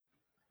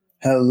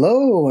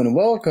Hello and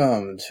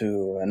welcome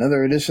to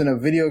another edition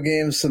of Video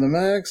Games to the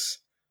Max.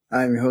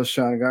 I'm your host,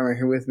 Sean Garmer.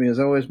 Here with me, as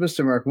always,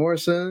 Mr. Mark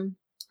Morrison.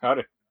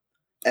 Howdy.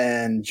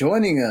 And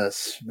joining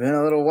us, been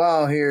a little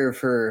while here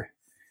for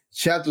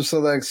Chapter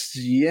Select's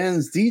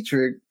Jens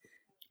Dietrich.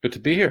 Good to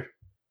be here.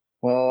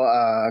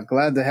 Well,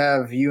 glad to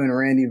have you and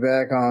Randy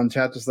back on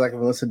Chapter Select.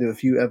 I've listened to a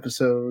few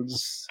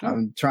episodes.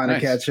 I'm trying to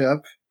catch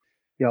up.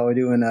 Y'all are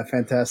doing a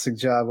fantastic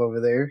job over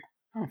there.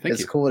 Oh, thank you.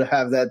 It's cool to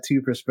have that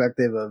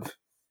perspective of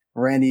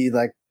Randy,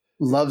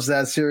 loves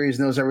that series,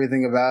 knows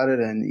everything about it,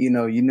 and you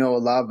know a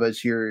lot,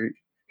 but you're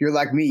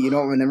like me, you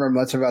don't remember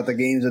much about the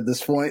games at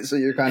this point, so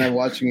you're kind of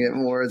watching it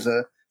more as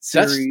a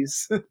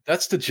series.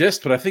 That's the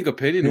gist, but I think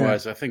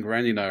opinion-wise, I think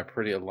Randy and I are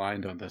pretty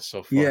aligned on this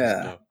so far.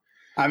 Yeah. So.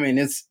 I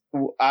mean,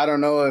 I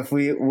don't know if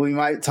we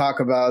might talk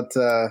about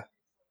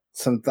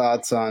some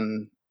thoughts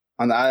on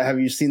have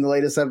you seen the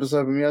latest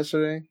episode from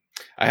yesterday?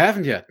 I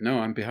haven't yet. No,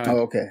 I'm behind. Oh,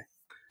 okay.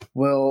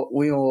 Well,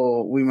 we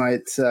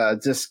might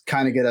just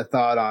kind of get a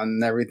thought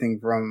on everything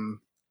from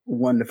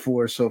 1 to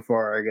 4 so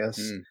far, I guess.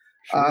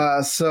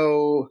 Sure.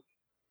 So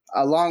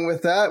along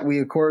with that, we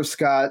of course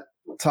got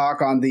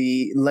talk on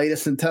the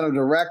latest Nintendo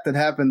Direct that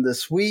happened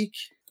this week.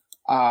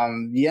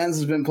 Jens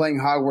has been playing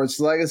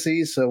Hogwarts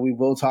Legacy, so we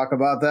will talk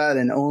about that,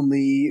 and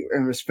only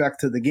in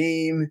respect to the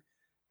game.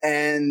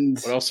 And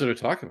what else to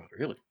talk about,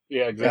 really?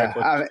 Yeah,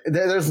 exactly. Yeah,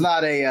 there's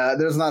not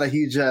a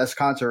huge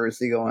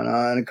controversy going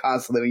on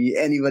constantly when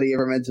anybody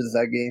ever mentions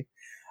that game.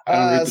 I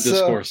don't read the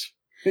discourse.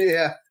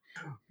 Yeah,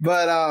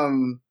 but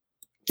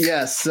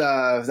yes,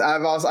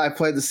 I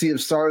played the Sea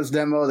of Stars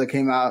demo that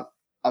came out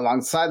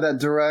alongside that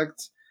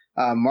Direct.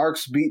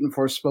 Mark's beaten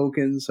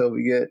Forspoken, so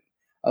we get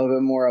a little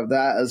bit more of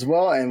that as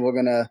well, and we're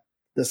gonna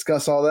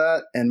discuss all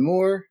that and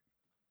more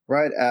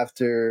right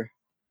after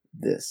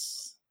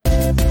this.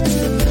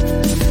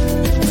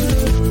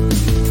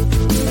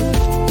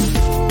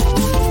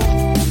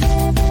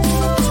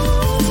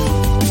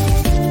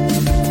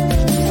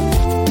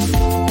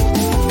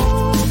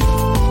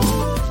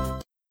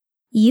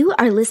 You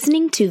are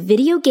listening to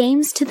Video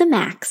Games to the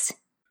Max.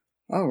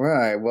 All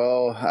right.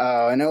 Well,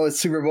 I know it's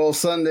Super Bowl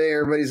Sunday.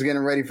 Everybody's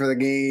getting ready for the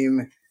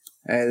game.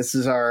 This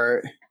is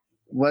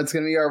what's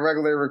going to be our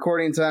regular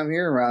recording time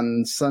here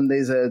around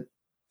Sundays at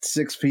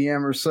 6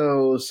 p.m. or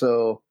so.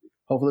 So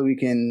hopefully we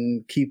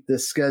can keep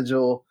this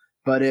schedule.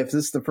 But if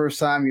this is the first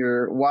time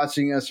you're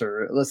watching us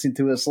or listening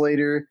to us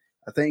later,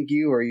 I thank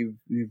you, or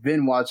you've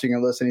been watching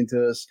or listening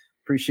to us.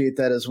 Appreciate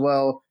that as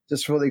well.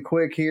 Just really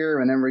quick here.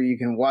 Remember, you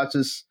can watch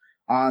us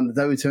on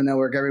the W2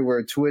 Network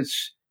everywhere,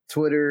 Twitch,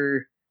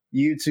 Twitter,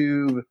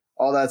 YouTube,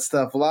 all that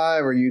stuff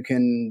live, or you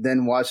can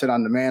then watch it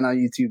on demand on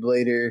YouTube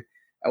later,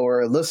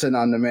 or listen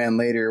on demand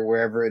later,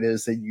 wherever it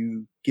is that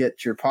you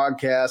get your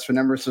podcast.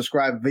 Remember,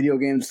 subscribe Video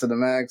Games to the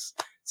Max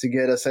to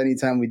get us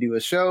anytime we do a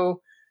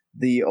show.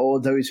 The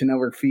old W2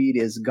 Network feed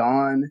is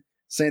gone.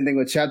 Same thing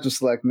with Chapter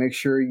Select. Make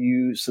sure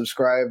you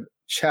subscribe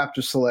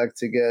Chapter Select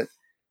to get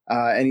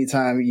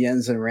anytime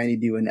Jens and Randy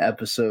do an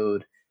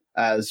episode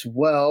as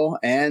well.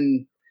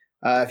 And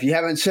if you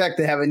haven't checked,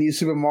 they have a new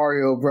Super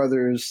Mario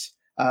Brothers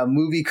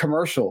movie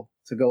commercial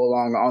to go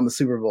along on the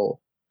Super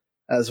Bowl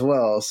as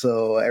well.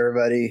 So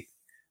everybody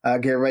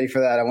get ready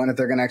for that. I wonder if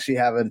they're going to actually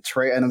have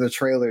another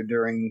trailer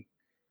during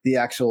the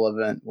actual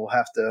event. We'll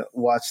have to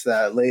watch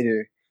that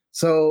later.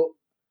 So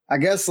I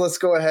guess let's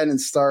go ahead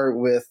and start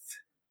with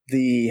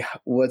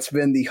what's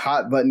been the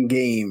hot button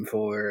game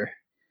for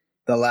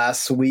the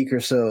last week or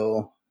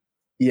so,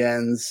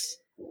 Jens.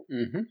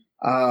 Mm-hmm.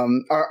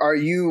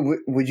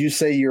 Would you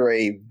say you're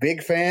a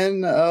big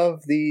fan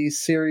of the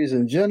series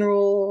in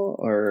general,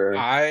 or?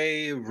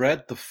 I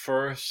read the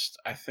first,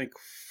 I think,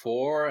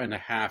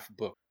 4.5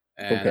 books,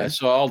 and I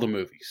saw all the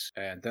movies,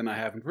 and then I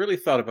haven't really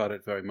thought about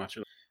it very much.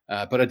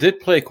 But I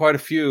did play quite a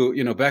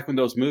few, back when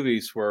those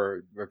movies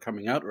were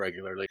coming out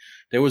regularly.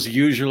 There was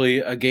usually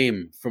a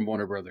game from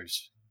Warner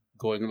Brothers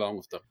going along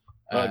with them.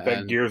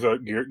 That Gears of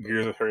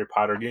Harry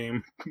Potter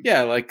game.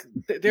 Yeah,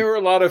 there were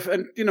a lot of,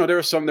 and there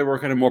were some that were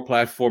kind of more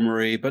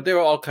platformery, but they were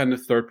all kind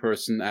of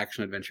third-person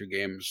action adventure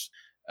games.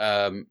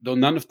 Though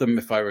none of them,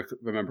 if I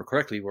remember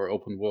correctly, were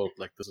open world.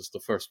 Like this is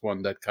the first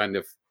one that kind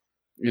of,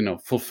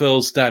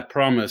 fulfills that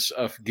promise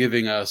of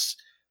giving us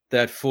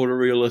that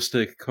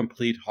photorealistic,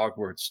 complete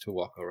Hogwarts to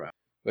walk around.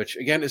 Which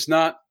again is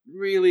not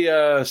really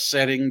a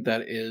setting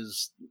that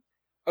is.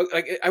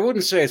 I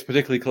wouldn't say it's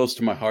particularly close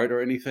to my heart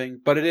or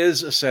anything, but it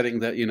is a setting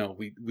that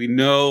we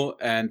know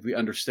and we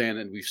understand,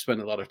 and we've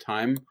spent a lot of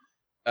time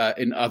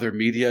in other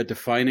media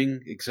defining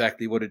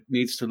exactly what it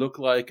needs to look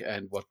like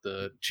and what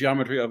the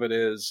geometry of it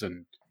is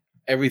and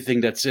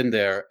everything that's in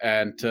there.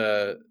 And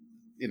the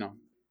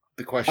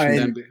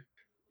question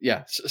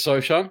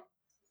sorry, Sean.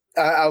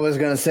 I was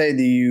gonna say,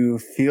 do you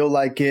feel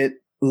like it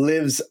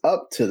lives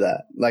up to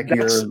that?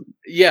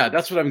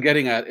 That's what I'm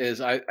getting at. Is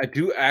I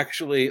do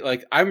actually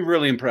I'm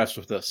really impressed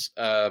with this.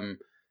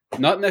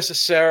 Not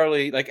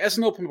necessarily as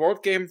an open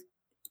world game.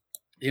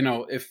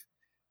 If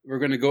we're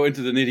going to go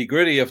into the nitty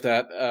gritty of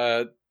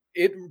that,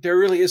 there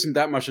really isn't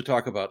that much to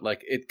talk about.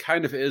 It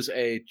kind of is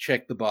a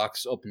check the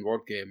box open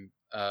world game.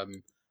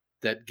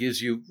 that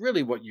gives you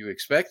really what you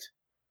expect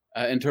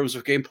in terms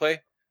of gameplay.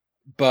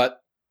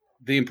 But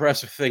the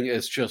impressive thing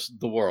is just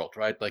the world,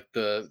 right? Like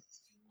the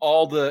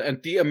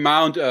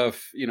amount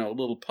of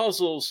little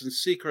puzzles and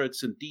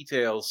secrets and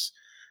details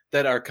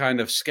that are kind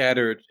of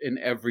scattered in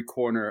every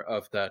corner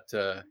of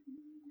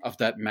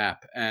that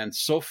map. And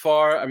so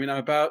far, I mean, I'm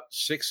about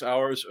 6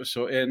 hours or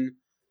so in.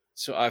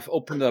 So I've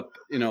opened up,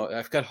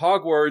 I've got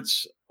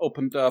Hogwarts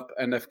opened up,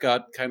 and I've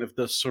got kind of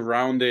the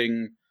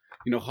surrounding,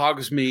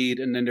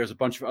 Hogsmeade, and then there's a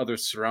bunch of other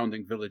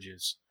surrounding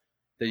villages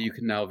that you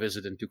can now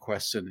visit and do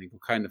quests in, and go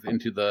kind of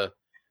into the,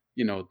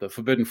 the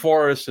Forbidden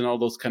Forest and all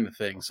those kind of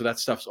things. So that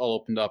stuff's all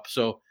opened up.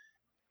 So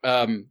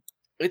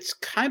it's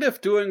kind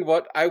of doing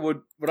what I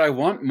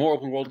want more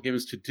open world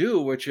games to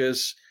do, which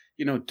is,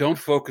 don't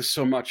focus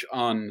so much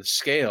on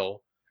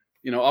scale.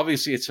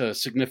 Obviously it's a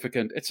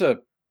significant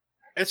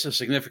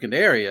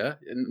area,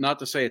 and not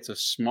to say it's a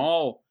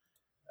small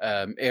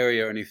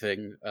area or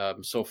anything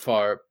so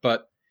far,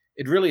 but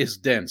it really is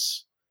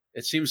dense.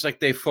 It seems like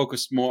they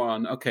focused more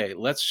on, okay,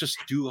 let's just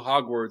do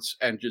Hogwarts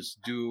and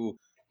just do,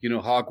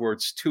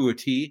 Hogwarts to a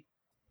T.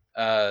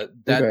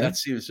 That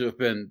seems to have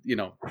been,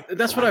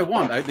 that's what I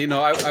want.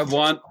 I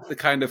want the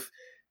kind of,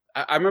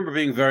 I remember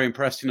being very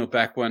impressed,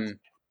 back when,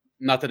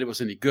 not that it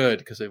was any good,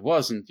 because it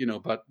wasn't,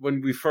 but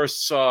when we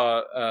first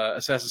saw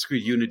Assassin's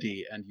Creed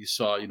Unity, and you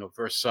saw,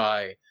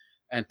 Versailles,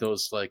 and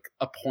those like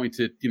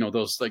appointed,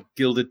 those like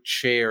gilded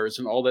chairs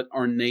and all that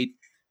ornate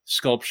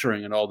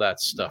sculpturing and all that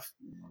stuff.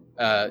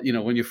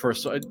 When you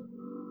first saw it,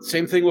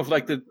 same thing with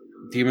like the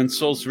Demon's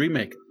Souls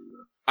remake.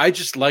 I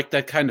just like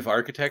that kind of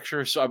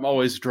architecture, so I'm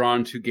always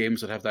drawn to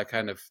games that have that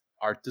kind of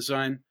art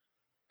design.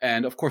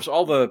 And of course,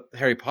 all the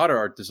Harry Potter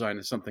art design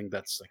is something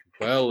that's like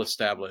well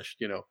established.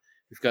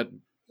 We've got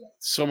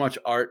so much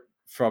art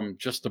from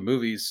just the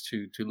movies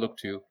to look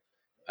to,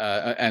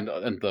 and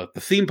the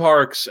theme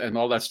parks and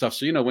all that stuff.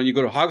 So when you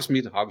go to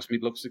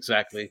Hogsmeade looks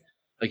exactly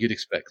like you'd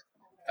expect.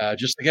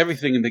 Just like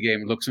everything in the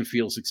game looks and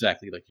feels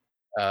exactly like.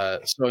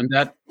 So in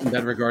that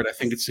regard, I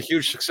think it's a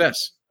huge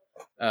success.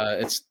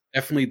 It's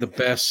definitely the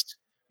best,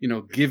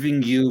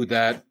 giving you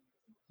that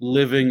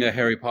living a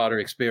Harry Potter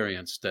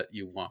experience that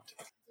you want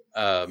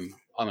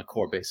on a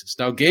core basis.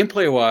 Now,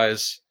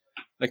 gameplay-wise,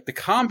 like the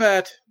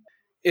combat,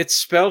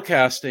 it's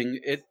spellcasting.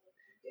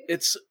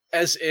 It's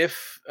as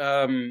if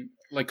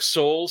like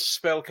Souls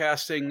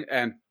spellcasting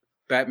and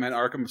Batman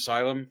Arkham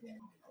Asylum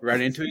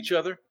ran into each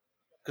other,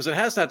 because it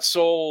has that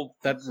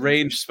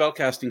range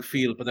spellcasting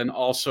feel, but then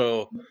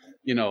also,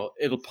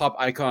 it'll pop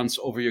icons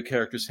over your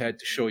character's head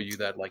to show you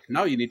that, like,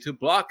 now you need to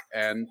block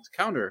and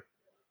counter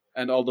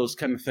and all those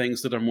kind of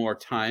things that are more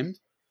timed.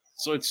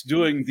 So it's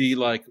doing the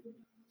like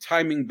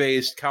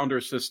timing-based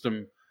counter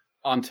system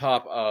on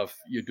top of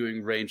you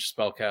doing range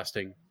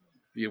spellcasting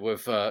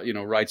with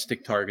right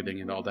stick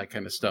targeting and all that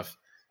kind of stuff,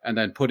 and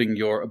then putting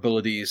your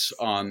abilities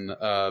on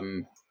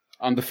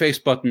the face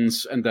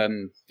buttons, and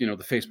then the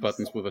face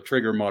buttons with a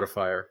trigger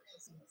modifier.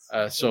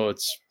 So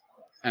it's,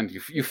 and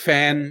you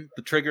fan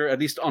the trigger, at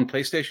least on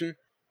PlayStation.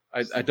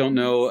 I don't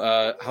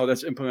know how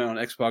that's implemented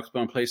on Xbox,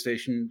 but on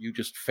PlayStation you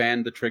just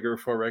fan the trigger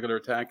for a regular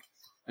attack,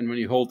 and when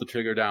you hold the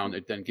trigger down,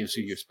 it then gives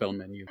you your spell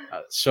menu.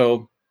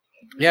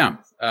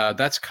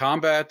 That's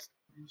combat.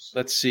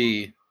 Let's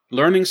see.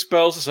 Learning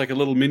spells is like a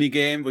little mini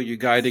game where you're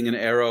guiding an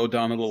arrow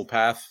down a little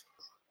path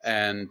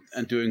and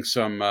doing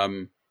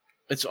some.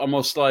 It's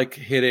almost like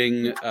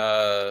hitting, like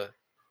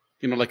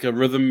a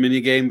rhythm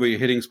mini game where you're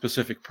hitting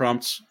specific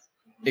prompts,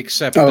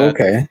 except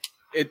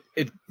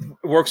it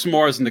works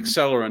more as an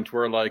accelerant,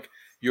 where like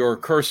your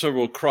cursor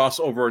will cross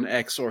over an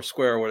X or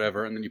square or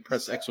whatever, and then you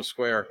press X or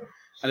square,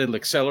 and it'll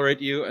accelerate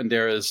you. And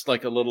there is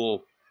like a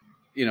little,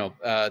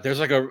 there's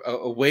like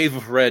a wave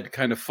of red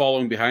kind of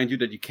following behind you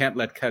that you can't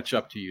let catch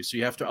up to you. So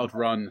you have to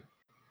outrun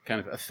kind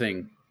of a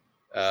thing.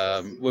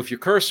 With your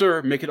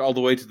cursor, make it all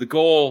the way to the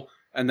goal,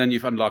 and then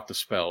you've unlocked the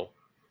spell.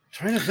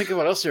 I'm trying to think of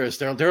what else there is.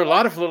 There are a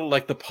lot of little,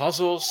 like the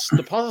puzzles.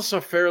 The puzzles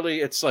are fairly,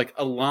 it's like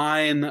a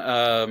line,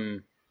 a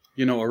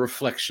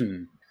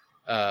reflection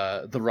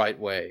the right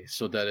way,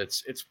 so that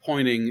it's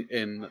pointing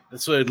in,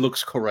 so it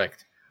looks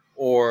correct.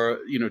 Or,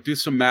 do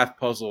some math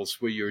puzzles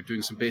where you're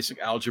doing some basic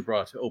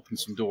algebra to open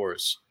some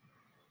doors.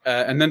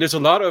 And then there's a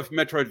lot of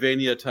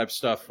Metroidvania type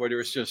stuff where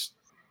there's just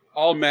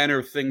all manner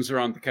of things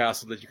around the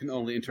castle that you can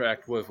only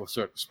interact with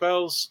certain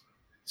spells.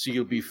 So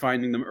you'll be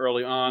finding them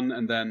early on,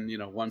 and then,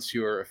 once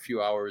you're a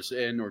few hours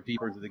in or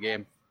deeper into the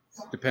game,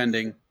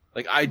 depending.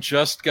 Like, I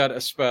just got a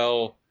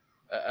spell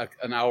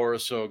an hour or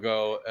so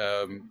ago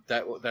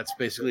that's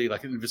basically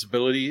like an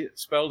invisibility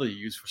spell that you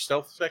use for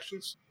stealth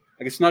sections.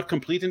 Like, it's not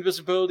complete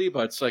invisibility,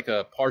 but it's like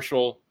a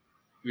partial,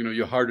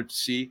 you're harder to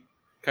see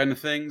kind of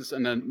things.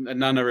 And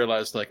then I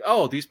realized, like,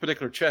 oh, these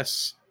particular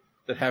chests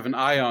that have an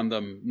eye on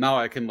them, now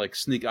I can like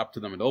sneak up to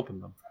them and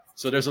open them.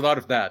 So there's a lot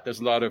of that. There's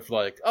a lot of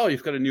like, oh,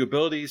 you've got a new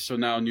ability, so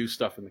now new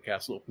stuff in the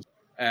castle opens.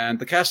 And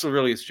the castle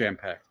really is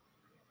jam-packed.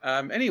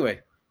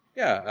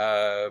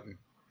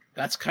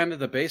 That's kind of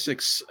the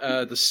basics.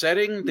 The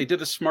setting, they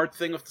did a smart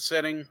thing with the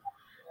setting.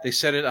 They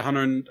set it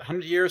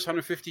 100 years,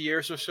 150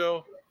 years or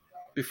so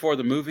before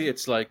the movie.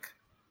 It's like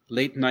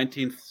late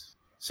 19th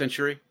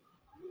century.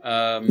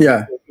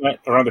 Yeah.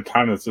 Around the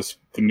time that's just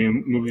the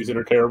new movies that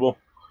are terrible.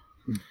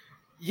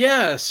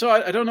 Yeah, so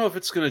I don't know if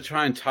it's going to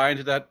try and tie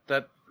into that.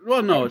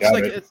 Well, no,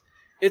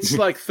 it's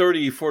like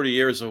 30, 40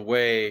 years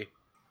away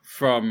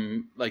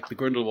from like the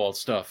Grindelwald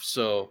stuff.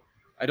 So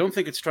I don't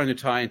think it's trying to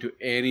tie into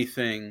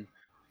anything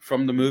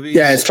from the movies.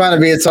 Yeah, it's trying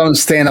to be its own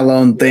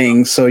standalone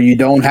thing, so you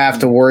don't have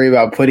to worry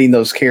about putting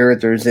those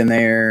characters in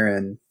there.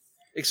 And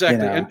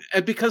exactly,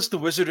 and because the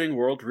Wizarding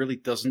world really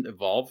doesn't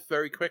evolve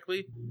very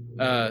quickly,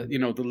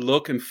 the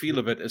look and feel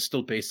of it is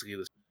still basically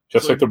the same.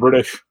 Just like the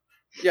British.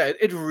 Yeah,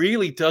 it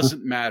really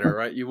doesn't matter,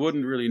 right? You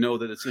wouldn't really know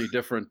that it's any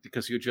different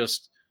because you're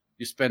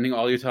spending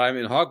all your time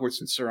in Hogwarts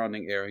and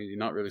surrounding area. You're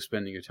not really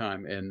spending your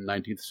time in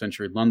 19th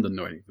century London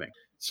or anything.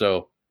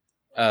 So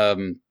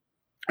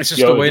it's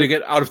just a way to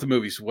get out of the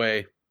movie's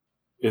way.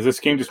 Is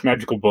this game just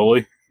Magical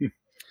Bully?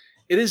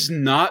 It is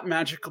not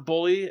Magical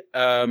Bully.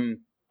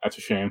 That's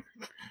a shame.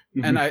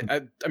 And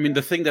I mean,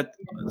 the thing that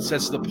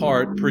sets it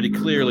apart pretty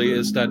clearly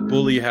is that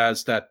Bully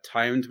has that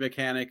timed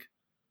mechanic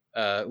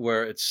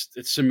where it's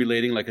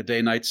simulating like a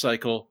day-night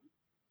cycle,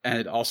 and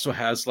it also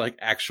has like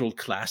actual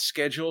class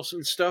schedules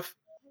and stuff.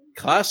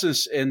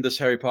 Classes in this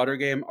Harry Potter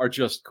game are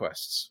just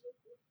quests.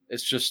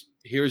 It's just,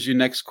 here's your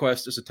next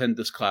quest is attend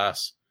this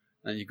class.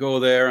 And you go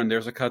there and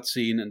there's a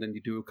cutscene, and then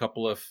you do a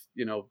couple of,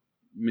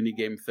 mini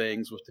game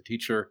things with the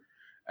teacher,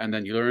 and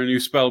then you learn a new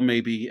spell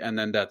maybe, and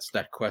then that's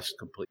that quest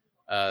complete.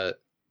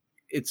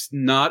 It's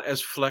not as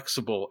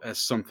flexible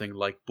as something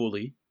like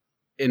Bully.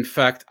 In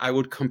fact, I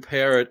would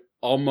compare it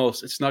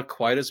almost, it's not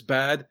quite as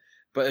bad,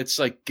 but it's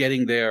like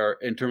getting there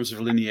in terms of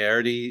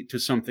linearity to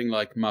something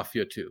like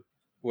Mafia 2,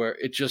 where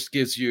it just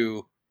gives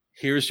you,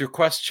 here's your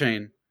quest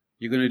chain.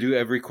 You're going to do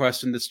every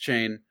quest in this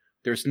chain.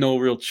 There's no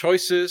real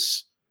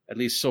choices, at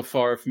least so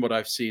far from what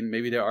I've seen.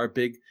 Maybe there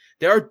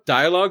are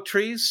dialogue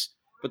trees,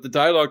 but the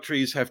dialogue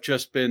trees have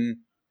just been,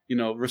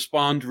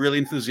 respond really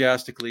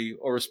enthusiastically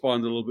or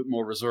respond a little bit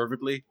more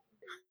reservedly.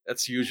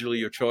 That's usually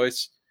your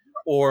choice.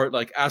 Or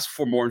like ask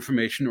for more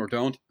information or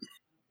don't.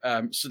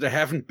 So there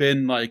haven't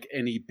been like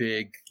any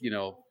big,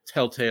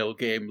 telltale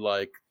game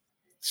like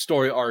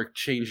story arc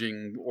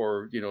changing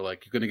or,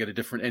 like you're going to get a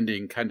different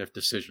ending kind of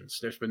decisions.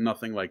 There's been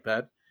nothing like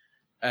that.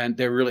 And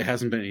there really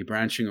hasn't been any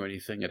branching or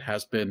anything. It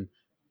has been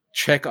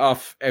check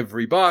off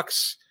every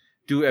box,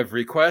 do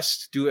every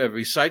quest, do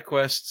every side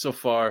quest so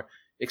far,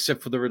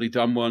 except for the really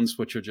dumb ones,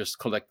 which are just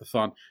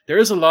collect-a-thon. There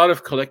is a lot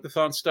of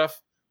collect-a-thon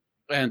stuff,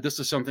 and this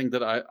is something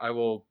that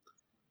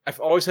I've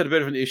always had a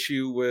bit of an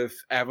issue with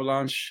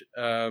Avalanche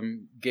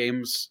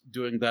games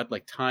doing that,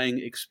 like tying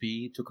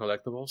XP to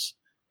collectibles,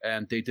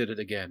 and they did it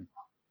again.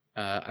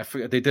 I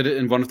forget, they did it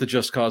in one of the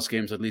Just Cause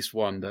games, at least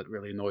one that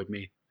really annoyed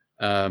me,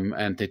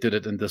 and they did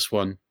it in this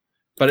one.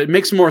 But it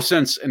makes more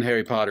sense in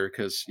Harry Potter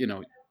because,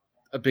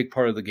 a big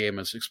part of the game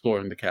is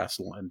exploring the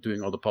castle and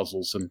doing all the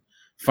puzzles and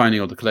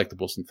finding all the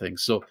collectibles and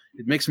things. So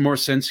it makes more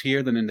sense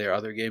here than in their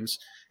other games.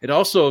 It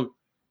also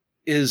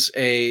is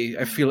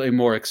I feel a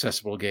more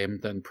accessible game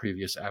than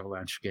previous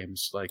Avalanche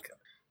games, like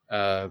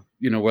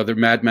whether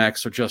Mad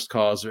Max or Just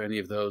Cause or any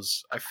of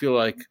those. I feel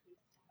like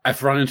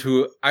I've run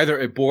into either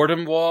a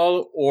boredom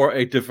wall or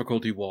a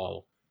difficulty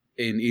wall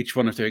in each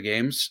one of their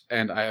games,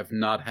 and I have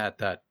not had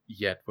that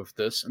yet with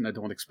this, and I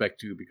don't expect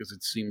to, because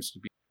it seems to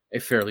be a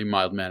fairly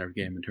mild-mannered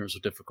game in terms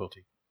of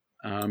difficulty.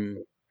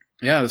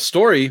 The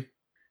story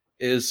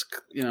is,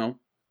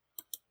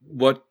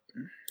 what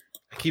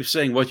I keep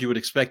saying what you would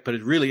expect, but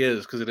it really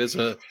is, because it is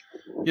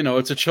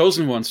it's a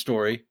chosen one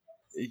story.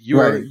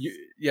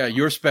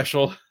 You're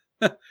special.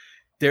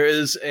 There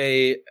is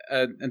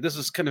and this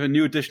is kind of a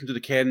new addition to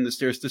the canon,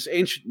 there's this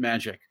ancient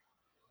magic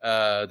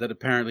that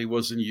apparently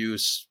was in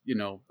use,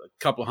 a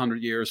couple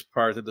hundred years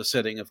prior to the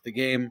setting of the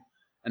game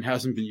and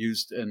hasn't been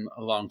used in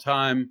a long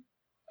time.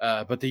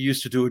 But they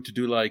used to do it to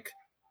do like,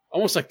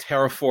 almost like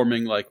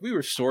terraforming, like we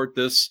restored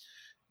this,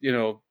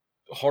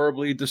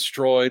 horribly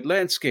destroyed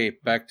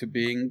landscape back to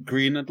being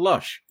green and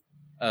lush,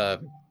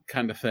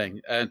 kind of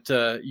thing. And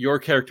your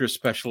character is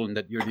special in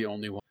that you're the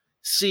only one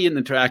see and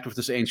interact with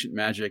this ancient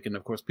magic, and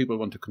of course people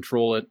want to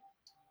control it.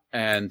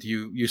 And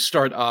you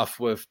start off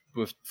with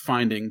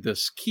finding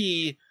this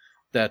key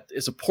that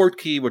is a port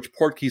key, which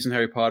port keys in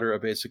Harry Potter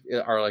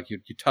are like you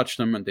touch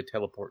them and they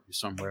teleport you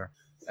somewhere.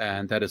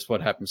 And that is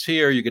what happens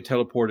here. You get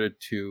teleported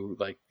to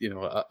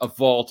a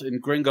vault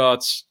in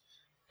Gringotts,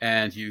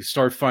 and you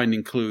start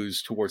finding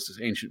clues towards this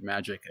ancient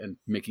magic and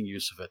making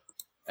use of it.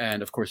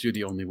 And of course, you're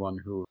the only one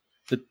who.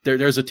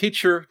 There's a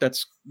teacher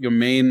that's your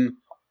main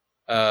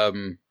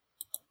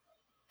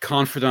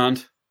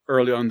confidant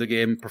early on in the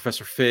game,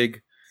 Professor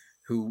Fig,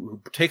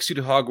 who takes you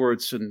to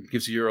Hogwarts and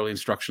gives you your early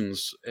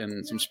instructions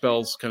and some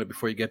spells kind of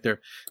before you get there.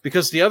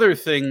 Because the other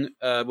thing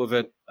with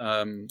it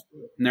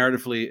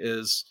narratively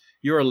is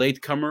you're a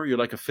latecomer. You're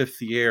like a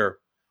fifth year.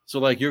 So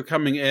like you're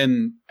coming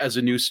in as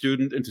a new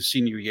student into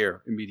senior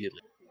year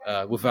immediately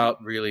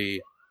without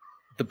really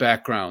the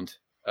background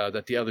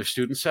that the other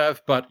students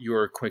have, but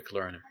you're a quick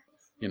learner,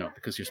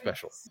 because you're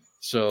special.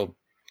 So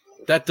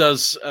that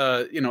does,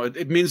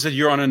 it means that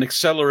you're on an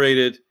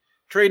accelerated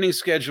training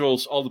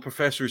schedules. All the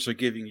professors are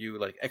giving you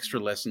like extra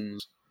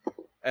lessons,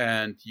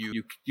 and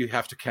you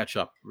have to catch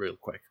up real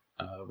quick,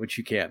 which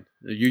you can.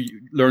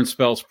 You learn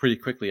spells pretty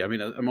quickly. I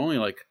mean, I'm only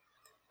like,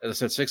 as I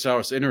said, 6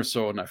 hours in or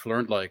so, and I've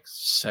learned like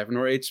 7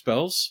 or 8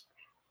 spells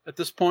at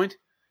this point.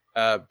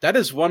 That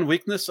is one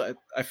weakness.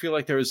 I feel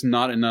like there is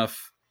not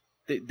enough.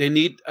 They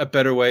need a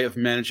better way of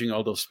managing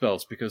all those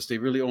spells, because they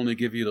really only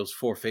give you those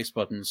 4 face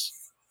buttons.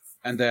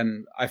 And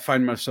then I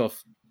find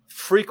myself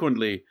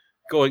frequently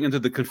going into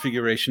the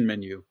configuration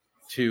menu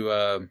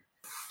to,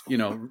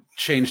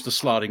 change the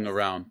slotting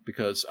around,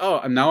 because,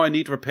 now I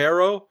need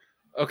Reparo.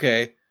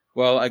 Okay,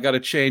 well, I got to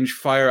change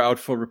Fire out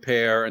for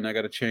Repair, and I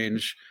got to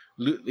change,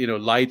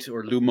 Light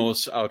or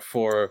Lumos out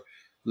for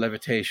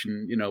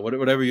Levitation,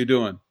 whatever you're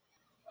doing.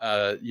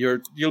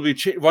 You'll be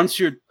once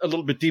you're a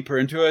little bit deeper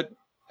into it,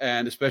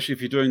 and especially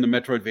if you're doing the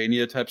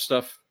Metroidvania type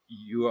stuff,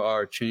 you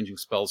are changing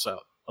spells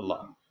out a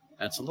lot,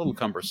 and it's a little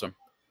cumbersome.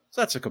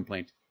 So that's a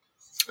complaint.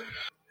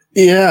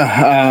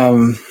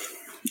 Yeah,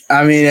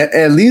 I mean,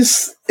 at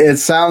least it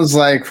sounds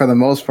like, for the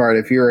most part,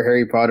 if you're a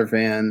Harry Potter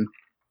fan,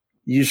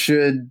 you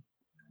should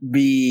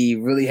be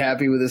really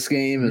happy with this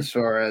game, as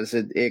far as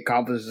it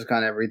accomplishes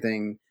kind of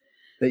everything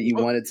that you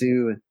want it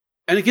to.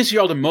 And it gives you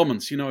all the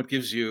moments, it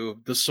gives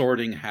you the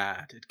sorting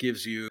hat. It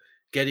gives you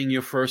getting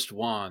your first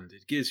wand.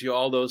 It gives you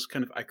all those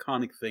kind of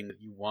iconic things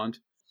that you want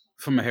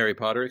from a Harry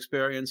Potter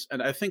experience.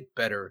 And I think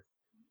better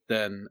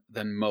than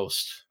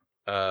most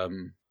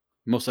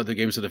other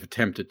games that have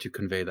attempted to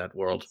convey that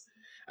world.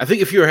 I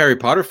think if you're a Harry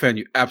Potter fan,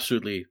 you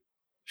absolutely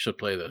should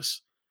play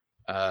this.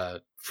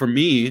 For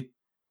me,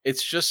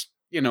 it's just,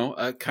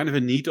 a kind of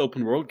a neat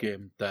open world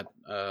game that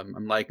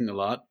I'm liking a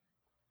lot,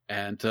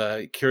 and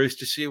curious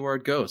to see where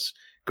it goes.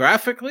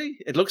 Graphically,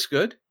 it looks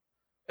good.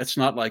 It's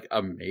not like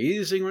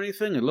amazing or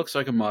anything. It looks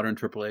like a modern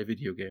AAA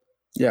video game.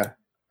 Yeah.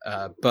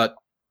 But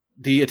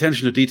the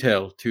attention to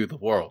detail to the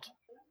world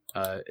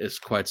is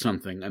quite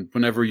something. And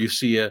whenever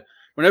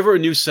a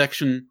new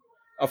section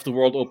of the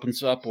world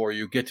opens up, or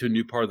you get to a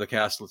new part of the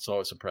castle, it's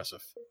always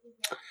impressive.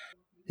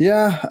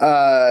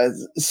 Yeah.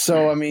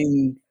 So, I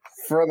mean,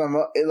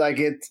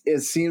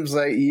 it seems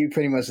like you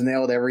pretty much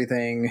nailed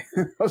everything.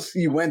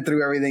 You went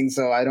through everything,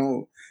 so I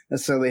don't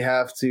necessarily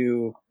have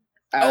to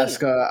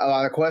ask a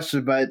lot of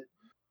questions. But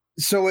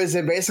so is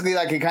it basically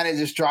like it kind of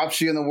just drops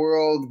you in the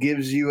world,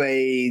 gives you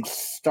a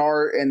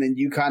start, and then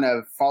you kind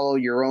of follow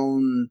your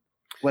own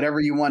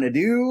whatever you want to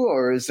do?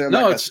 Or is there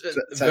it's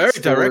very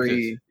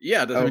directed.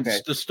 Yeah,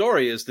 the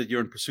story is that you're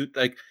in pursuit,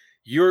 like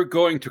you're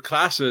going to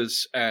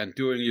classes and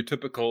doing your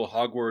typical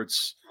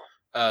Hogwarts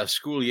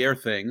school year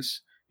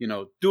things,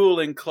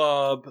 dueling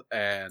club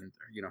and,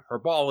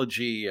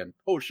 herbology and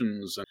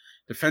potions and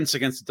defense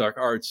against the dark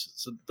arts.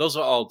 So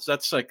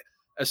that's like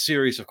a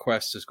series of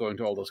quests, is going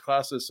to all those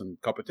classes and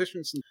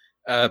competitions.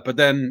 But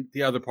then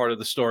the other part of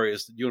the story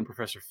is that you and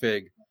Professor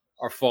Fig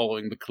are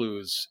following the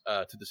clues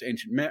to this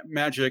ancient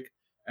magic.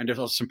 And there's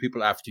also some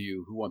people after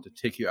you who want to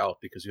take you out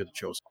because you're the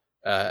chosen.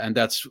 And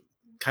that's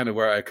kind of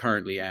where I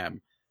currently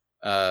am.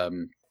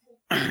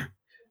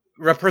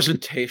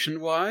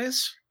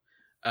 Representation-wise,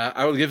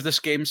 I will give this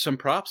game some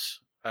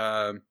props.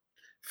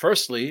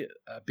 Firstly,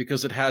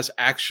 because it has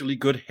actually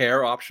good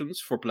hair options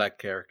for black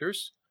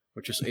characters,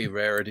 which is a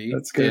rarity.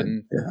 That's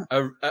good.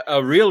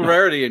 A real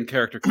rarity in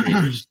character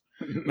creators.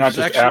 Not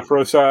just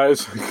afro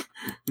size.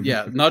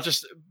 Yeah, not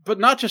just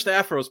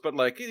afros, but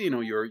like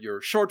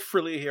your short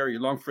frilly hair, your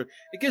long frill.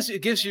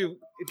 It gives you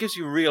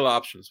real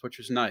options, which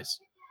is nice.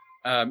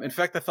 In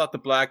fact, I thought the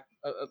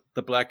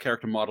black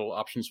character model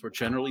options were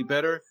generally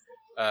better.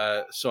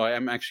 So I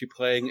am actually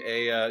playing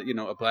a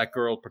black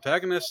girl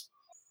protagonist,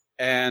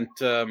 and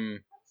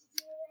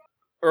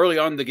early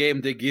on in the game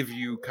they give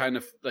you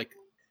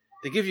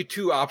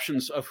two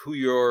options of who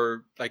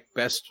your like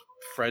best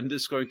friend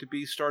is going to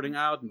be starting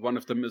out, and one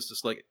of them is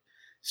this like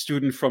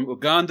student from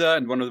Uganda,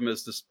 and one of them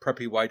is this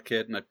preppy white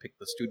kid, and I picked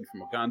the student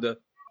from Uganda.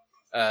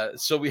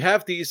 So we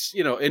have these,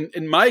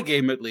 in my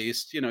game at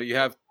least, you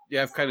have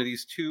kind of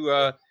these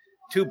two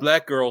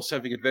black girls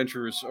having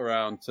adventures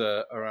around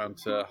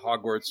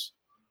Hogwarts,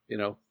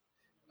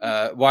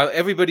 while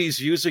everybody's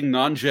using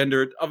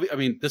non-gendered. I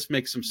mean, this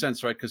makes some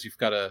sense, right? Because you've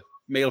got a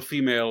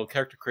male-female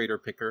character creator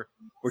picker,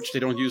 which they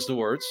don't use the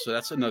words, so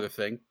that's another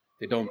thing.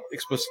 They don't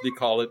explicitly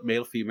call it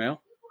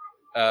male-female.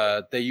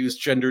 They use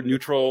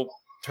gender-neutral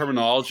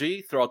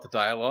terminology throughout the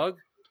dialogue.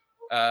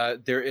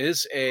 There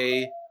is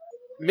a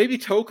maybe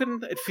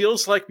token. It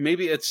feels like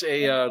maybe it's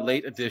a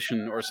late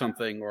edition or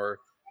something, or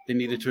they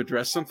needed to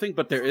address something.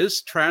 But there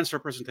is trans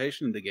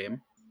representation in the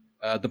game.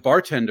 The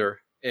bartender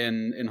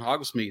in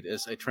Hogsmeade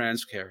is a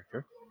trans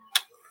character.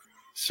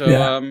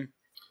 So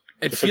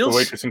it feels the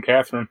waitress in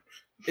Catherine.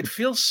 It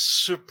feels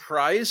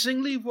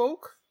surprisingly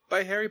woke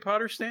by Harry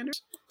Potter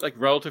standards, like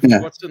relative to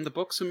what's in the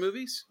books and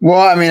movies.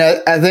 Well, I mean,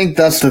 I think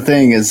that's the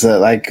thing, is that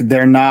like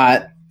they're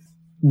not,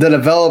 the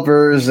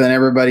developers and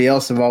everybody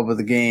else involved with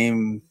the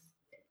game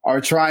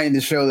are trying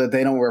to show that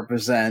they don't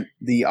represent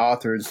the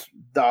author's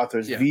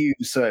view.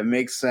 So it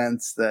makes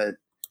sense that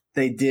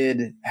they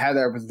did have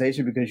that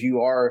representation, because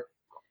you are,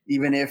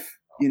 even if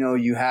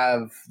you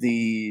have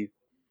the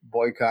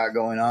boycott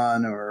going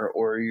on,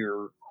 or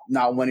you're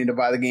not wanting to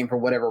buy the game for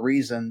whatever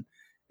reason,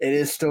 it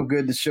is still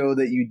good to show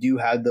that you do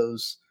have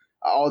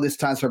all this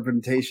times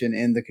representation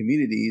in the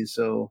community.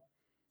 So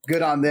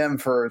good on them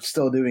for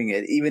still doing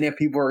it, even if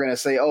people are going to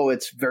say, "Oh,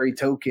 it's very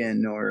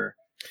token," or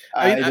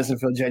it doesn't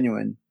feel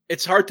genuine.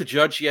 It's hard to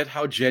judge yet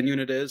how genuine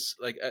it is.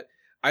 Like,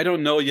 I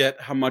don't know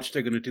yet how much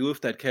they're going to do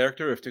with that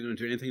character, if they're going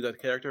to do anything with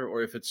that character,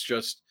 or if it's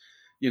just,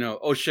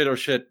 oh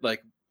shit,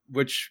 like,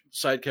 which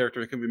side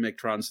character can we make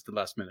trans at the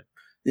last minute?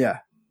 Yeah.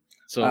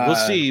 So we'll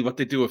see what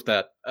they do with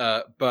that.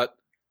 But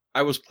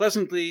I was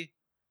pleasantly,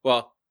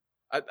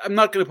 I'm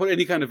not going to put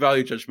any kind of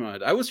value judgment on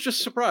it. I was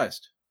just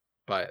surprised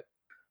by it.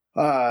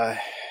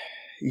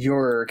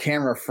 Your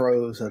camera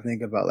froze, I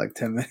think, about like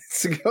 10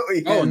 minutes ago.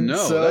 Oh,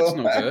 no, that's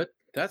no good.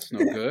 That's no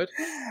good.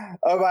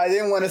 I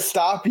didn't want to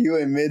stop you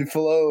in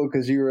mid-flow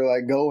because you were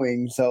like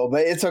going. So,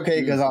 but it's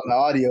okay because on the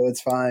audio,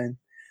 it's fine.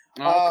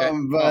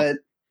 Oh, okay.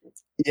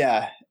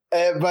 Yeah.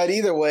 But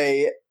either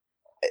way,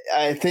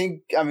 I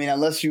think,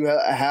 unless you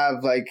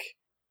have like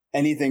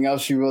anything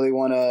else you really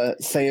want to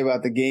say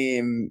about the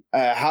game,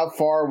 how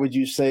far would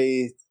you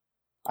say,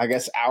 I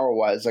guess,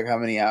 hour-wise, like how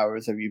many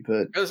hours have you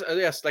put?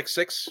 Yes, like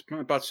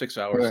about 6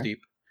 hours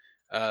deep.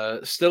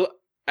 Still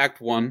Act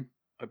 1,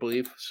 I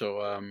believe. So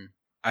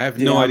I have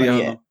no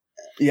idea.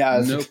 How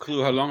long, no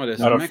clue how long it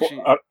is.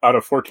 Out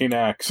of 14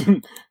 acts.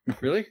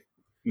 Really?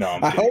 No,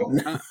 I'm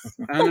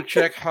going to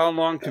check how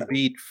long to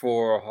beat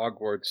for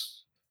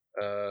Hogwarts.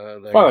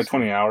 Probably like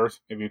 20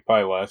 hours.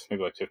 Probably less.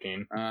 Maybe like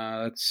 15.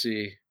 Let's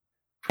see.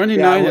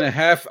 29 and a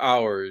half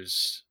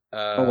hours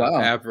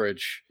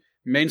average.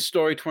 Main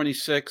story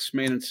 26,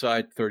 main and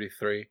side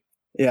 33.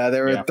 Yeah,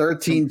 there were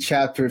 13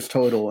 chapters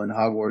total in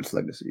Hogwarts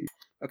Legacy.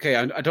 Okay,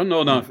 I don't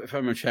know now if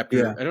I'm in chapter.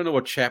 Yeah. I don't know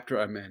what chapter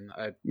I'm in.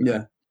 I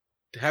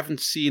haven't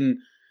seen.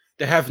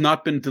 There have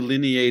not been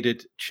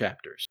delineated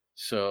chapters.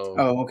 So.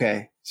 Oh,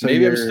 okay. So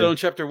maybe I'm still in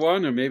chapter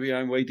 1, or maybe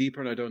I'm way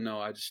deeper and I don't know.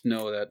 I just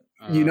know that.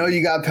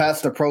 You got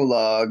past the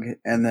prologue,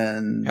 and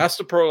then past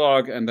the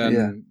prologue, and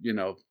then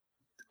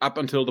up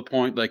until the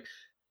point like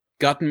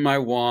gotten my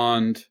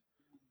wand,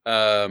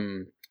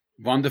 won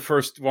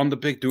the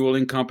big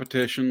dueling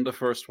competition, the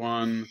first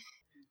one.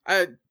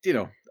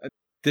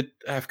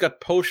 I've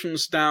got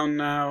potions down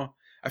now.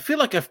 I feel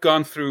like I've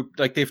gone through,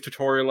 like, they've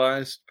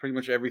tutorialized pretty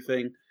much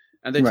everything,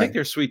 and they take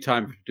their sweet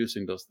time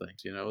introducing those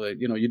things.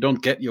 You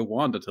don't get your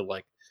wand until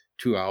like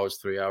 2 hours,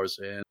 3 hours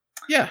in.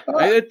 Yeah,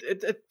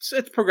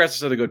 it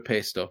progresses at a good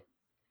pace though.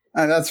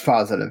 And that's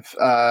positive.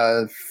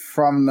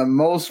 From the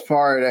most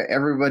part,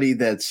 everybody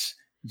that's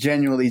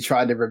genuinely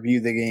tried to review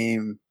the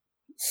game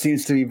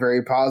seems to be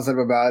very positive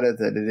about it,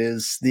 that it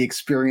is the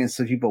experience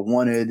that people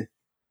wanted.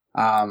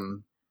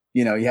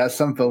 You have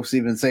some folks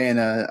even saying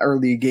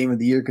early game of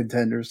the year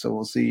contender, so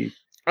we'll see.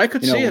 I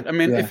could see it. I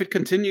mean, if it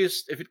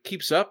continues, if it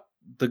keeps up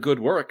the good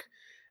work,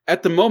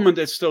 at the moment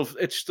it still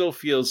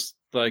feels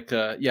like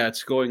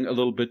it's going a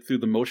little bit through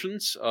the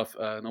motions of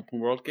an open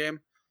world game,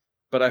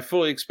 but I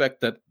fully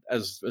expect that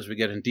as we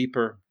get in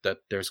deeper, that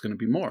there's going to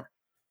be more.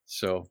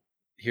 So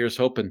here's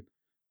hoping.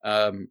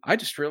 I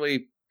just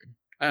really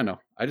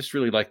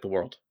like the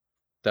world.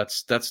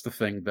 That's the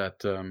thing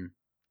that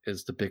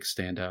is the big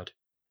standout.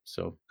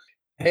 So.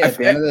 Hey, at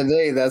the end of the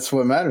day, that's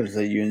what matters,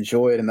 that you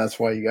enjoy it, and that's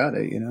why you got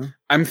it,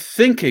 I'm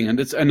thinking,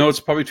 and I know it's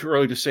probably too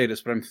early to say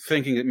this, but I'm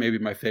thinking it may be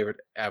my favorite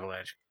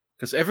Avalanche.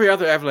 Because every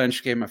other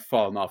Avalanche game I've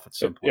fallen off at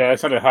some point. Yeah,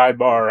 it's not a high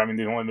bar. I mean,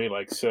 they only made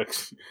like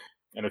 6,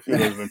 and a few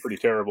of those have been pretty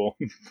terrible.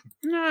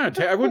 No,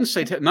 I wouldn't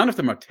say none of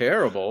them are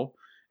terrible.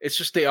 It's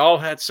just they all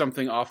had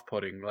something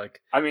off-putting.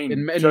 Like, I mean,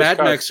 in Mad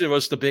Max, it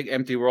was the big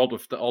empty world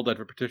with all that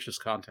repetitious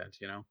content,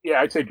 Yeah,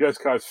 I'd say Just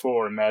Cause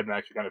 4 and Mad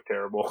Max are kind of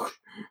terrible.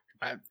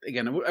 I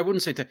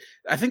wouldn't say.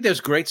 I think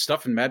there's great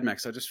stuff in Mad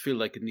Max. I just feel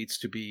like it needs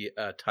to be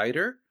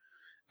tighter,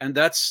 and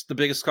that's the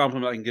biggest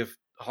compliment I can give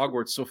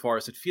Hogwarts so far.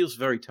 Is it feels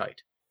very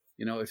tight.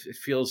 It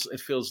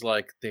feels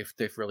like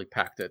they've really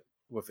packed it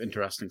with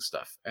interesting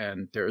stuff,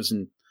 and there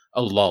isn't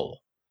a lull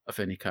of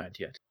any kind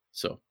yet.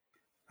 So,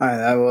 all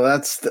right. Well,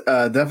 that's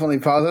definitely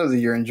positive that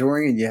you're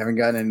enjoying it. You haven't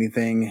gotten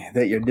anything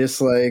that you're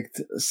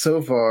disliked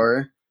so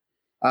far.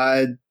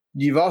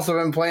 You've also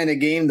been playing a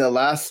game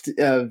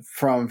that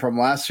from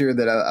last year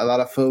that a lot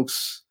of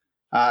folks,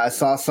 I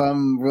saw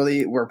some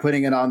really were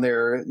putting it on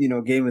their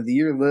game of the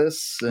year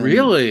lists. And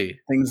really,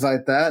 things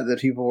like that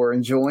people were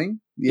enjoying.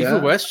 Yeah,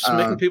 Evil West is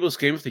making people's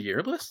game of the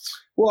year lists.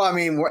 Well, I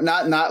mean, we're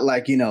not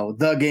like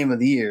the game of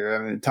the year.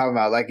 I mean, talking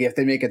about like if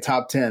they make a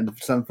top 10,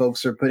 some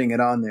folks are putting it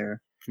on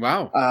there.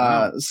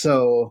 Wow.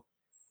 So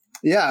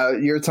yeah,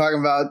 you're talking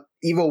about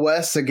Evil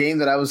West, a game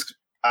that I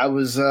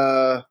was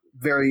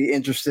very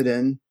interested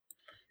in.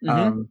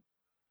 Mm-hmm.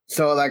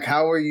 So like,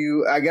 how are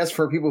you? I guess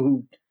for people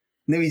who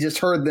maybe just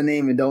heard the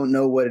name and don't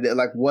know what it is,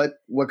 like what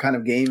kind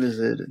of game is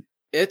it?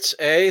 It's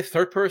a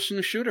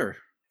third-person shooter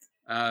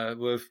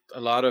with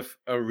a lot of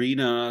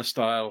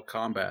arena-style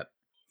combat.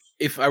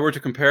 If I were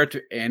to compare it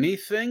to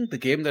anything, the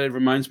game that it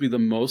reminds me the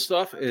most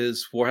of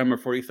is Warhammer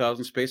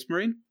 40,000 Space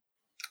Marine.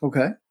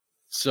 Okay.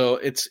 So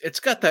it's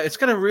got that. It's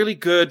got a really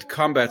good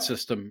combat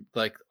system.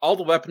 Like all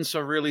the weapons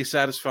are really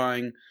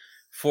satisfying.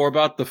 For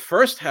about the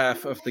first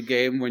half of the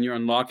game, when you're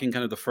unlocking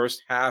kind of the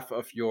first half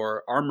of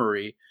your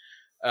armory,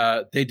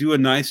 they do a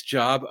nice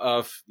job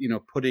of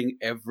putting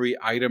every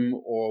item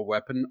or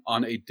weapon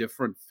on a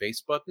different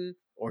face button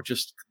or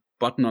just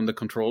button on the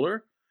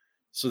controller,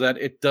 so that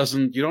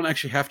you don't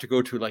actually have to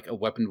go to like a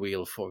weapon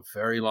wheel for a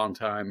very long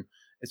time.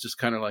 It's just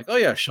kind of like, oh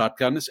yeah,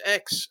 shotgun is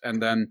X,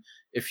 and then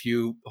if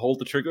you hold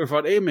the trigger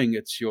without aiming,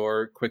 it's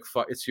your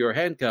it's your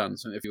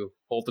handguns, and if you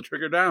hold the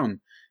trigger down,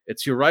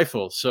 it's your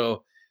rifle.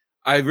 So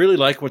I really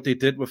like what they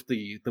did with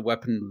the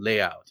weapon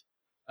layout,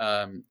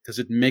 because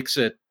it makes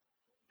it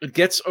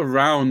gets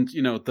around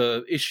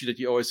the issue that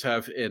you always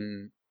have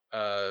in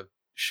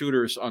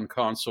shooters on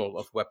console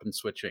of weapon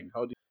switching.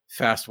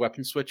 Fast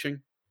weapon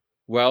switching?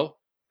 Well,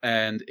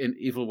 and in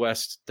Evil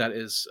West, that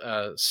is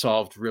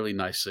solved really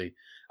nicely.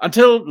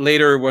 Until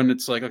later, when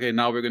it's like, okay,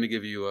 now we're going to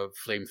give you a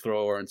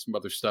flamethrower and some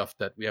other stuff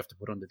that we have to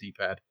put on the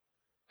D-pad,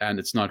 and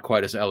it's not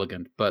quite as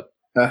elegant. But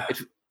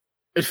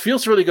it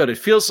feels really good. It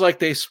feels like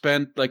they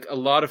spent like a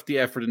lot of the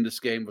effort in this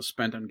game was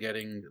spent on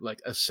getting like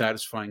a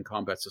satisfying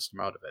combat system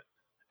out of it.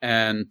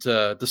 And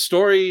the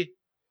story,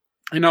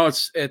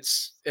 it's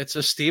a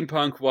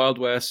steampunk Wild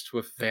West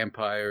with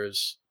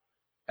vampires,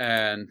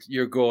 and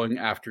you're going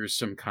after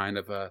some kind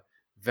of a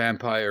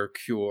vampire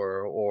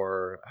cure,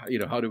 or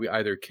how do we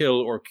either kill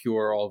or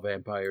cure all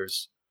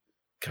vampires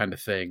kind of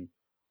thing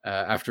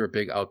after a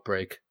big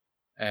outbreak.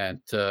 And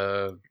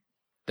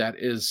that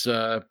is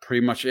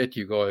pretty much it.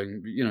 You're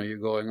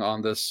going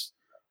on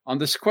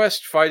this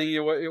quest, fighting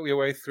your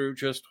way through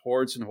just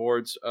hordes and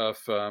hordes of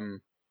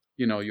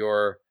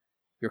your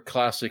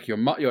classic,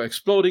 your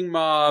exploding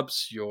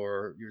mobs,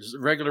 your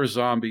regular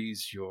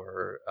zombies,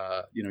 your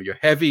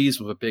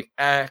heavies with a big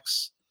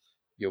axe,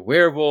 your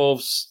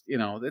werewolves.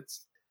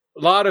 It's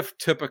a lot of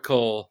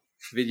typical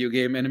video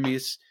game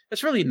enemies.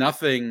 It's really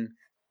nothing,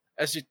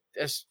 as you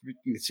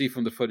can see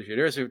from the footage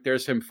here.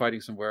 There's him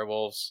fighting some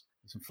werewolves,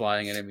 some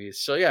flying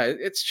enemies. So yeah,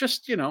 it's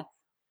just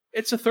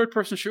it's a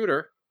third-person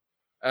shooter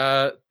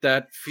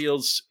that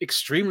feels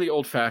extremely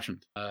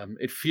old-fashioned.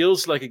 It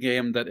feels like a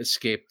game that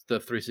escaped the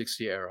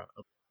 360 era.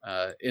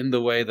 In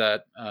the way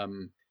that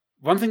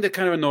one thing that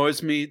kind of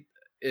annoys me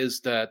is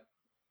that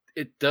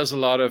it does a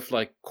lot of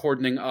like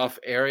cordoning off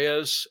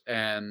areas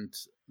and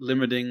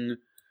limiting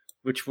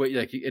which way,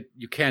 like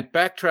you can't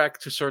backtrack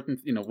to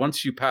certain,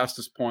 once you pass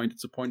this point,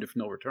 it's a point of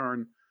no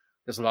return.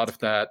 There's a lot of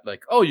that,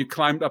 like, oh, you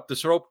climbed up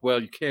this rope,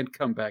 well, you can't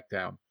come back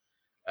down.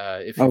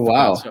 If you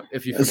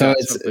if you so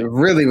it's something.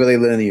 Really, really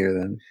linear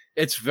then.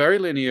 It's very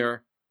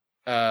linear.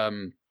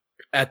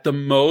 At the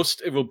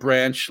most, it will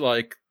branch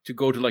like to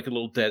go to like a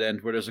little dead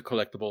end where there's a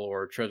collectible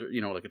or a treasure,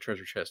 like a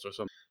treasure chest or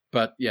something.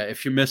 But yeah,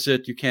 if you miss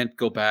it, you can't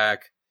go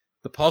back.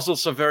 The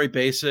puzzles are very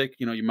basic.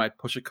 You might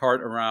push a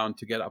cart around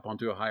to get up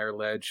onto a higher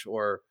ledge,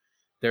 or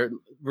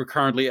we're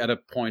currently at a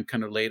point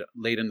kind of late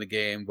in the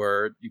game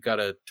where you got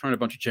to turn a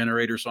bunch of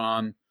generators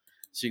on.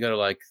 So you got to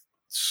like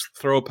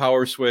throw a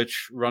power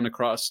switch, run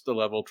across the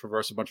level,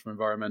 traverse a bunch of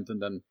environment,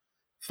 and then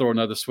throw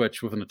another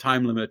switch within a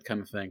time limit kind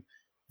of thing.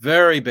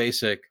 Very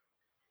basic.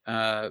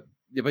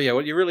 But yeah,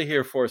 what you're really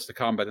here for is the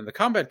combat, and the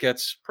combat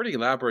gets pretty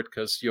elaborate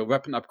because your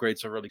weapon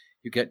upgrades are really,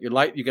 you get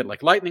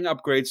like lightning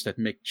upgrades that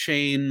make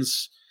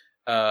chains.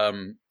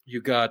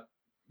 You got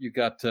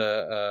like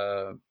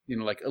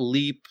a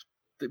leap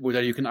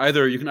that you can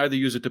either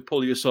use it to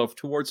pull yourself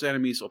towards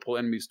enemies or pull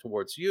enemies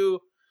towards you,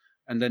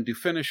 and then do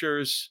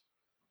finishers.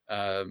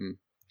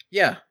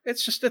 Yeah,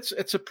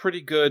 it's a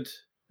pretty good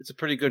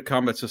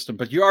combat system,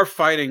 but you are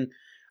fighting.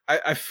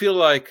 I feel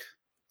like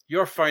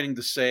you're fighting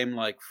the same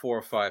like 4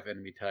 or 5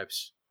 enemy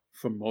types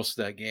for most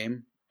of that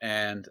game,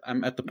 and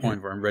I'm at the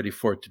point where I'm ready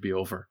for it to be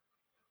over.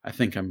 I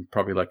think I'm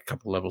probably like a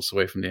couple levels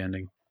away from the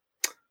ending.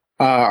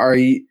 Are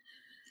you?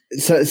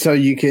 So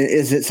you can?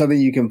 Is it something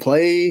you can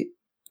play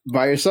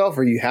by yourself,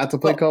 or you have to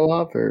play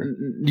co-op? Or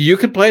you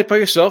can play it by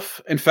yourself.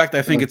 In fact,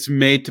 I think it's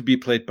made to be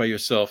played by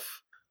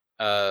yourself.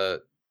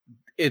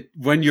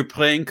 When you're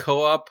playing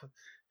co-op,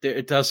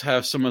 it does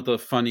have some of the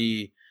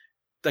funny.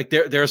 Like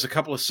there's a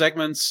couple of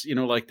segments,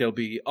 like there'll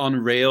be on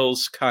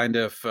rails kind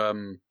of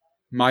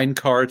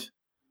minecart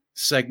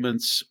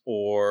segments,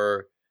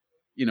 or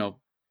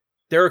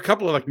there are a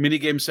couple of like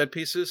minigame set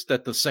pieces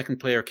that the second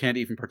player can't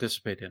even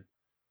participate in,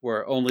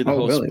 where only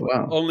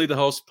the only the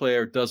host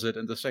player does it,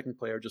 and the second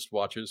player just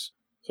watches.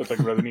 So it's like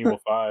Resident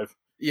Evil 5.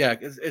 Yeah,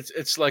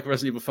 it's like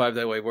Resident Evil 5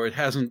 that way, where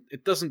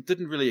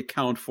didn't really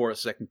account for a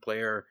second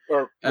player.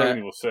 Or Resident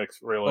Evil 6,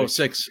 really. Oh,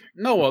 6.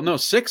 No,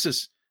 6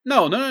 is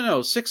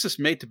no. 6 is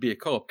made to be a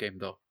co-op game,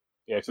 though.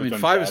 Yeah, I mean,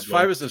 5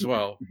 is as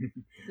well.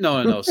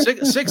 No.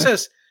 6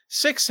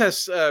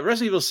 has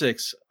Resident Evil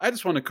 6. I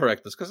just want to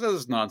correct this because this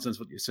is nonsense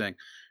what you're saying.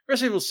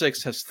 Resident Evil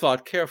 6 has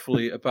thought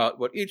carefully about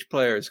what each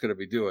player is going to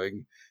be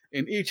doing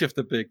in each of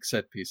the big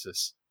set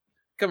pieces.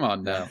 Come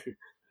on now.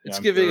 It's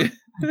giving.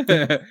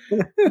 Sure.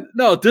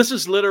 No, this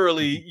is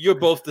literally, you're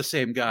both the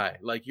same guy.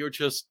 Like, you're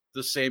just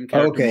the same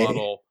character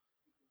model,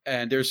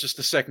 and there's just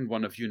a second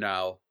one of you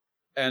now,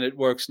 and it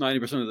works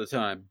 90% of the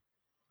time.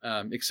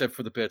 except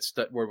for the bits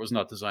that where it was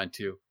not designed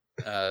to.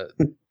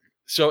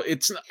 So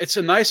it's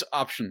a nice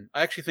option.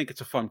 I actually think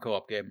it's a fun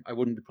co-op game. I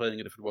wouldn't be playing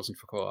it if it wasn't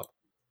for co-op.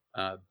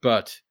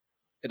 But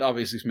it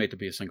obviously is made to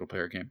be a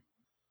single-player game.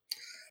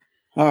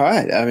 All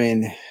right. I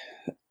mean,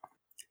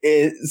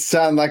 it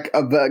sounded like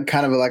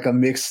a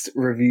mixed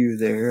review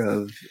there.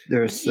 Of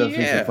there's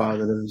definitely some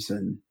positives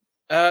and.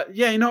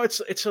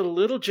 It's a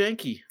little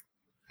janky.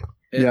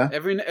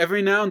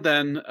 Every now and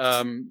then,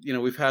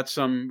 we've had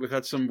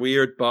some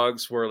weird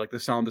bugs where like the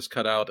sound is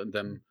cut out and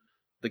then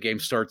the game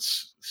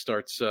starts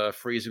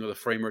freezing or the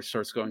frame rate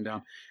starts going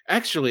down.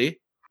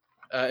 Actually,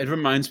 it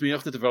reminds me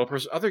of the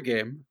developer's other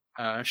game,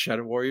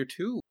 Shadow Warrior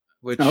 2,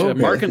 which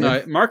Mark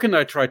and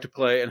I tried to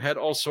play and had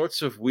all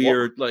sorts of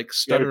weird like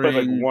stuttering. Yeah,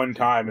 we played like one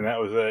time and that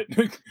was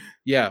it.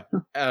 Yeah.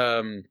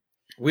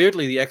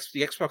 Weirdly, the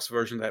Xbox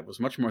version that was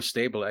much more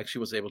stable actually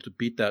was able to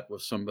beat that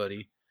with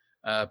somebody.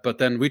 But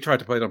then we tried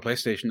to play it on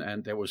PlayStation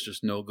and there was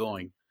just no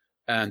going.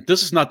 And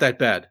this is not that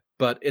bad,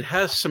 but it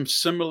has some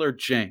similar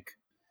jank.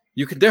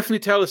 You can definitely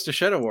tell it's the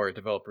Shadow Warrior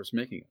developers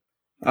making it.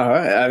 All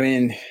right. I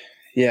mean,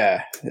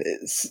 yeah.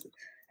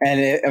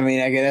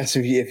 I guess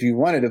if you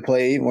wanted to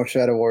play more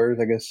Shadow Warriors,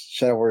 I guess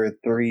Shadow Warrior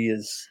 3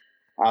 is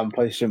on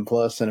PlayStation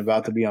Plus and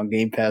about to be on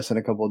Game Pass in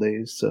a couple of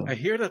days. So I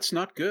hear that's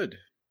not good.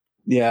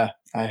 Yeah,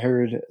 I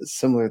heard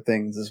similar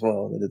things as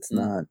well, that it's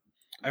not.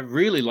 I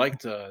really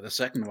liked the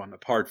second one,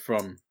 apart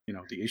from,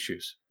 the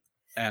issues.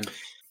 And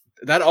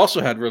that also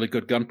had really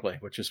good gunplay,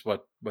 which is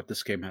what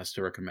this game has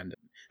to recommend.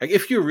 Like,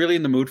 if you're really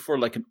in the mood for,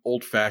 like, an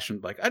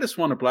old-fashioned, like, I just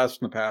want a blast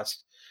from the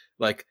past,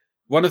 like,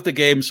 one of the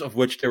games of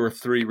which there were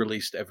 3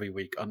 released every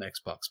week on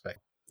Xbox back.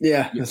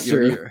 Yeah, that's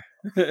true.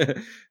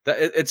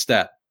 It's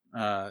that.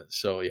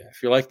 So, yeah,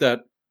 if you like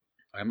that,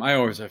 I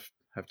always have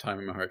time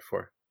in my heart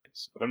for it.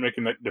 They're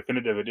making that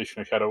definitive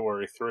edition of Shadow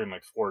Warrior 3 in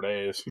like 4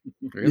 days.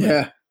 Really?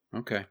 Yeah.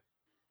 Okay.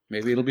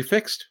 Maybe it'll be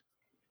fixed.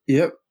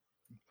 Yep.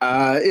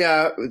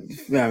 Yeah.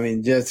 I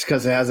mean, just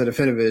because it has a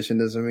definitive edition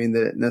doesn't mean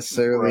that it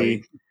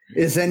necessarily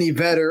is any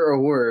better or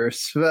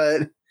worse.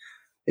 But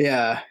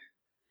yeah.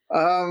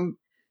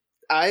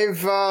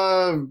 I've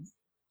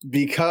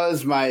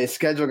because my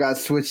schedule got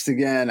switched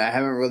again, I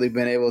haven't really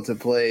been able to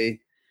play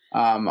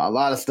a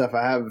lot of stuff.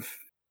 I have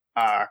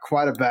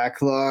quite a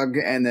backlog,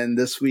 and then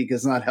this week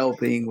is not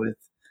helping with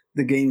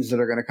the games that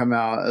are going to come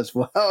out as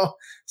well.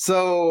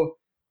 So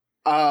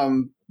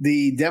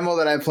the demo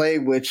that I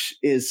played, which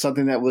is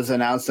something that was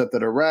announced at the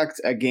Direct,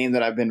 a game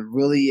that I've been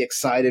really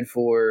excited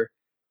for,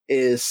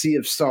 is Sea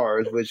of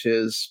Stars, which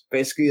is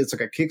basically, it's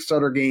like a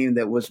Kickstarter game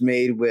that was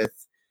made with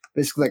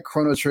basically like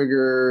Chrono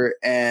Trigger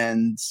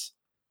and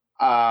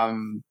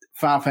Final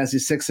Fantasy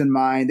VI in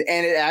mind,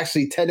 and it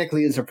actually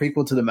technically is a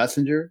prequel to The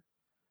Messenger.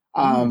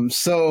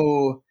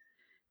 So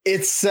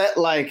it's set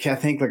like, I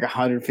think like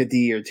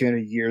 150 or 200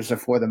 years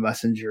before The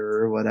Messenger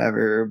or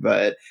whatever,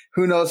 but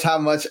who knows how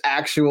much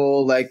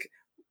actual like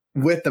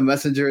with The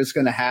Messenger is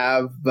going to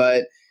have.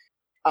 But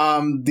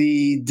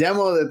the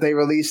demo that they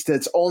released,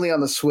 it's only on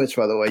the Switch,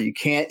 by the way. You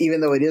can't,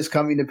 even though it is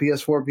coming to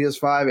PS4,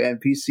 PS5,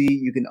 and PC,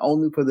 you can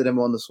only put the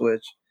demo on the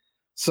Switch.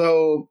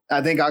 So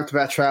I think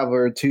Octopath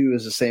Traveler 2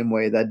 is the same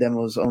way. That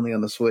demo is only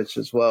on the Switch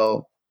as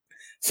well.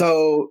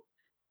 So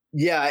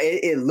yeah,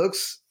 it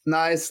looks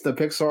nice. The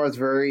Pixar is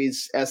very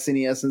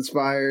SNES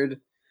inspired.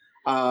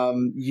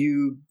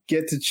 You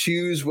get to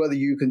choose whether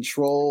you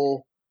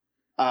control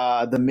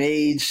the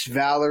mage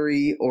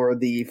Valerie or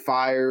the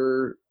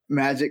fire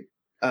magic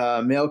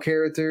male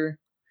character,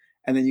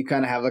 and then you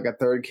kind of have like a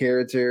third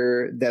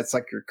character that's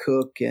like your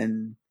cook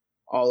and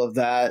all of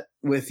that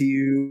with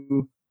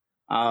you.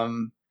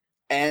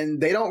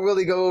 And they don't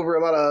really go over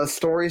a lot of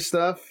story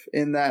stuff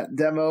in that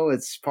demo.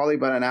 It's probably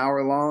about an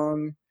hour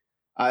long.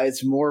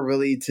 It's more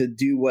really to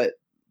do what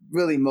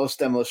really most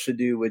demos should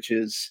do, which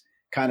is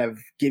kind of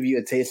give you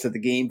a taste of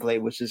the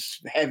gameplay, which is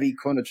heavy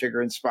Chrono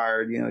Trigger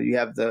inspired. You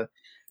have the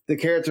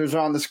characters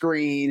on the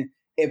screen.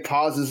 It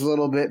pauses a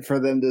little bit for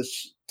them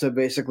to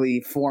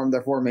basically form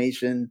their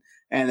formation,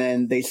 and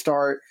then they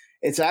start.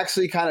 It's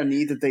actually kind of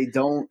neat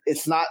that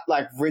it's not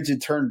like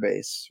rigid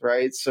turn-based,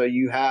 right? So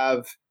you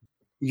have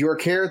your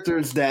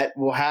characters that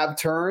will have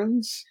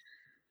turns,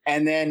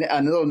 and then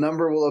a little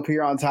number will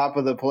appear on top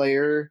of the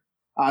player,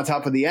 on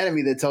top of the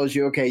enemy, that tells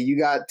you, okay, you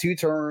got 2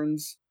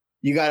 turns.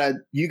 You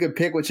could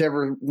pick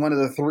whichever one of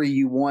the 3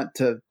 you want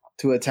to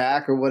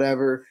attack or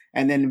whatever,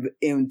 and then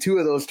in 2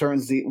 of those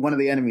turns, one of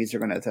the enemies are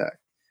going to attack.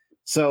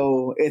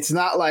 So it's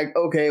not like,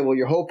 okay, well,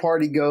 your whole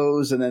party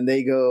goes and then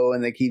they go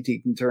and they keep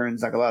taking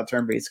turns like a lot of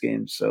turn-based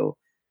games. So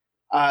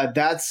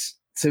that's,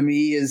 to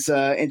me, is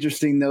an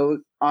interesting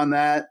note on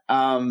that.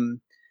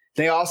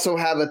 They also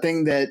have a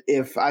thing that,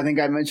 I think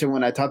I mentioned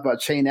when I talked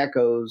about Chain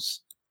Echoes,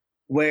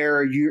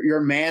 where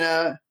your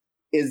mana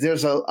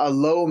there's a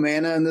low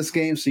mana in this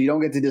game, so you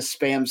don't get to just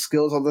spam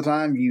skills all the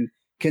time. You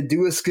can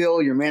do a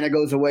skill, your mana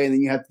goes away, and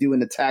then you have to do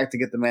an attack to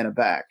get the mana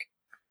back.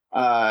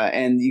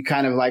 And you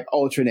kind of like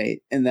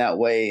alternate in that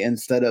way,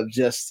 instead of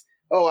just,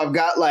 I've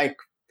got like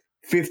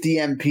 50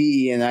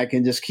 MP and I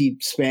can just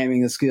keep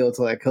spamming the skill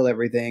till I kill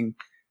everything.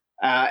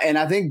 And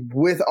I think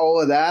with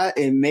all of that,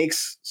 it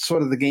makes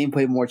sort of the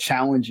gameplay more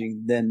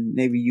challenging than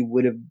maybe you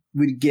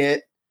would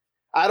get.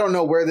 I don't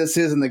know where this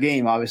is in the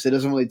game. Obviously, it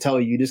doesn't really tell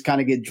you. You just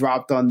kind of get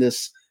dropped on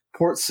this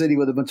port city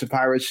with a bunch of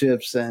pirate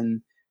ships,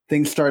 and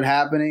things start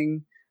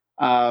happening.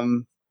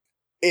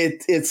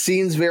 It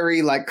seems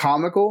very like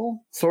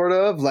comical, sort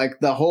of like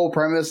the whole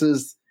premise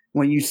is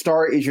when you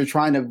start is you're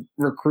trying to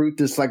recruit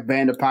this like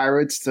band of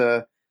pirates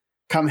to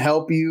come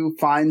help you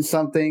find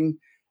something,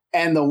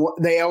 and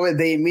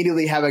they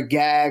immediately have a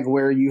gag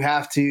where you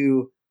have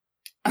to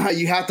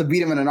beat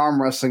them in an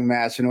arm wrestling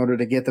match in order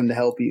to get them to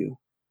help you,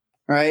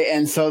 right?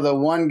 And so the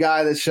one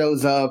guy that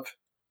shows up,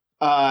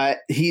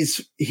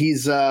 he's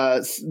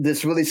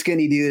this really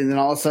skinny dude, and then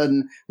all of a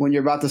sudden when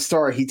you're about to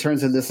start, he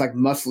turns into this like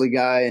muscly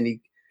guy, and he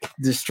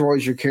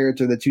destroys your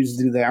character that chooses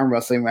to do the arm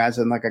wrestling match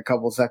in like a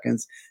couple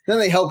seconds. Then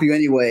they help you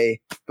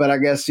anyway, but I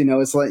guess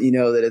it's letting you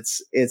know that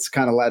it's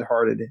kind of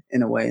lighthearted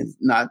in a way,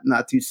 not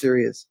too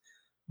serious.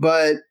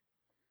 But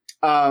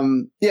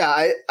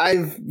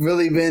I've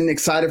really been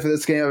excited for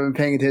this game. I've been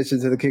paying attention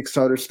to the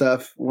Kickstarter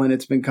stuff when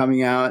it's been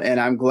coming out,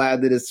 and I'm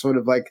glad that it's sort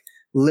of like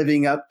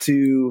living up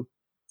to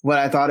what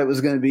I thought it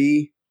was going to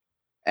be.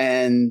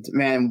 And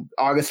man,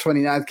 August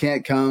 29th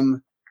can't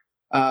come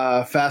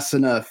fast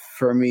enough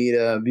for me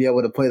to be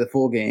able to play the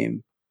full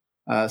game.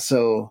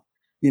 So,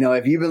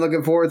 if you've been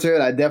looking forward to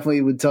it, I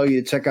definitely would tell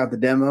you to check out the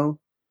demo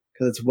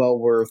because it's well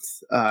worth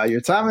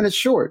your time, and it's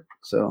short.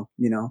 So,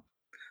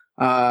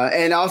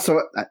 and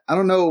also, I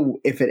don't know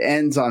if it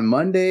ends on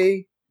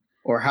Monday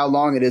or how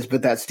long it is,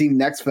 but that Steam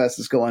Next Fest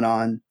is going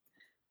on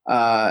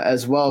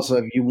as well. So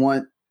if you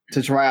want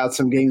to try out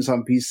some games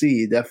on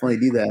PC, definitely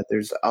do that.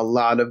 There's a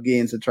lot of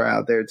games to try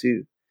out there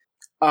too.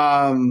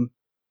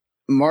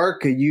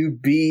 Mark, you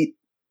beat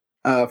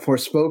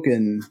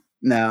Forspoken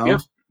now.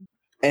 Yep.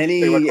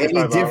 Any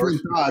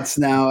different thoughts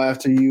now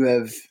after you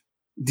have?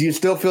 Do you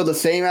still feel the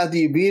same after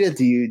you beat it?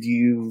 Do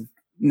you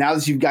now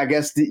that I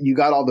guess you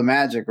got all the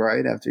magic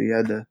right after you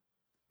had to?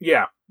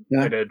 Yeah,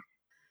 I did.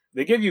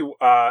 They give you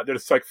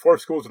there's like 4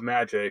 schools of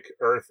magic: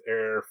 earth,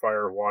 air,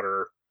 fire,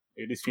 water.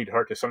 You just need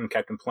heart to summon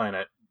Captain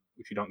Planet,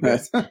 which you don't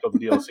get until the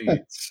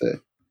DLC.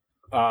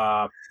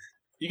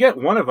 You get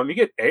one of them. You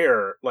get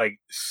air like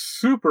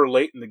super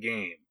late in the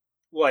game,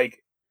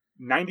 like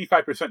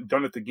 95%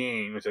 done at the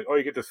game. It's like, oh,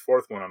 you get this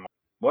 4th one. I'm like,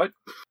 what?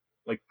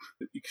 Like,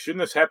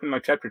 shouldn't this happen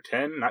like chapter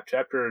 10, not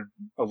chapter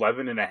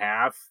 11 and a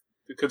half?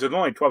 Because there's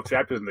only 12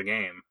 chapters in the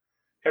game.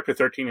 Chapter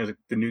 13 is like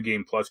the new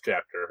game plus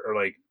chapter, or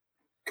like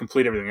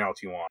complete everything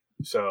else you want.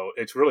 So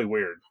it's really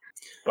weird.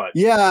 But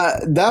yeah,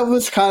 that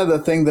was kind of the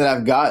thing that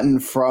I've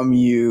gotten from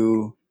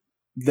you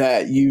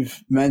that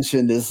you've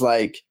mentioned is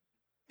like,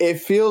 it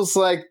feels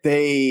like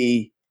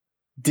they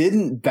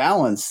didn't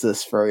balance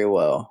this very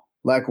well.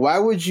 Like, why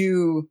would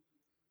you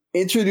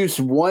introduce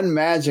one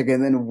magic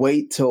and then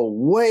wait till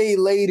way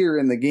later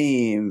in the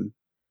game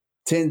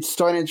to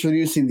start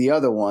introducing the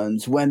other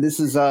ones when this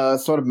is a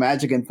sort of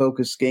magic and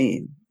focused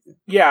game?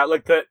 Yeah,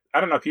 like that. I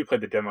don't know if you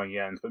played the demo,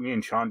 Jens, but me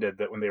and Sean did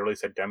that when they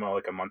released that demo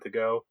like a month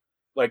ago.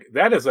 Like,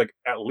 that is like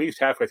at least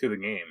halfway through the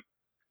game.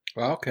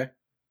 Oh, okay.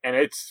 And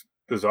it's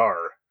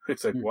bizarre.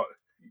 It's like, what?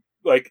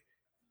 Like,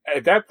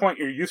 at that point,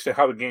 you're used to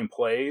how the game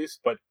plays,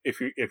 but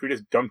if you're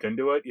just dumped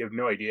into it, you have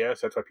no idea.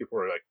 So that's why people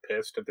were like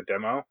pissed at the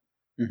demo.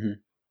 Mm-hmm.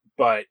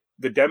 But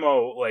the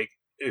demo like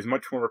is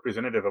much more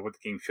representative of what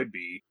the game should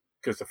be,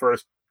 because the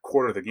first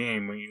quarter of the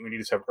game, when you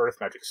just have Earth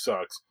magic,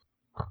 sucks.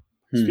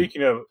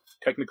 Speaking of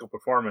technical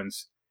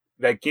performance,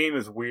 that game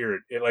is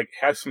weird. It like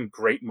has some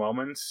great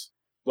moments.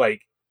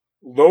 Like,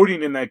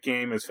 loading in that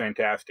game is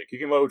fantastic. You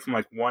can load from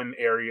like one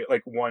area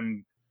of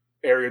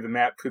the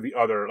map to the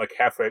other, like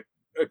halfway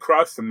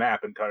across the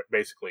map,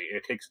 basically.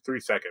 It takes 3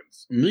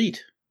 seconds.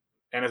 Neat.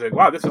 And it's like,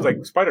 wow, this is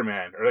like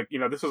Spider-Man, or like,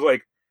 this is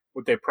like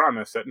what they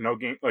promised that no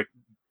game, like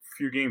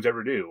few games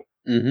ever do.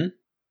 Mm-hmm.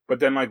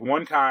 But then like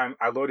one time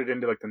I loaded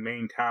into like the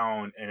main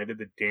town and I did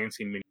the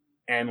dancing mini,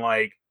 and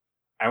like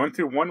I went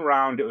through one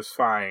round, it was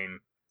fine.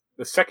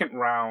 The second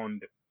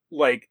round,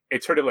 like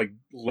it started like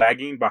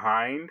lagging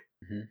behind,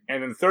 and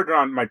then the third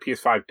round my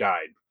PS5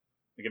 died.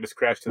 Like it just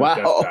crashed to the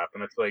desktop,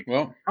 and it's like,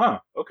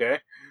 okay.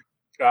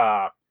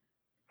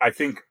 I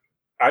think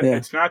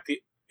it's not the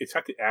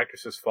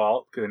actress's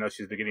fault, because I know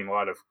she's been getting a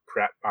lot of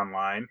crap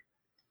online,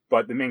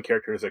 but the main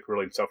character is like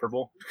really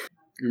insufferable.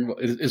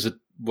 Is it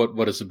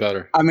what is it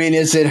better? I mean,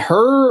 is it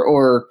her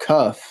or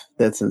Cuff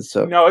that's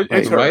insufferable? No,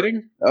 it's the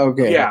writing.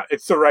 Okay, yeah,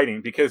 it's the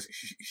writing, because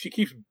she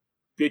keeps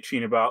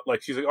bitching about,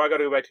 like, she's like, oh, I got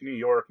to go back to New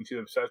York, and she's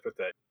obsessed with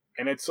it.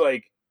 And it's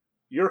like,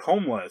 you're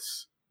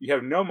homeless, you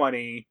have no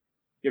money,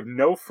 you have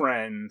no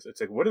friends.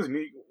 It's like, why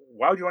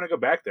would you want to go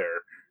back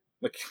there?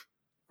 Like,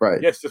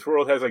 right. Yes, this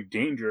world has like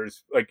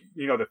dangers, like,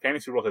 the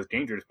fantasy world has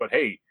dangers, but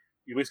hey,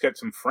 you at least got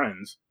some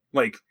friends.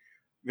 Like,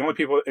 the only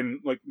people in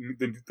like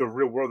the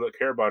real world that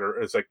care about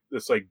her is like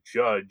this like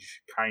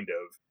judge, kind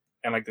of,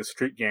 and like the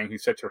street gang who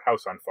sets her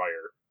house on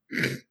fire.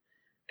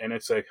 And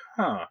it's like,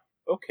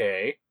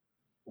 okay,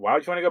 why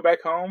would you want to go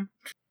back home?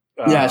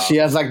 Yeah, she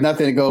has like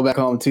nothing to go back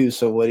home to.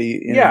 So what do you?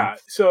 Yeah,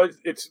 so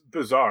it's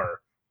bizarre.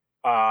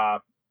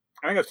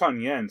 I think I was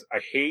telling Jens, I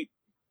hate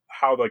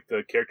how like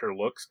the character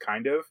looks.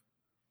 Kind of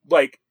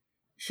like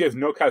she has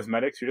no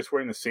cosmetics. You're just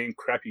wearing the same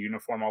crappy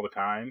uniform all the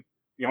time.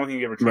 The only thing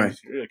you ever change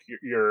is like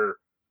your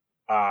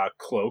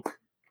cloak.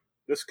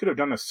 This could have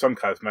done some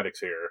cosmetics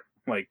here,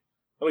 like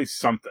at least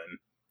something.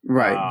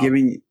 Right,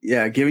 giving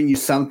you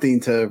something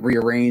to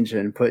rearrange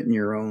and put in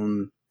your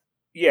own.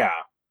 Yeah,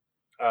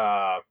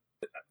 I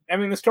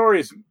mean the story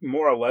is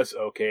more or less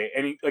okay,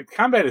 and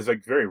combat is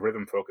like very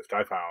rhythm focused.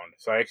 I found,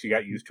 so I actually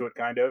got used to it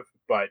kind of,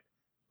 but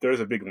there's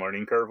a big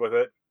learning curve with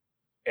it,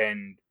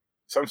 and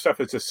some stuff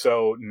is just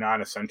so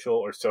non-essential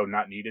or so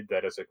not needed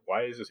that it's like,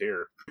 why is this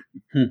here?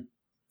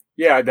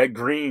 Yeah, that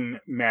green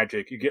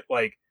magic you get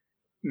like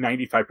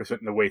 95% of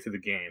the way through the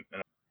game.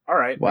 And, all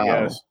right, wow. I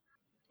guess.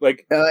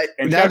 Like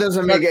that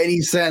doesn't make any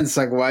sense.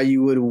 Like why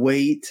you would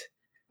wait?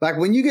 Like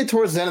when you get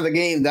towards the end of the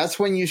game, that's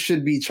when you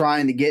should be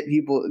trying to get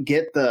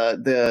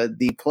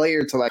the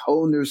player to like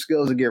hone their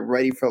skills and get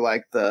ready for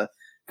like the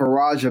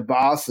barrage of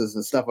bosses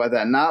and stuff like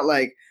that. Not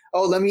like,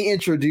 oh, let me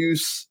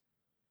introduce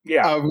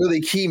a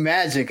really key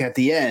magic at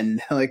the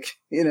end. Like,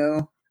 you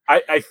know.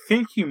 I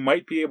think you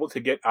might be able to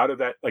get out of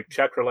that like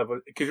chapter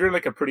 11 because you're in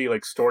like a pretty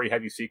like story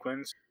heavy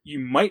sequence. You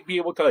might be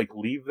able to like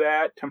leave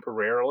that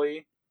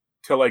temporarily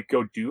to like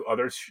go do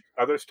other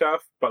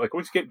stuff. But like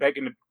once you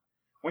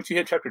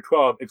hit chapter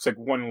 12, it's like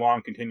one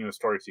long continuous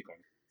story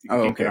sequence. You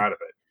can't get out of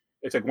it.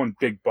 It's like one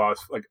big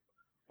boss, like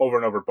over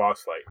and over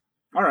boss fight.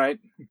 All right,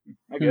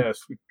 I guess.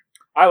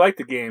 I like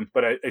the game,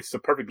 but it's the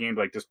perfect game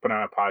to like just put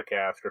on a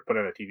podcast or put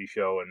on a TV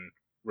show and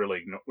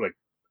really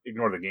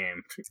ignore the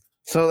game.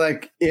 So,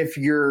 like, if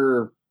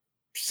you're,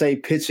 say,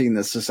 pitching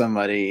this to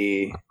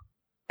somebody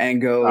and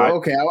go,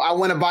 okay, I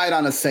want to buy it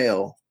on a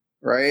sale,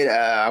 right?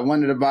 I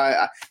wanted to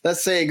buy,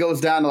 let's say it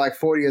goes down to like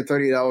 $40 or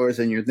 $30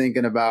 and you're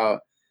thinking about,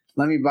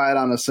 let me buy it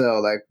on a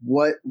sale. Like,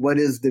 what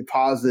is the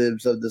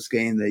positives of this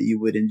game that you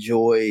would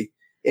enjoy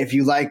if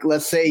you like,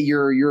 let's say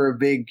you're a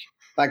big,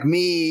 like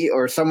me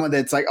or someone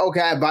that's like,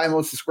 okay, I buy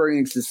most of Square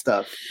Enix's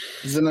stuff.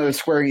 This is another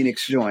Square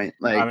Enix joint.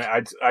 Like, I mean,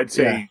 I'd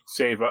say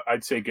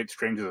I'd say get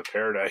Strangers of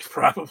Paradise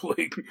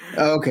probably.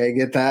 Okay,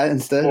 get that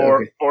instead,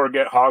 or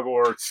get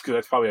Hogwarts because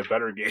that's probably a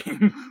better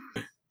game.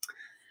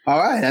 All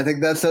right, I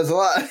think that says a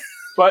lot.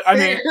 But I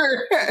mean,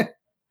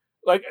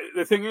 like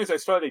the thing is, I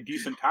still had a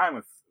decent time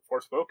with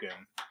Forspoken.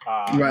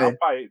 Right. I'll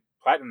probably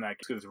platinum that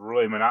because it's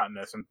really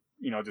monotonous and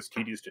just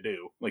tedious to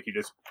do. Like you're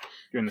just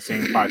doing the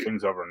same 5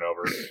 things over and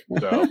over.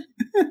 So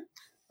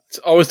it's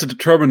always the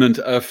determinant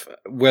of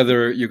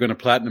whether you're going to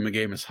platinum a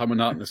game is how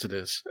monotonous it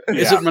is.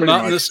 Yeah, is it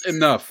monotonous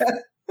enough?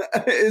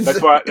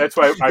 That's why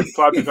I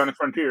platinumed Sonic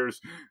Frontiers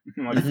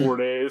in like 4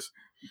 days.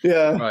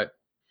 Yeah, right.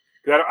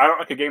 I don't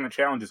like a game that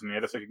challenges me.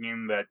 I just like a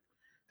game that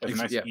has a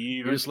nice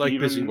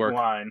even work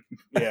line.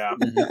 Yeah.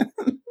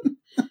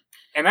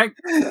 And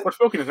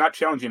Forspoken is not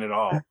challenging at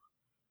all.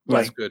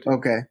 That's good.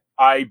 Okay.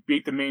 I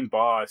beat the main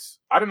boss.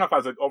 I don't know if I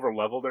was like over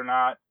leveled or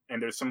not.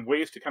 And there's some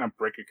ways to kind of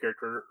break your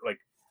character like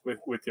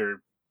with your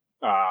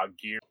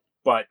gear.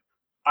 But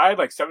I had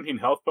like 17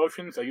 health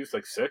potions. I used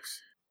like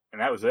 6,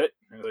 and that was it.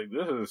 And like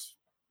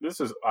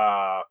this is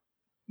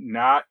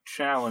not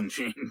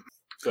challenging.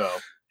 So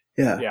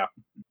yeah.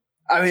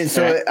 I mean,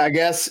 so I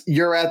guess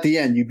you're at the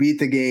end. You beat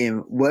the game.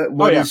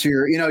 What is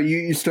your?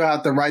 You still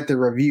have to write the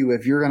review.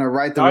 If you're going to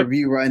write the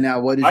review right now,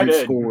 what is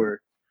your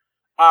score?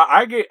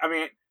 I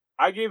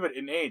gave it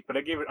an 8, but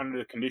I gave it under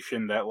the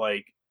condition that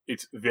like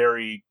it's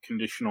very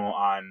conditional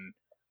on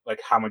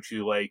like how much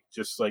you like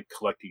just like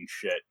collecting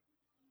shit,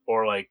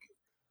 or like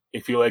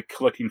if you like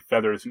collecting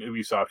feathers in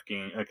Ubisoft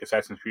games, like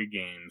Assassin's Creed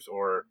games,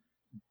 or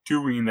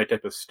doing that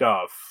type of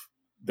stuff,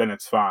 then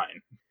it's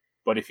fine.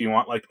 But if you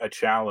want like a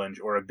challenge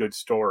or a good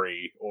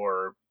story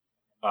or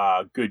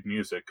good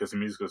music, because the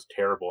music was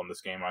terrible in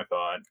this game, I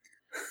thought.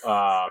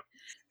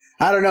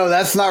 I don't know.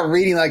 That's not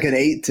reading like an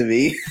 8 to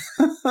me.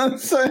 I'm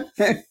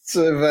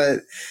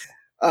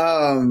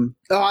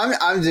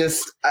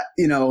just,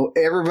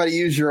 everybody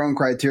use your own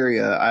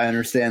criteria. I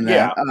understand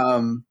that.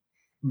 Yeah.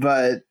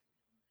 But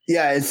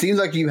yeah, it seems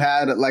like you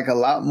had like a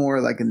lot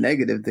more like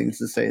negative things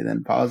to say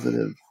than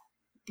positive.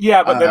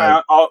 Yeah, but then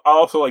I'll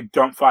also like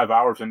dump 5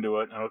 hours into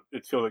it, and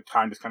it feels like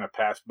time just kind of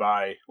passed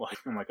by. Like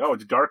I'm like, oh,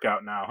 it's dark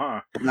out now,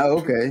 huh? Oh,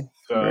 okay.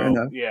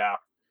 So yeah.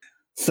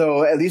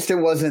 So at least it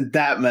wasn't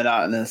that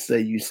monotonous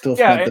that you still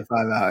spent the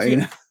 5 hours.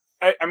 See,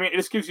 I mean, it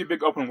just gives you a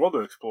big open world to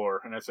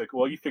explore, and it's like,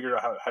 well, you figure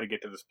out how to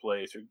get to this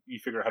place, or you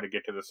figure out how to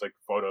get to this like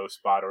photo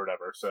spot or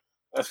whatever. So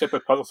that's type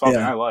of puzzle solving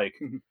I like.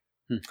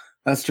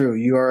 That's true.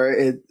 You are.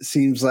 It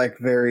seems like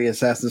very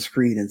Assassin's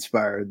Creed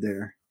inspired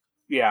there.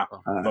 Yeah,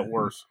 but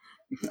worse.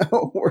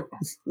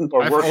 Worse.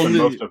 Or worse than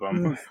most of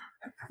them.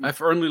 I've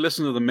only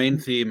listened to the main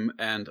theme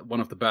and one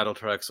of the battle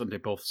tracks, and they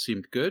both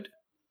seemed good.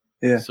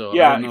 Yeah. So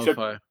I don't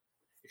know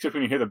except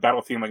when you hear the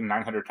battle theme like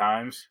 900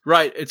 times.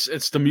 Right.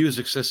 It's the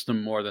music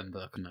system more than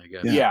the, I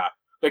guess. Yeah.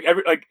 Like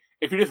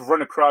if you just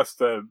run across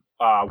the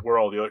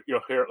world,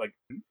 you'll hear it like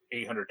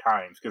 800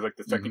 times because like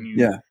the second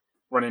you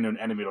run into an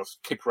enemy, it'll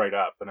kick right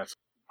up, and it's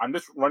I'm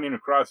just running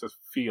across this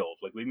field.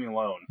 Like, leave me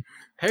alone.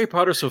 Harry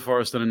Potter so far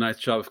has done a nice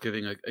job of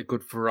giving a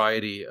good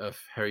variety of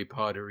Harry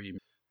Potter-y.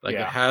 Like,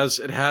 it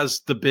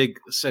has the big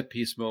set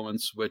piece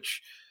moments,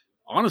 which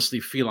honestly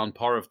feel on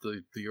par of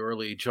the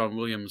early John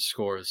Williams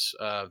scores.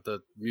 The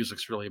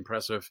music's really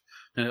impressive,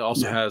 and it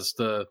also has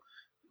the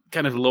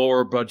kind of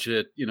lower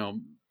budget,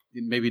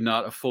 maybe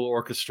not a full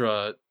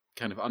orchestra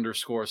kind of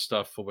underscore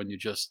stuff for when you're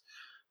just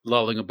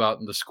lulling about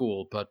in the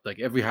school, but like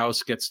every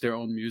house gets their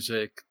own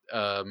music.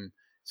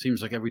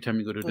 Seems like every time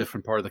you go to a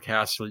different part of the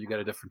castle, you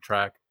get a different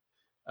track.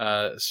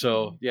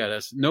 So yeah,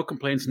 there's no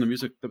complaints in the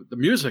music. The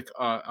music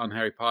on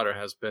Harry Potter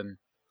has been,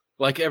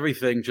 like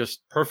everything,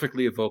 just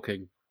perfectly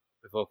evoking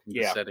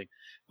the setting.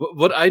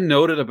 What I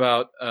noted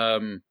about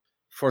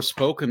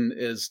Forspoken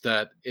is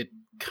that it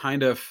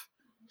kind of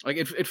like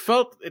it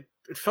felt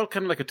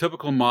kind of like a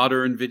typical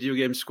modern video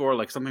game score,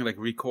 like something like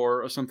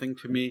ReCore or something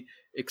to me,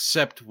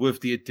 except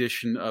with the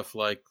addition of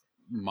like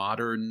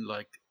modern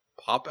like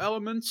pop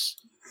elements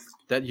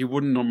that you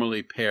wouldn't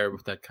normally pair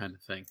with that kind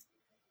of thing.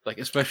 Like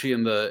especially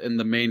in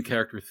the main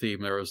character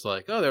theme, there was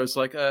like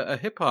a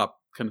hip hop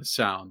kind of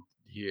sound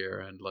here,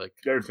 and like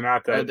there's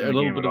not that in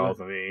the game at all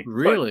to me.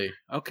 Really?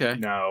 Okay.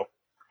 No.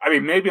 I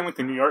mean, maybe in like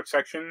the New York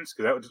sections,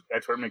 because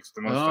that's where it makes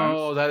the most sense.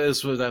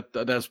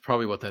 Oh, that's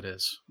probably what that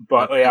is.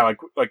 But yeah,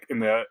 like in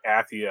the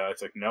Athia,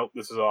 it's like, nope,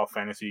 this is all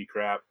fantasy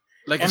crap.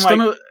 Like it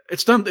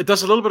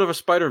does a little bit of a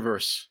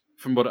Spider-Verse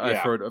from what I've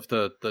heard of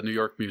the New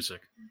York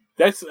music.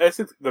 That's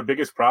the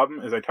biggest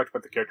problem. Is I talked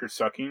about the character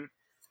sucking.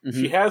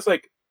 Mm-hmm. She has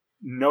like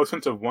no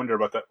sense of wonder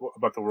about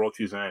the world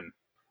she's in.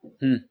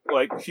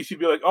 Like she should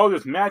be like, oh,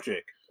 there's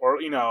magic, or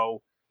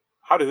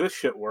how does this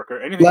shit work, or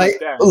anything like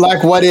that.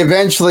 Like what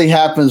eventually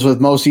happens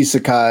with most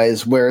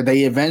isekais, where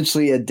they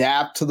eventually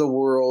adapt to the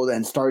world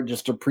and start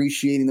just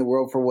appreciating the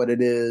world for what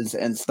it is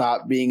and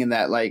stop being in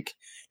that, like,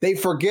 they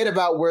forget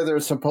about where they're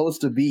supposed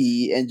to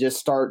be and just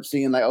start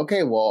seeing like,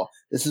 okay, well,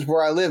 this is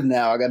where I live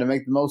now. I got to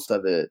make the most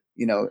of it,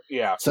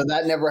 Yeah. So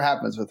that never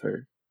happens with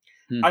her.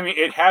 I mean,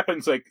 it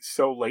happens like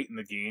so late in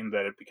the game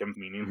that it becomes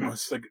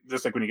meaningless. Like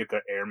just like when you get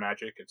the air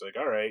magic, it's like,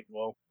 all right,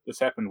 well, this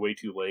happened way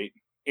too late.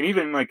 And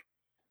even like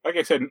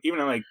I said,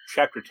 even in like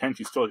chapter 10,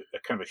 she's still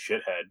kind of a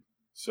shithead.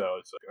 So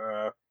it's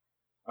like,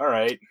 all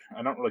right,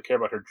 I don't really care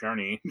about her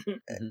journey.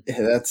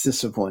 Yeah, that's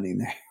disappointing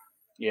there.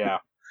 Yeah.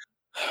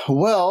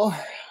 Well,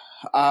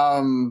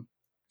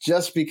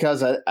 just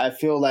because I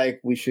feel like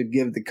we should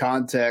give the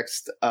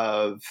context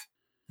of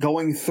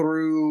going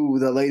through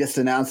the latest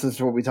announcements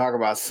where we talk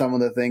about some of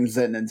the things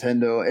that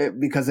Nintendo,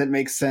 because it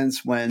makes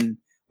sense when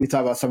we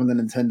talk about some of the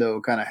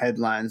Nintendo kind of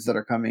headlines that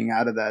are coming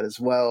out of that as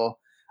well.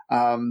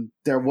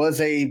 There was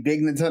a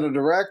big Nintendo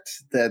Direct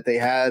that they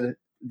had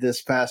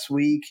this past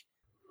week,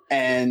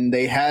 and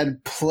they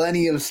had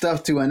plenty of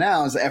stuff to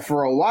announce. And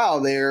for a while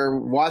there,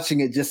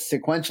 watching it just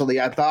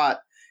sequentially, I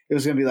thought it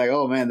was going to be like,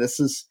 oh man, this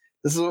is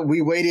what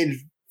we waited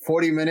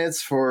 40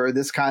 minutes for,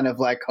 this kind of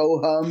like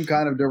ho-hum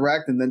kind of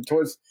Direct, and then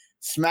towards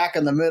smack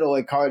in the middle,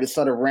 it kind of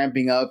started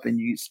ramping up, and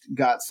you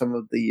got some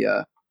of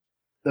the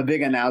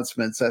big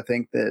announcements, I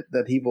think,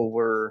 that people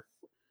were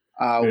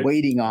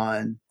waiting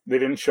on. They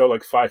didn't show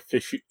like 5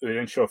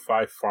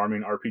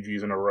 farming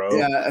RPGs in a row.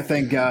 Yeah,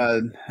 thank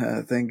God.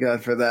 Thank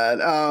God for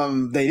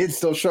that. They did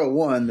still show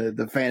one,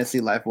 the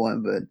Fantasy Life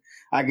one, but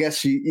I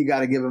guess you got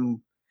to give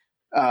them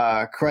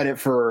credit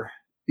for,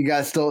 you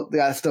got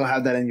to still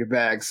have that in your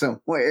bag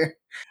somewhere.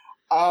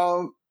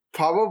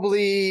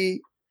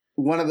 Probably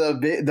one of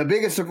the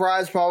biggest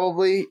surprise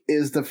probably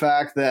is the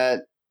fact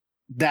that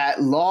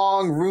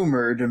long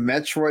rumored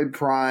Metroid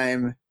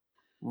Prime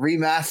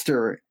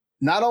remaster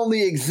not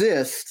only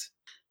exists,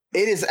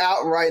 it is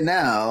out right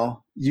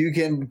now. You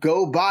can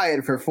go buy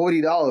it for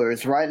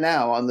 $40 right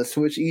now on the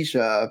Switch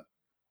eShop,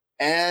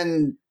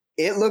 and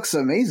it looks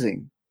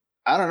amazing.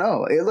 I don't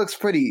know. It looks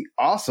pretty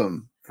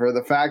awesome for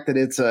the fact that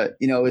it's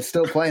it's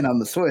still playing on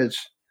the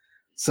Switch.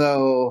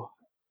 So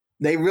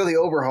they really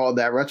overhauled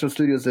that. Retro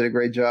Studios did a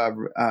great job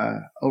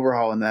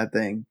overhauling that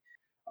thing.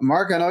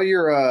 Mark, I know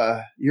you're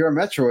a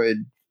Metroid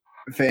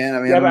fan. I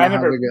mean, I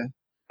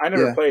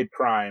never played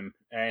Prime,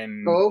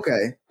 and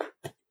okay.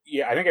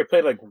 Yeah, I think I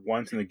played like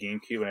once in the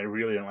GameCube, and I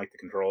really didn't like the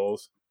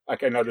controls.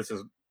 Like, I know this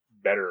is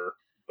better,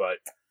 but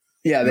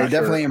yeah, they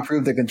definitely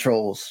improved the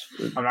controls.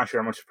 I'm not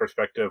sure how much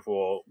perspective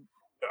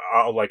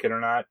I'll like it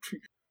or not.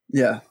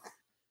 Yeah,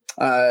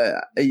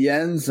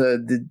 Jens,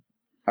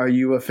 are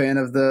you a fan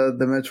of the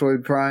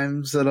Metroid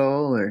Primes at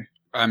all, or?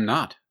 I'm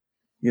not.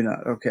 You're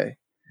not? Okay.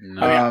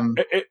 No. I mean,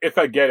 if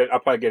I get it, I'll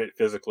probably get it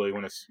physically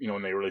when it's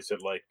when they release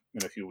it like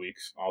in a few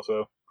weeks.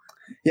 Also.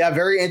 Yeah,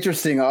 very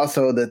interesting.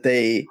 Also, that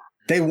they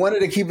wanted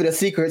to keep it a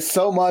secret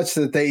so much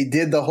that they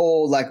did the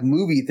whole like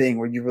movie thing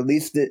where you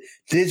released it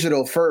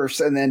digital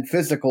first and then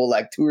physical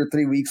like 2 or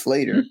 3 weeks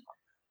later.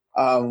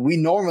 We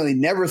normally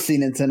never see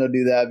Nintendo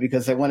do that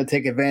because they want to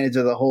take advantage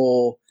of the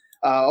whole,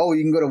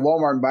 you can go to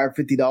Walmart and buy it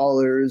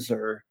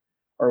 $50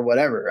 or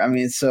whatever. I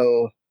mean,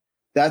 so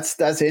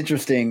that's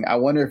interesting. I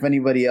wonder if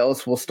anybody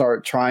else will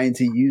start trying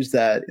to use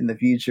that in the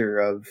future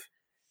of,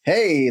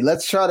 hey,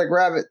 let's try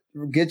to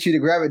get you to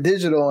grab it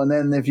digital, and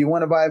then if you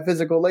want to buy it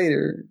physical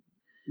later,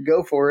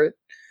 go for it.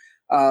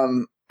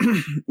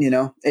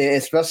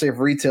 Especially if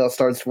retail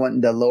starts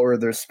wanting to lower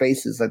their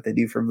spaces like they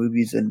do for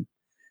movies, and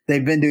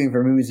they've been doing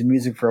for movies and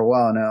music for a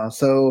while now.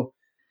 So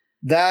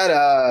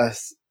that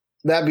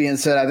being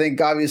said, I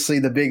think obviously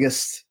the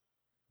biggest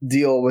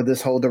deal with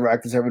this whole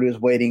direct is everybody was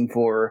waiting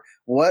for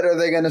what are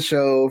they going to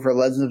show for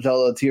Legend of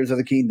Zelda: Tears of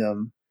the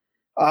Kingdom.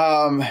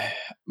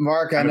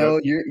 Mark, I know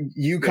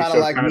you kind of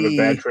like me. A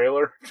bad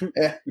trailer.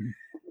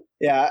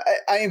 Yeah,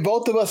 I mean,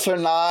 both of us are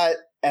not,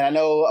 and I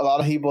know a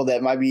lot of people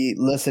that might be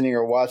listening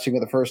or watching for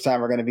the first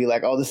time are going to be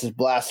like, "Oh, this is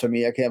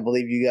blasphemy! I can't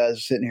believe you guys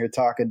are sitting here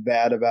talking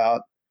bad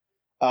about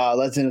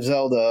Legend of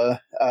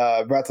Zelda: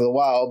 Breath of the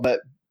Wild."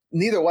 But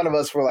neither one of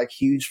us were like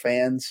huge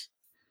fans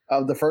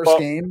of the first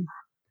game.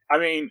 I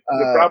mean,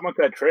 the problem with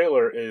that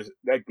trailer is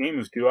that game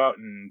is due out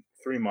in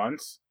 3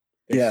 months.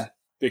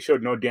 They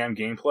showed no damn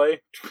gameplay.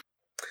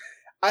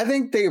 I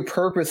think they're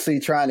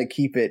purposely trying to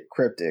keep it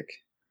cryptic.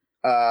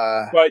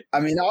 But I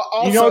mean,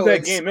 also, you know what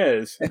that game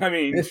is. I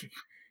mean,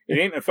 it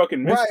ain't a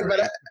fucking mystery.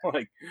 Right,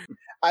 but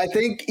I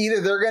think either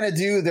they're going to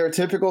do their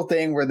typical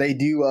thing where they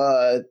do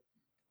a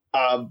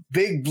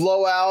big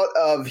blowout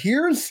of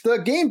here's the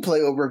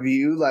gameplay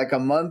overview, like a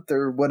month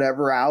or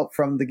whatever out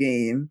from the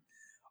game,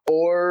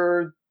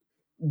 or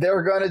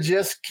they're going to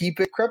just keep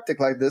it cryptic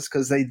like this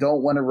because they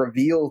don't want to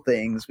reveal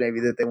things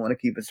maybe that they want to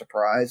keep a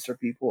surprise for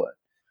people.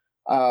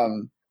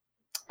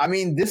 I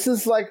mean, this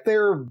is like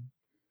their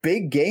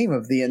big game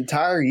of the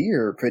entire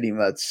year pretty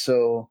much.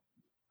 So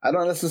I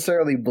don't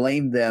necessarily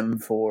blame them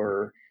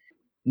for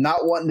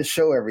not wanting to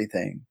show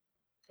everything.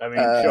 I mean,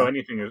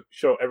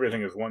 show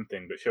everything is one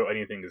thing, but show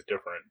anything is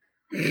different.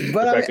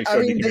 But you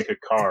can make a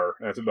car.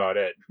 That's about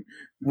it.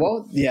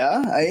 Well,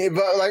 yeah,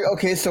 but like,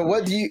 okay, so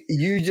what do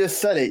you just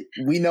said it?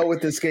 We know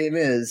what this game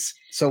is.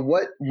 So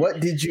what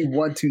did you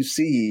want to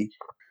see?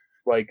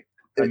 Like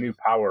a new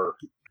power,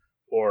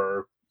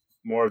 or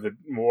more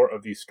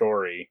of the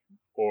story,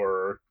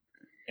 or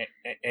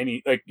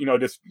any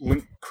just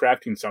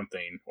crafting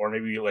something, or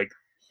maybe like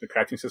the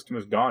crafting system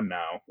is gone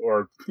now,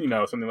 or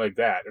something like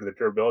that, or the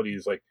durability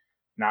is like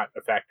not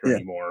a factor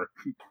anymore.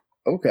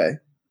 Okay.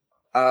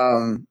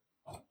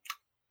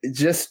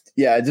 Just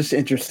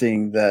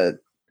interesting that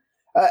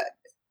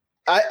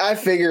I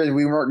figured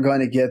we weren't going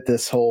to get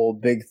this whole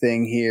big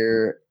thing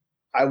here.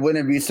 I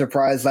wouldn't be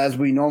surprised, as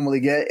we normally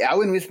get. I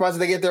wouldn't be surprised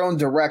if they get their own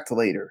direct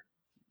later.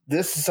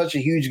 This is such a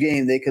huge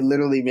game; they could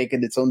literally make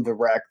it its own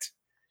direct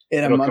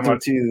in a month or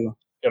two.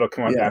 It'll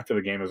come out after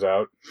the game is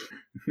out.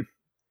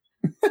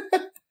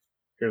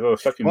 Here's all the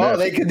stuff you missed. Well,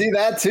 they could do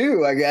that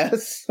too, I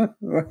guess.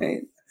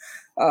 Right?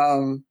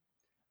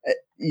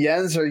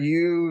 Jens,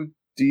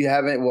 do you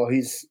have it? Well,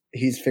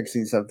 he's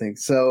fixing something.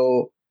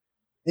 So,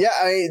 yeah,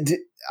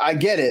 I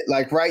get it.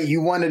 Like, right,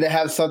 you wanted to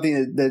have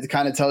something that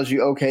kind of tells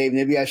you, okay,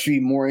 maybe I should be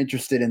more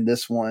interested in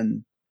this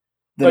one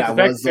than I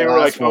was the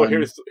last one.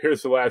 Oh,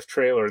 here's the last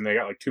trailer, and they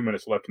got like 2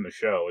 minutes left in the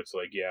show. It's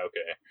like, yeah, okay,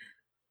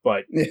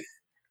 but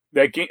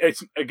that game,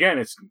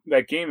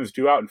 that game is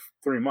due out in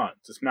 3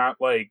 months. It's not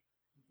like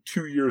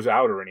 2 years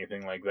out or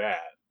anything like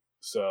that.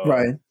 So,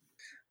 right.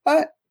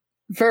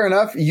 Fair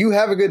enough. You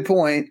have a good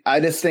point.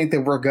 I just think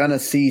that we're gonna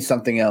see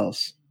something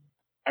else.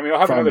 I mean, I'll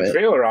have another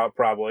trailer out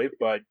probably,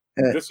 but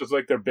this is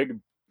like their big.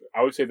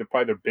 I would say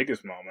probably their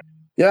biggest moment.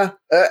 Yeah,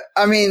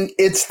 I mean,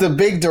 it's the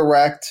big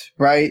direct,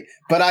 right?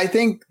 But I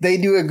think they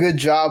do a good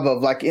job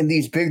of like in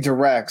these big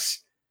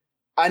directs.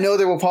 I know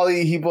there will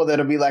probably be people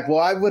that'll be like, "Well,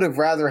 I would have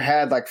rather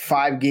had like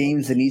 5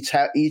 games and each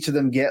of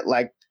them get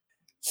like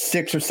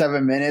 6 or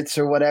 7 minutes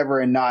or whatever,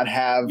 and not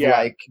have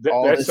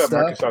all this stuff."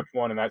 Microsoft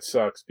one, and that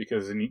sucks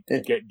because then you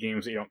get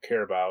games that you don't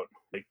care about,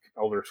 like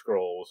Elder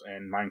Scrolls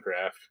and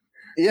Minecraft.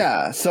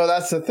 Yeah, so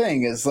that's the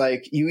thing is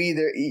like you're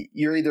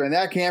either in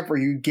that camp or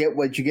you get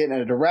what you get in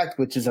a direct,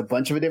 which is a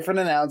bunch of different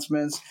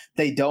announcements.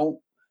 They don't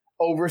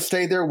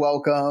overstay their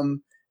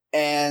welcome,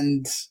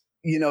 and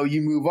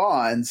you move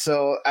on.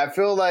 So I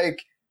feel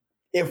like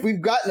if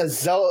we've gotten a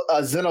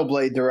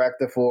Xenoblade direct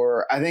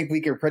before, I think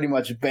we can pretty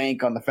much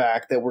bank on the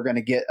fact that we're going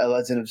to get a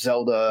Legend of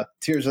Zelda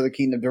Tears of the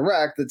Kingdom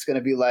direct that's going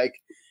to be like,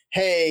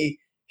 hey,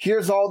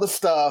 here's all the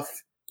stuff,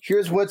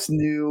 here's what's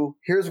new,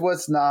 here's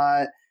what's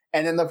not.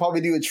 And then they'll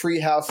probably do a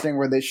treehouse thing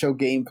where they show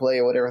gameplay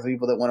or whatever for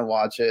people that want to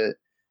watch it.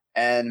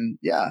 And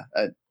yeah,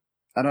 I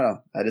don't know.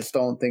 I just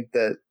don't think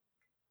that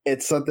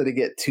it's something to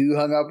get too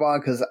hung up on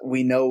because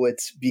we know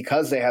it's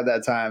because they have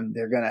that time,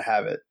 they're going to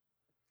have it.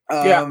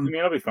 I mean,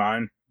 it'll be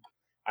fine.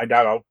 I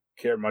doubt I'll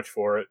care much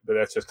for it, but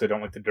that's just I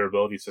don't like the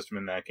durability system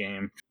in that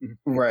game.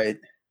 Right.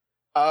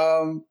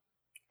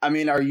 I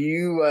mean, are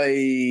you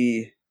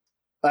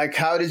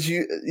how did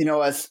you,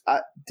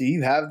 do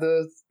you have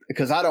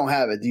because I don't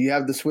have it. Do you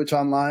have the Switch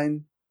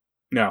Online?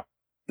 No.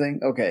 Thing?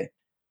 Okay.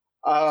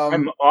 I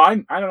don't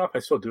know if I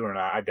still do or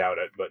not. I doubt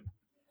it, but.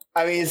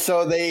 I mean,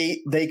 so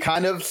they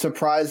kind of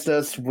surprised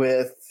us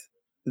with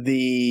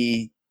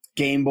the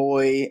Game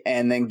Boy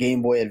and then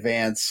Game Boy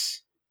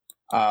Advance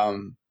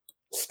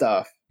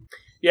stuff.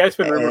 Yeah, it's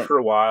been rumored for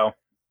a while.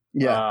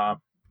 Yeah.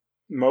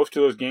 most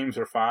of those games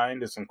are fine.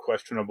 There's some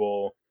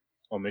questionable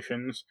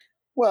omissions.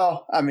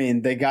 Well, I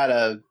mean, they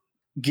gotta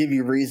give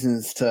you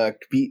reasons to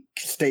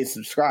stay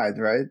subscribed,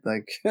 right?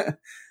 Like,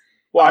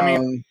 well, I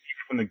mean,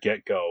 from the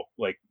get go,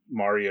 like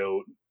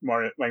Mario.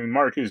 I mean,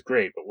 Mario 2 is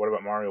great, but what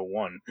about Mario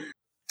 1?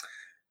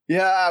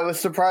 Yeah, I was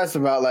surprised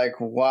about like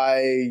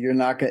why you're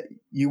not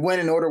you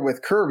went in order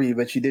with Kirby,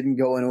 but you didn't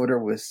go in order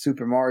with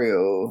Super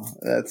Mario.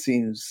 That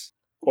seems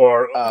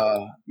or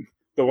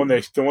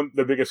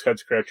the biggest head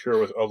scratcher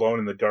was Alone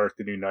in the Dark: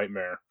 The New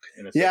Nightmare.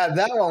 Yeah,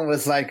 that one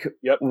was like,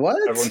 yep, what?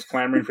 Everyone's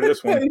clamoring for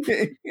this one.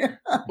 Yeah.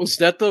 Was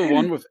that the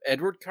one with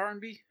Edward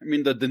Carnby? I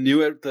mean,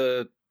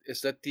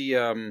 is that the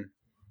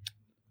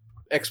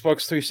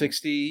Xbox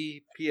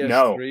 360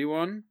 PS3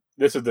 one?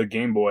 This is the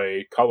Game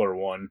Boy Color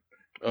one.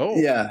 Oh,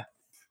 yeah.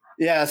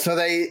 Yeah, so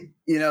they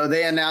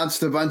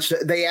announced a bunch.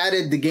 They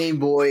added the Game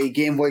Boy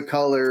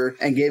Color,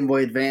 and Game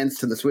Boy Advance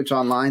to the Switch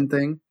Online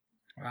thing.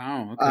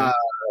 Wow. Okay.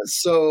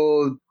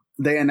 So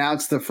they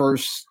announced the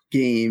first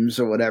games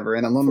or whatever,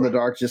 and Alone in the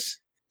Dark just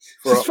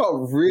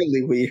felt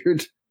really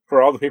weird.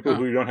 For all the people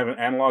who don't have an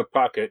analog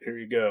pocket, here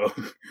you go.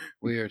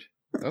 Weird.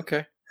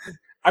 Okay.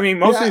 I mean,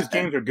 most of these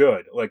games are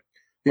good, like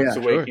Link's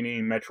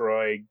Awakening,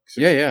 Metroid,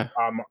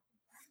 Mario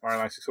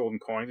Odyssey, Golden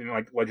Coins, and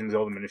like Legend of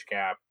Zelda Minish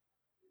Cap.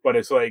 But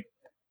it's like,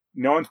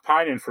 no one's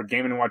pining for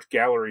Game & Watch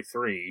Gallery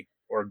 3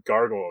 or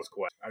Gargoyle's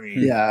Quest. I mean...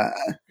 Yeah.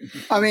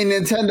 I mean,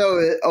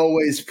 Nintendo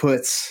always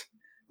puts...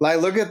 Like,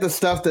 look at the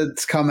stuff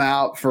that's come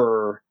out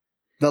for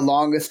the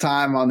longest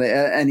time on the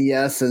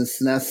NES and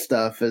SNES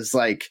stuff. Is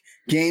like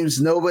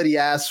games nobody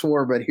asked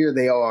for, but here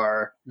they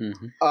are.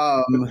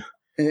 Mm-hmm.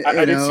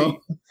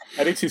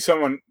 I did see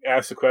someone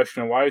ask the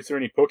question, why is there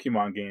any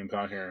Pokemon games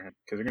on here?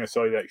 Because they're going to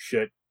sell you that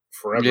shit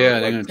forever. Yeah,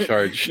 they're going to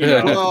charge.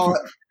 Well,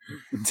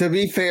 to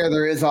be fair,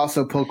 there is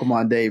also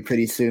Pokemon Day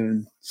pretty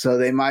soon. So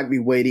they might be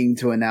waiting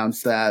to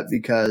announce that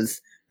because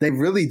they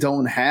really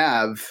don't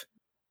have...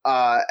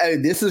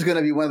 this is going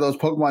to be one of those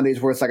Pokemon days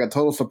where it's like a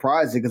total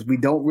surprise because we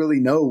don't really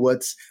know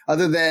what's...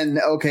 Other than,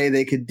 okay,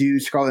 they could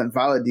do Scarlet and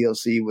Violet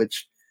DLC,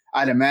 which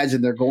I'd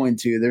imagine they're going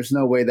to. There's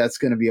no way that's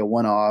going to be a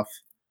one-off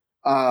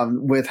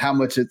with how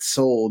much it's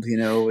sold.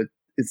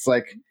 It's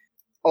like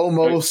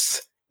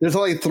almost... There's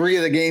only 3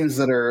 of the games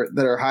that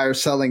are higher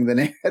selling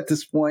than at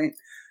this point.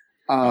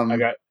 I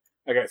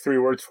got 3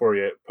 words for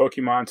you.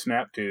 Pokemon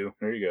Snap 2.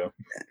 There you go.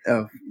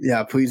 Oh,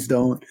 yeah, please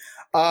don't.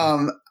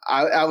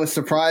 I was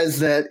surprised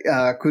that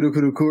Kuru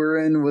Kuru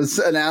Kurin was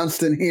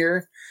announced in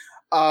here.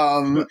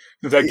 Does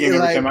that game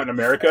ever come out in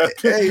America?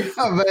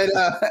 But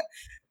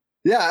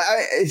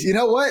you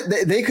know what?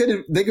 They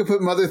could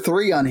put Mother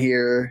 3 on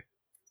here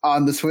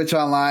on the Switch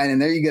Online,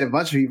 and there you get a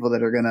bunch of people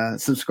that are gonna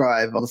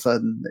subscribe. All of a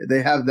sudden,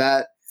 they have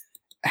that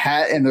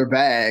hat in their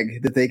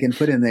bag that they can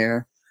put in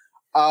there.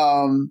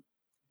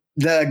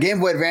 The Game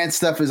Boy Advance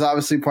stuff is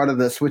obviously part of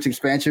the Switch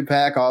expansion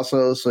pack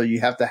also, so you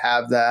have to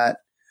have that,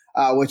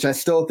 which I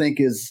still think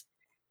is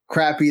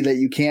crappy that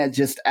you can't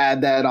just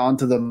add that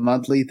onto the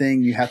monthly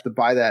thing. You have to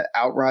buy that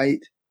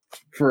outright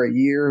for a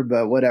year,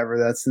 but whatever.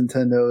 That's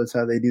Nintendo. It's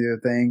how they do their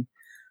thing.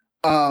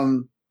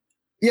 And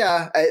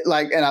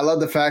I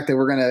love the fact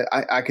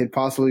that I could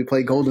possibly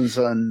play Golden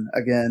Sun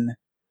again,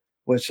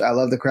 which I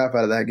love the crap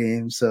out of that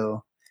game.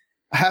 So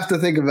I have to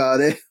think about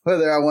it,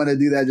 whether I want to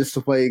do that just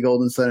to play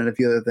Golden Sun and a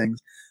few other things.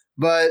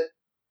 But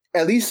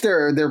at least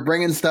they're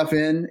bringing stuff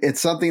in.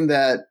 It's something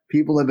that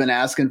people have been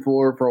asking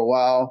for a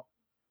while,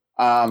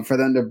 for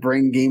them to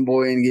bring Game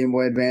Boy and Game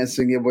Boy Advance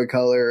and Game Boy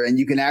Color, and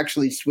you can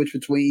actually switch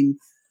between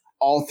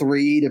all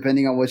 3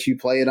 depending on what you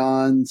play it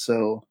on.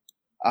 So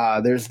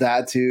there's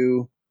that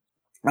too.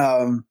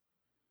 I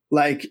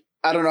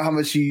don't know how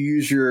much you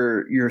use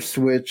your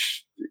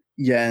Switch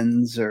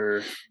yens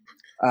or.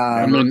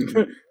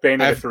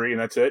 Bayonetta 3,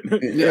 and that's it.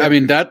 I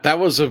mean that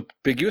was a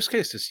big use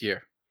case this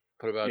year.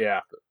 Put about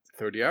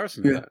 30 hours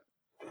into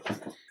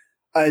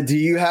that. Do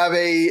you have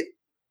a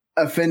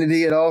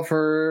affinity at all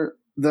for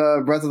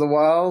the Breath of the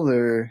Wild?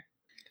 Or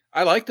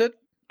I liked it.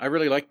 I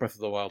really liked Breath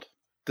of the Wild.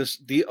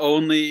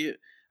 I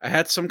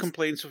had some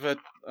complaints with it,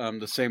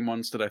 the same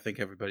ones that I think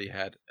everybody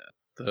had.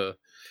 The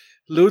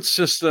loot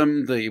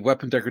system, the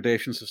weapon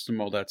degradation system,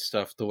 all that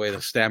stuff, the way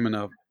the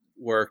stamina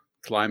worked,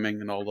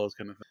 climbing, and all those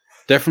kind of things.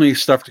 Definitely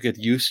stuff to get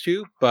used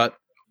to, but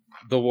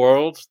the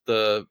world,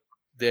 the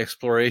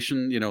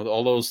exploration,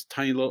 all those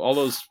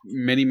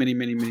many,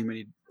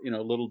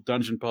 little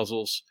dungeon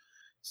puzzles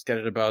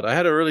scattered about. I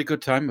had a really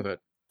good time with it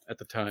at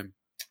the time.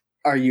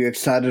 Are you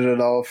excited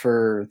at all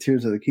for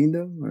Tears of the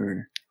Kingdom?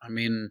 Or I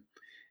mean,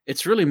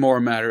 it's really more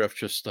a matter of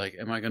just like,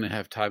 am I going to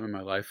have time in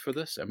my life for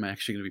this? Am I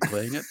actually going to be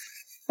playing it?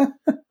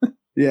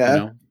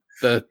 Yeah.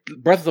 The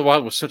Breath of the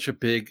Wild was such a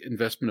big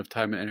investment of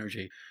time and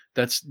energy.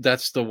 That's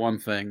the one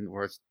thing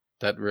where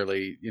that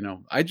really,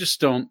 I just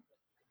don't.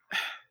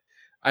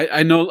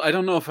 I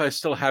don't know if I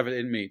still have it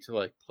in me to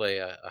like play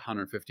a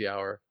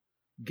 150-hour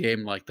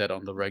game like that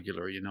on the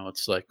regular.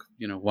 It's like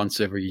once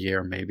every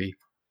year maybe.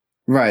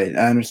 Right,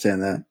 I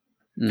understand that.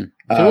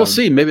 So we'll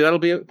see. Maybe that'll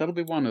be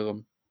one of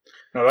them.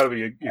 No, that'll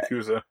be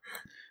Yakuza.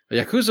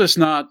 Yakuza's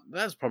not.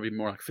 That's probably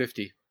more like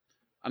 50.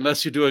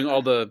 unless you're doing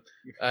all the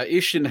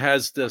Ishin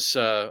has this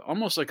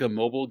almost like a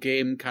mobile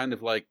game kind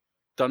of like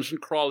dungeon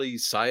crawly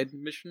side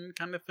mission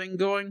kind of thing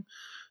going,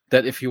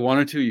 that if you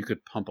wanted to, you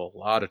could pump a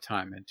lot of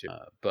time into,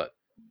 but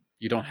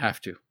you don't have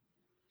to.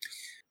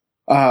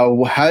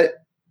 I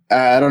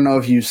don't know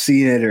if you've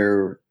seen it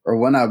or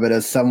whatnot, but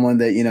as someone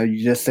that,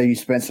 you just say you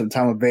spent some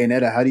time with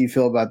Bayonetta, how do you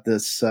feel about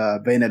this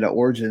Bayonetta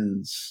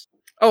Origins?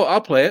 Oh,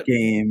 I'll play it.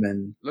 Game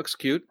and looks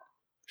cute.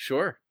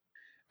 Sure.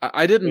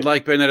 I didn't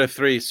like Bayonetta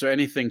 3, so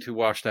anything to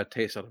wash that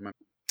taste out of my.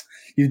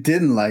 You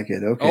didn't like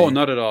it, okay? Oh,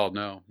 not at all.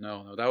 No.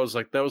 That was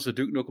the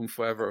Duke Nukem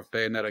Forever of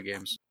Bayonetta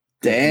games.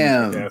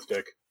 Damn.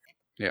 Fantastic.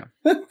 Yeah.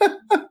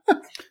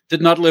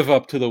 Did not live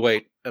up to the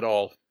wait at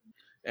all,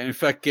 and in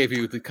fact gave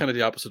you the kind of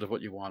the opposite of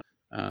what you wanted.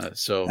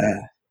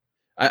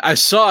 I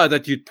saw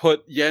that you'd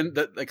put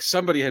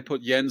somebody had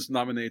put Jens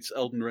nominates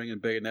Elden Ring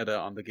and Bayonetta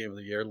on the Game of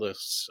the Year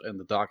lists in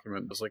the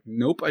document. I was like,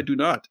 nope, I do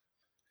not.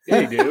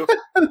 Yeah, you do.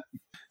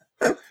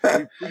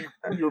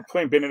 You were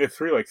playing Bayonetta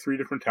 3 like 3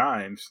 different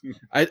times.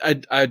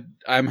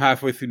 I'm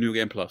halfway through New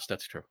Game Plus.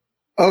 That's true.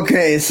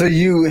 Okay, so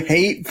you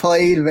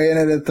played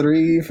Bayonetta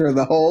 3 for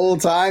the whole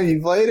time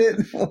you played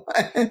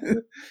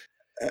it?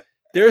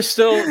 There's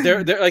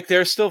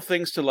still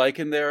things to like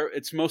in there.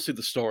 It's mostly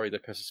the story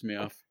that pisses me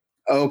off.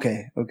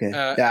 Okay.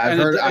 Yeah, I've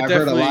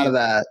heard a lot of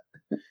that.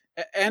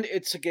 And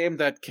it's a game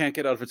that can't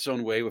get out of its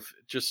own way with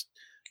just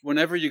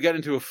whenever you get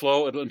into a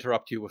flow, it'll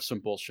interrupt you with some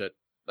bullshit.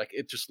 Like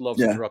it just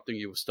loves interrupting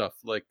you with stuff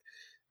like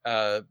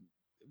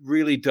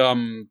really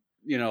dumb,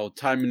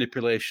 time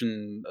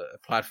manipulation,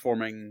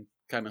 platforming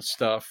kind of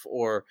stuff,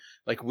 or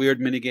like weird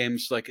mini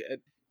games. Like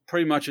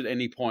pretty much at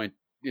any point,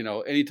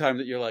 anytime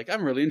that you're like,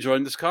 I'm really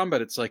enjoying this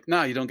combat, it's like,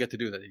 nah, you don't get to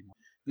do that anymore.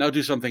 Now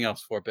do something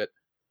else for a bit.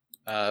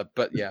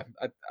 But yeah,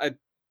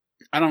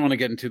 I don't want to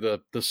get into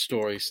the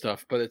story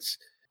stuff, but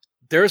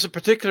there's a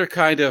particular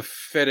kind of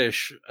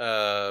fetish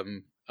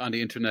on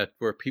the internet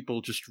where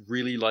people just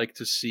really like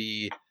to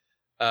see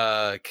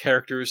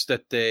characters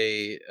that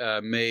they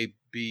may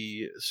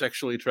be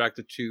sexually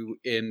attracted to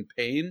in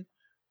pain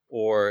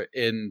or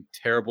in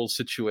terrible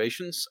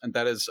situations, and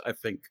that is, I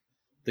think,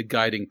 the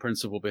guiding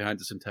principle behind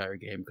this entire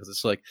game, because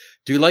it's like,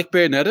 do you like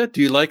Bayonetta?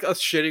 Do you like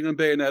us shitting on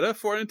Bayonetta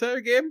for an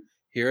entire game?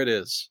 Here it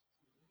is.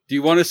 Do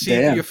you want to see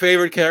your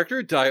favorite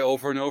character die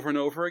over and over and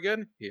over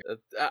again? Yeah,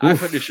 I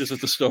put issues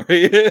with the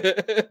story.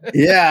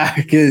 Yeah,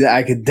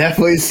 I could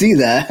definitely see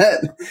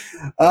that.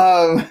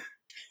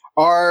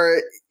 Are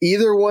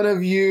either one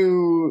of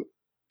you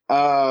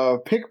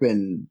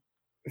Pikmin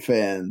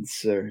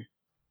fans? Or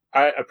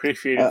I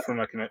appreciate it from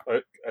like an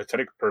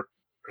aesthetic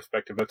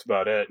perspective. That's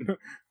about it.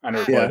 I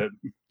never played it.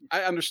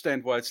 I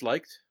understand why it's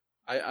liked.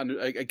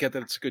 I get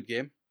that it's a good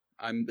game.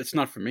 It's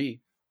not for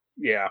me.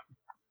 Yeah.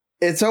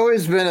 It's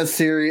always been a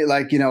series,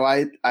 like,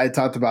 I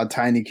talked about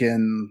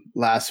Tinykin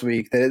last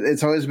week, that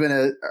it's always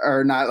been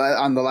or not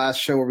on the last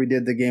show where we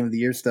did the Game of the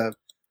Year stuff.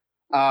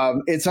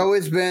 It's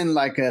always been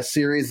like a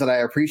series that I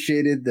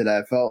appreciated, that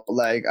I felt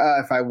like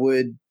if I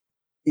would,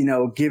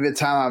 give it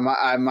time,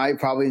 I might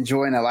probably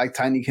enjoy, and I like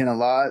Tinykin a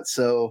lot.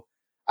 So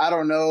I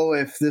don't know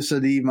if this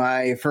would be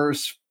my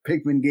first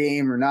Pikmin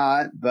game or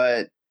not,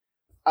 but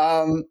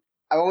I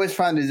always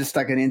find it just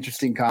like an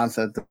interesting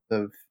concept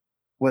of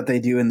what they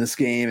do in this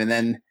game. And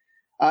then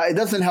it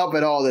doesn't help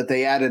at all that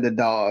they added a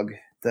dog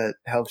that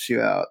helps you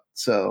out.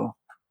 So,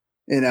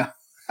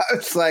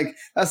 it's like,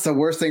 that's the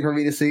worst thing for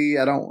me to see.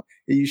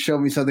 You show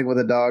me something with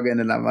a dog in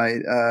it, I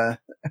might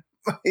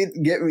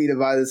get me to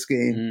buy this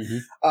game.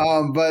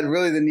 Mm-hmm. But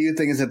really the new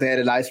thing is that they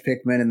added Ice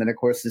Pikmin, and then of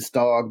course this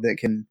dog that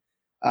can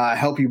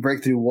help you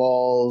break through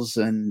walls,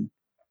 and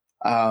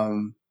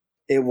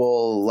it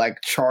will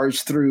like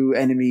charge through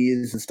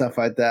enemies and stuff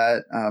like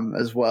that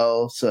as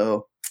well.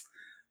 So,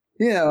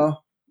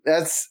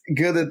 that's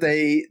good that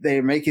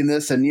they're making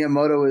this, and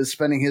Miyamoto is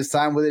spending his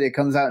time with it. It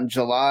comes out in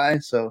July,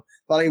 so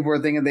a lot of people were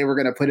thinking they were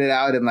going to put it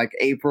out in like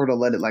April to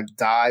let it like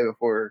die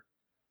before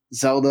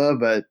Zelda,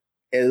 but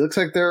it looks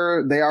like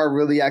they are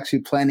really actually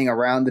planning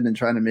around it and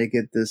trying to make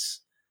it this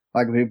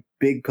like a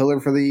big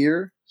pillar for the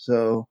year.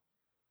 So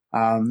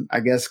I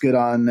guess good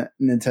on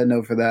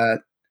Nintendo for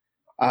that.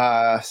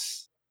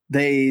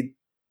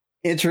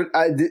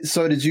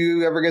 So did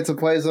you ever get to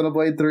play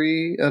Xenoblade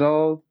 3 at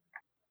all,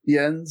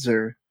 Jens,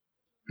 or?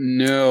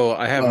 No,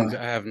 I haven't.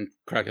 I haven't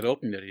cracked it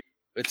open yet.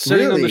 It's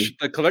sitting on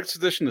the collector's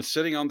edition is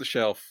sitting on the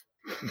shelf.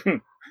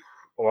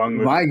 Along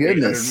with my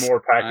goodness, more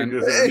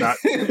packages that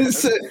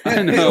are not.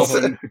 I know.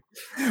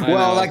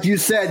 Well, like you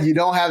said, you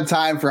don't have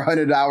time for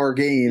 100-hour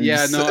games.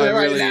 Yeah, no,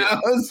 now.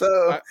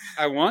 So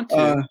I want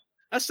to.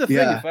 That's the thing.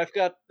 Yeah. If I've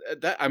got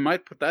that, I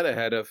might put that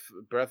ahead of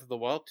Breath of the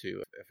Wild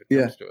 2 if it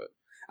comes to it.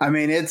 I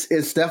mean, it's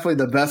definitely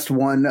the best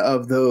one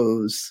of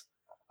those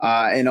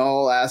in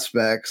all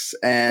aspects.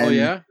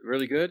 And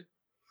really good.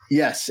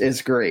 Yes,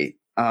 it's great.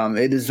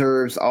 It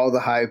deserves all the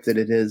hype that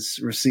it has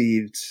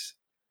received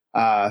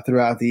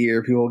throughout the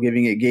year. People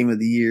giving it Game of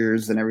the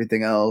Years and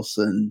everything else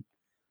and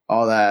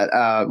all that.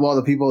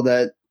 The people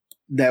that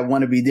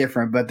want to be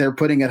different, but they're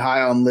putting it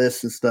high on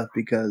lists and stuff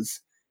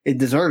because it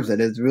deserves it.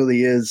 It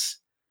really is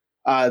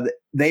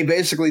They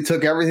basically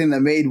took everything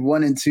that made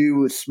 1 and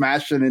 2,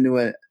 smashed it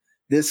into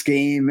this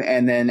game,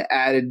 and then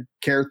added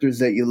characters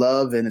that you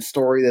love and a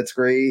story that's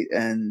great.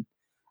 And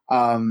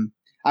I'm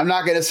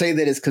not going to say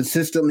that it's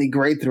consistently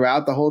great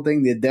throughout the whole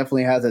thing. It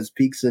definitely has its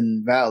peaks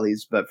and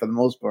valleys, but for the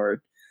most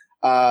part.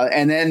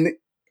 And then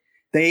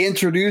they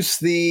introduce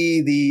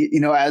the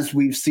as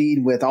we've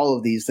seen with all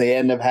of these, they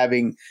end up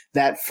having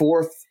that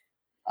 4th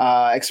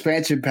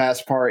expansion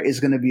pass part is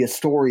going to be a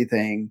story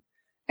thing.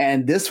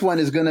 And this one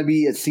is going to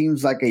be, it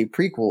seems like a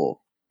prequel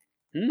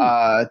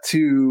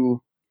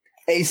to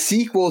a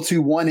sequel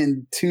to 1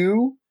 and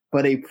 2,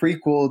 but a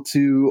prequel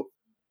to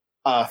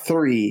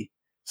 3.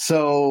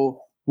 So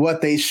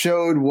what they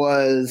showed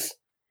was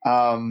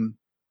a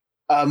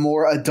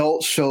more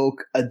adult Shulk,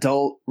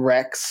 adult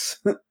Rex,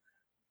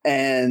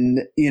 and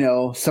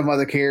some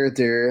other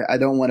character. I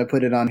don't want to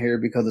put it on here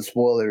because of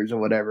spoilers or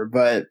whatever,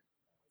 but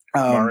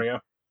Mario.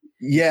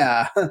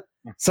 Yeah.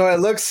 So it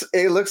looks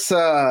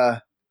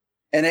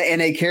and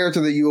a character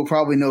that you will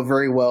probably know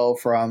very well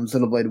from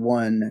Xenoblade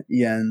 1,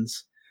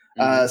 Jens.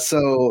 Mm-hmm.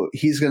 So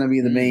he's going to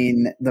be the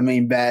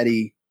main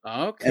baddie.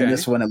 Okay. In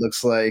this one, it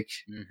looks like.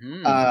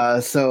 Mm-hmm.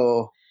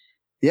 So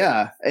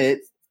yeah, it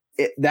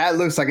that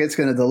looks like it's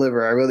going to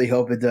deliver. I really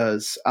hope it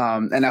does.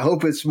 And I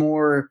hope it's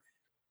more.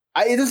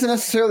 It doesn't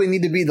necessarily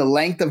need to be the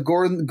length of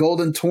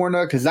Golden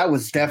Torna, because that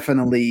was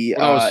definitely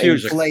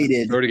huge,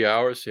 inflated. Like 30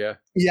 hours, yeah.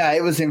 Yeah,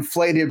 it was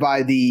inflated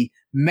by the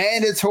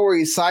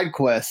mandatory side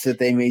quests that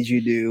they made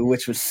you do,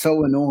 which was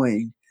so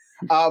annoying.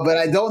 But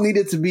I don't need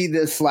it to be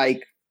this,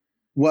 like,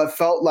 what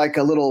felt like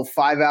a little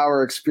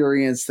 5-hour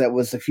experience that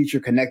was a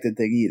future connected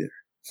thing either.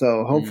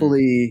 So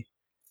hopefully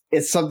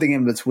it's something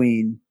in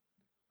between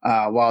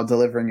while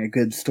delivering a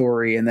good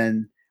story. And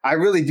then I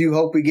really do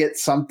hope we get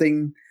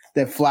something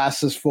that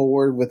flashes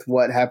forward with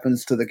what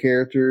happens to the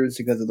characters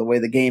because of the way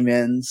the game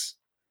ends.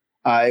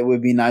 It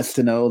would be nice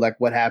to know like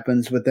what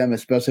happens with them,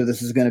 especially if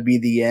this is going to be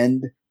the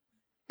end.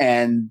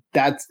 And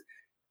that's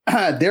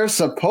they're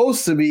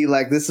supposed to be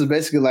like, this is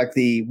basically like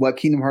what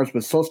Kingdom Hearts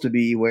was supposed to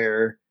be,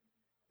 where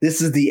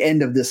this is the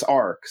end of this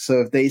arc. So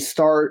if they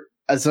start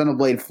a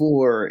Xenoblade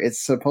 4,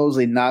 it's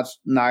supposedly not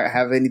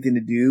have anything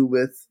to do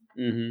with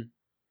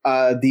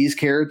these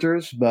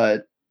characters,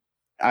 but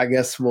I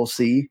guess we'll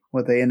see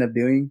what they end up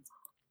doing.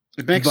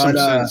 It makes some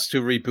sense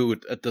to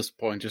reboot at this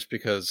point, just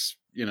because,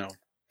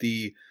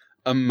 the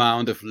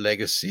amount of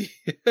legacy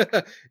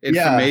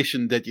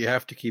information that you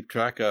have to keep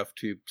track of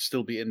to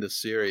still be in the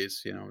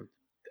series.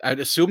 I'd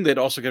assume they'd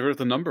also get rid of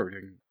the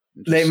numbering.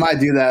 They might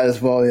do that as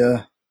well,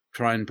 yeah.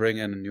 Try and bring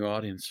in a new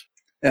audience.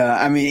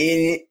 I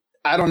mean,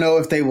 I don't know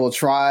if they will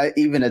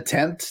even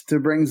attempt to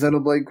bring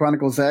Xenoblade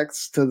Chronicles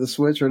X to the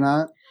Switch or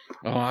not.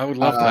 Oh, I would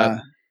love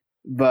that.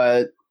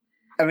 But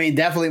I mean,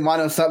 definitely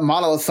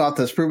Monolith Soft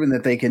has proven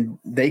that they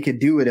could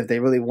do it if they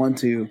really want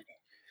to.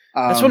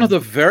 That's one of the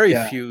very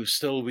few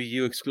still Wii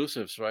U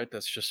exclusives, right?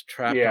 That's just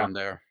trapped on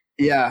there.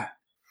 Yeah,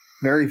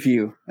 very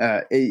few.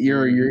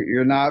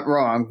 You're not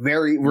wrong.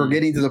 We're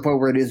getting to the point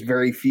where it is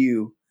very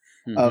few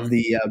of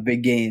the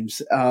big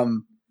games.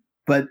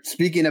 But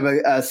speaking of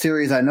a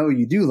series I know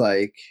you do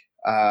like,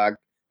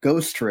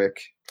 Ghost Trick.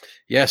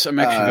 Yes, I'm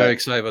actually very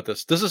excited about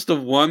this. This is the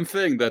one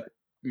thing that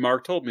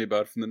Mark told me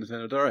about from the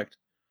Nintendo Direct.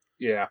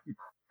 Yeah.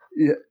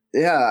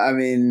 Yeah. I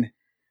mean,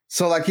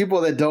 so like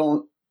people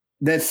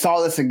that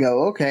saw this and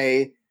go,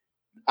 okay,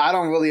 I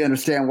don't really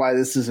understand why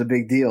this is a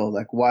big deal.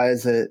 Like, why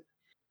is it?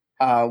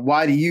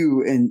 Why do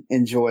you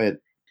enjoy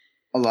it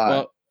a lot?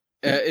 Well,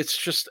 it's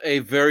just a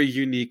very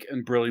unique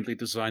and brilliantly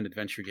designed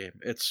adventure game.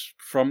 It's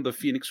from the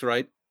Phoenix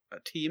Wright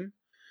team,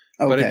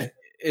 but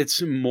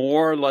it's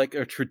more like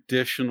a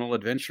traditional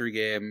adventure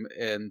game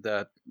in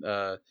that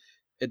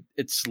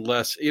it's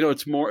less,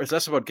 it's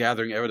less about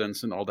gathering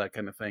evidence and all that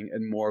kind of thing,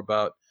 and more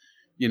about,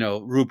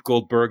 Rube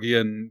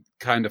Goldbergian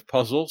kind of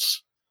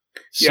puzzles,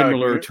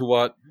 similar to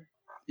what.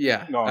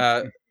 Yeah.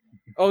 No.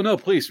 Oh no!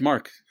 Please,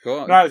 Mark,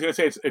 go on. No, I was going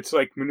to say it's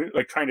like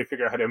trying to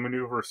figure out how to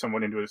maneuver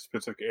someone into a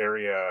specific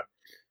area.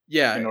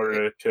 Yeah. In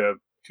order to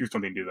do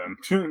something to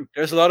them.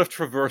 There's a lot of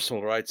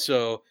traversal, right?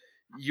 So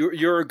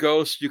you're a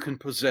ghost. You can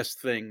possess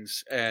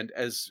things, and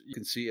as you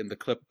can see in the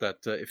clip that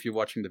if you're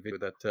watching the video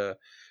that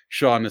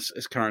Sean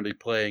is currently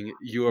playing,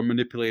 you are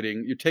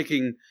manipulating. You're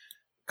taking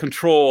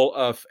control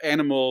of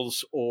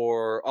animals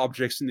or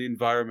objects in the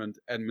environment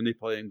and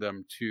manipulating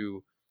them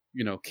to,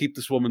 keep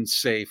this woman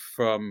safe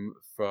from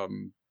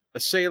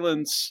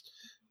assailants,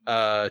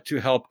 to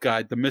help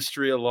guide the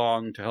mystery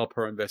along, to help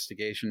her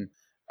investigation.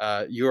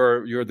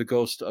 You're the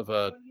ghost of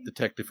a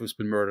detective who's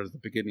been murdered at the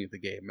beginning of the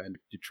game, and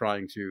you're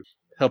trying to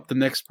help the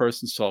next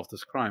person solve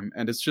this crime.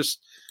 And it's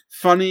just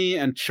funny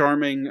and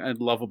charming and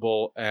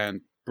lovable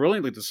and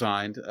brilliantly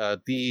designed.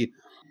 The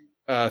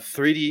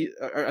 3D,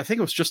 I think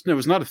it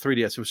was not a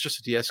 3DS, it was just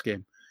a DS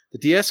game. The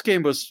DS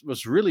game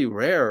was really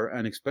rare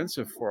and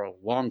expensive for a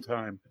long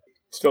time.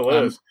 Still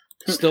is.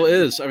 Still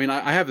is. I mean,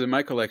 I have it in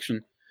my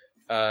collection.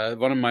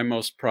 One of my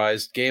most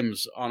prized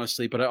games,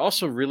 honestly. But I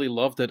also really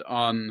loved it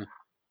on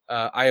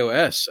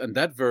iOS, and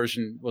that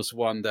version was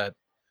one that,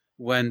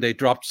 when they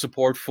dropped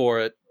support for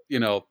it,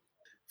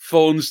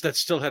 phones that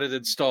still had it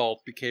installed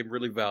became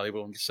really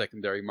valuable in the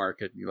secondary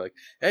market. And you're like,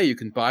 hey, you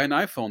can buy an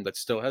iPhone that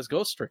still has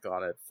Ghost Trick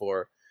on it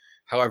for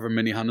however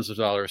many hundreds of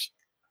dollars.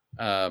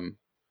 An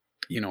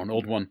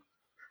old one.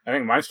 I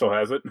think mine still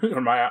has it,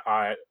 or my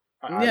iPod.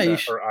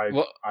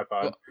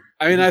 Well,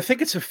 I mean, I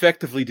think it's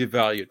effectively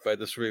devalued by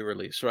this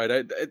re-release,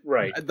 right?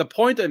 Right. The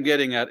point I'm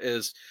getting at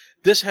is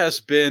this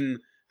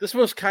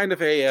was kind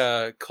of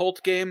a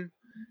cult game,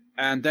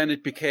 and then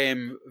it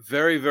became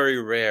very,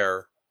 very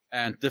rare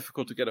and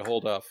difficult to get a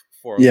hold of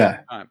for a long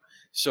time.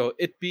 So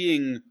it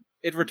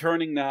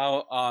returning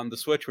now on the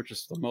Switch, which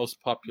is the most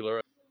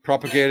popular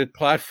propagated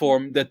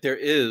platform that there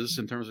is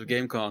in terms of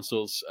game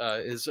consoles,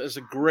 is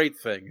a great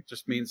thing. It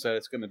just means that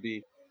it's going to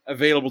be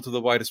available to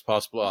the widest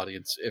possible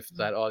audience. If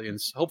that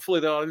audience, hopefully,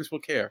 the audience will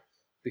care,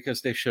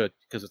 because they should,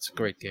 because it's a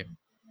great game.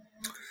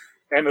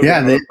 And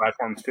other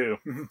platforms too.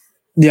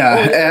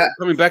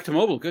 Coming back to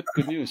mobile, good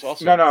news.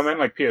 Also, no, I meant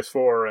like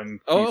PS4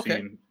 and PC. Okay.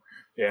 And,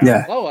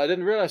 yeah. Oh, I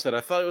didn't realize that.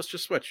 I thought it was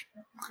just Switch.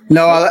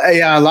 No,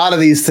 a lot of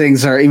these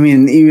things are. I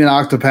mean, even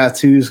Octopath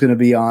 2 is going to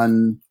be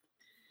on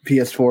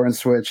PS4 and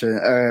Switch,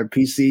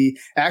 PC.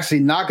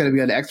 Actually, not going to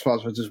be on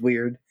Xbox, which is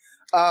weird.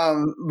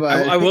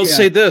 But I will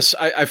say this: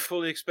 I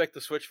fully expect the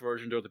Switch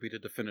version to be the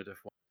definitive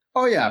one.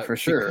 Oh yeah, for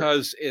sure.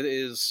 Because it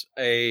is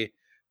a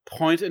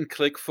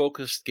point-and-click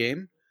focused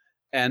game,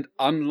 and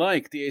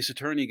unlike the Ace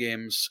Attorney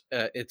games,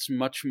 it's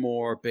much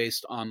more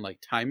based on like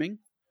timing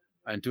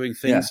and doing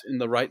things in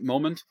the right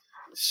moment.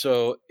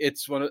 So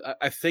it's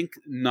I think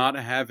not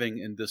having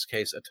in this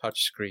case a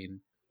touch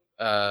screen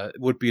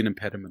would be an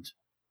impediment.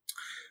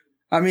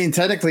 I mean,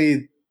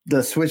 technically,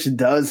 the Switch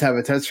does have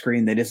a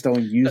touchscreen. They just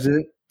don't use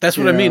it. That's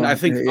what I mean. I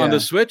think on the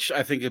Switch,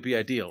 I think it'd be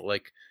ideal.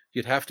 Like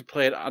you'd have to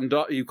play it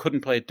undocked. You couldn't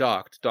play it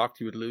docked.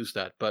 Docked, you would lose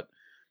that. But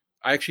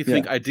I actually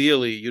think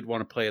ideally you'd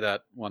want to play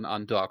that one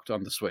undocked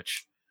on the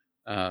Switch.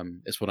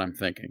 Is what I'm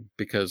thinking,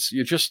 because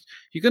you're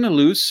going to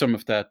lose some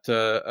of that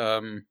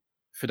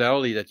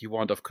fidelity that you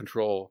want of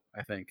control.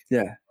 I think.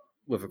 Yeah.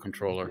 With a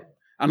controller,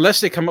 unless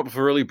they come up with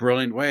a really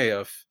brilliant way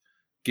of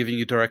giving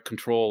you direct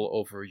control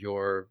over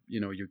your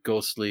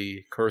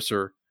ghostly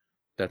cursor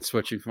that's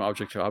switching from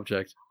object to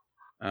object.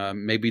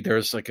 Maybe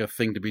there's like a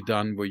thing to be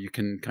done where you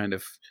can kind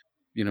of,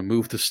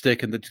 move the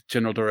stick in the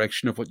general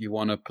direction of what you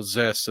want to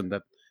possess, and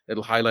that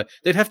it'll highlight.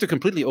 They'd have to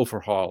completely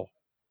overhaul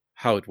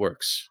how it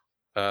works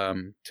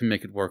to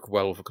make it work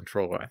well with a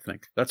controller. I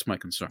think that's my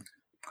concern.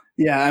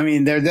 Yeah, I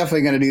mean, they're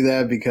definitely going to do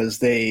that because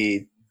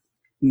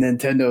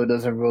Nintendo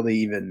doesn't really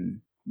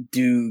even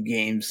do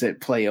games that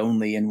play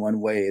only in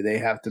one way. They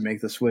have to make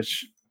the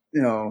Switch,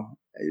 be able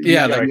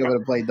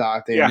to play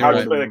docked. How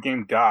to play that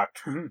game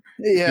docked.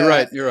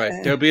 Yeah, you're right.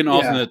 There'll be an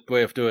alternate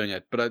way of doing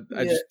it, but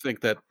I just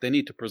think that they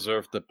need to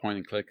preserve the point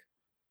and click.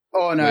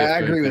 Oh no, I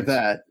agree with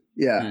that.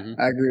 Yeah,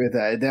 I agree with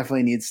that. It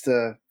definitely needs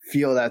to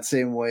feel that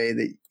same way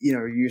that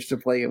you're used to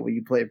playing it when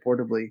you play it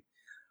portably.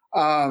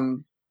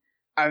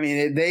 I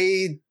mean,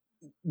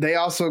 they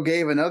also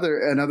gave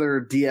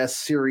another DS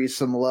series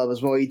some love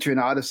as well.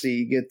 Etrian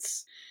Odyssey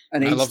gets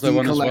an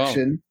HD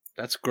collection. Well.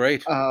 That's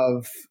great.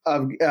 Of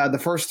the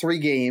first 3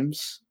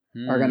 games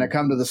are going to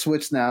come to the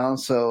Switch now.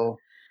 So,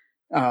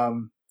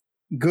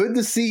 good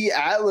to see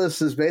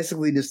Atlas is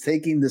basically just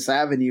taking this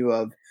avenue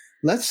of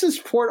let's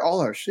just port all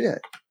our shit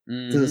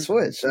to the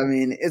Switch. I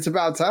mean, it's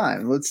about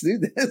time. Let's do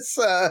this.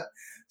 They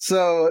should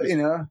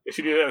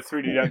do that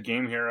 3D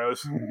Game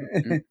Heroes.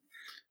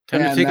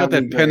 Time to take out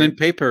that pen and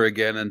paper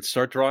again and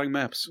start drawing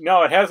maps.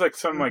 No, it has like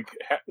some like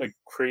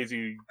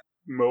crazy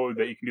mode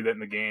that you can do that in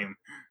the game.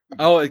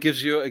 Oh, it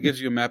gives you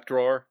a map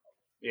drawer.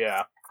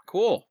 Yeah,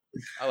 cool.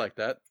 I like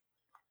that.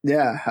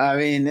 Yeah, I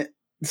mean,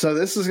 so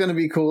this is going to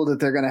be cool that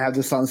they're going to have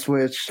this on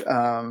Switch.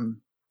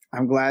 I'm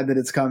glad that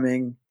it's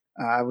coming.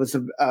 I was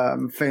a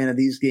fan of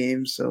these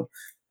games, so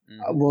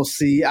we'll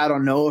see. I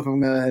don't know if I'm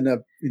going to end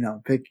up,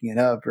 picking it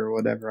up or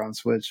whatever on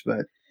Switch,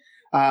 but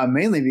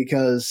mainly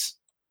because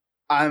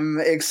I'm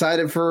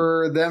excited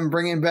for them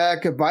bringing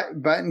back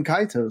Baten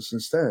Kaitos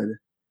instead.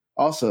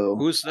 Also,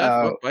 who's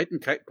that? Baten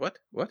Kaitos?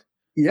 What?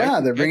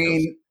 Yeah, they're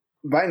bringing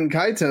Baten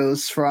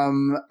Kaitos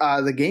from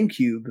the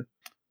GameCube.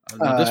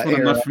 This one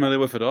I'm not familiar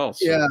with at all.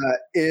 So. Yeah,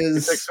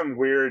 it's like some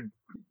weird.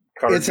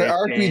 It's an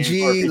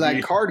RPG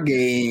like card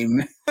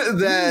game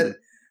that,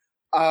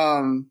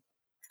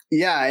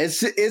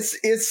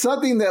 it's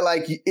something that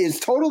like is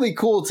totally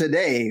cool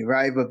today,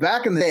 right? But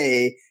back in the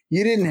day,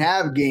 you didn't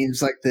have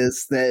games like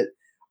this that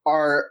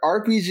are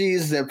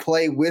RPGs that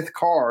play with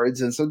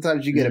cards, and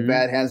sometimes you get a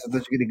bad hand,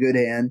 sometimes you get a good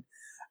hand.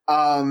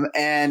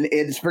 And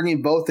it's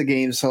bringing both the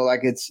games. So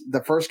like it's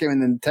the first game,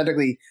 and then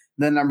technically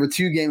the number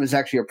 2 game is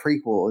actually a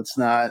prequel. It's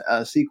not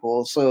a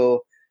sequel.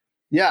 So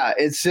yeah,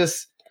 it's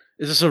just.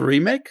 Is this a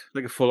remake?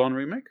 Like a full-on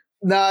remake?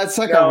 No, it's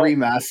like a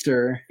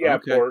remaster. Yeah.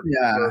 Okay.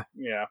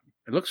 Yeah.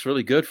 It looks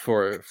really good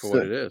for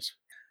what it is.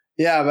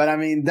 Yeah, but I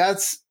mean,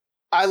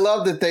 I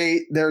love that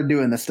they're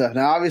doing this stuff.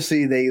 Now,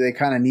 obviously they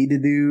kind of need to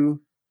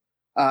do,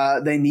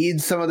 they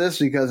need some of this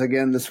because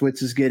again, the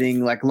Switch is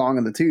getting like long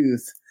in the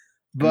tooth,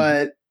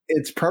 but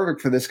it's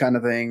perfect for this kind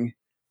of thing.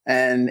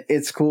 and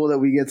it's cool that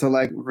we get to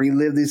like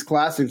relive these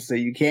classics that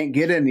you can't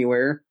get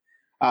anywhere.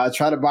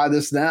 Try to buy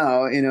this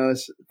now,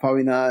 it's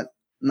probably not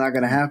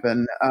going to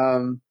happen.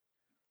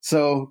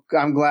 So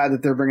I'm glad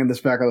that they're bringing this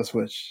back on the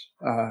Switch,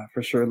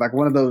 for sure. Like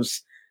one of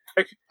those.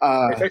 It's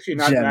actually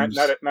not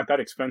that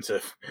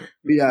expensive.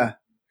 Yeah.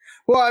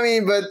 Well, I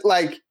mean, but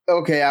like,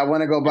 okay, I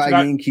want to go buy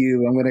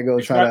GameCube. I'm going to go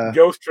try to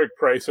Ghost Trick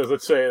prices.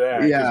 Let's say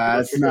that. Yeah,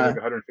 it's not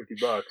like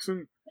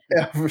 $150.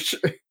 Yeah, for sure.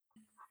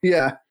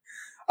 Yeah.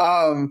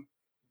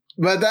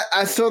 But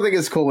I still think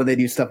it's cool when they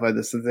do stuff like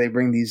this. That they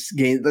bring these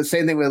games. The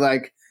same thing with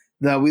like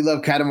the We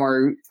Love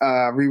Katamari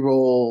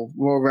Reroll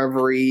World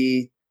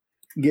Reverie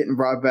getting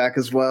brought back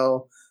as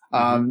well.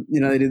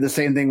 They did the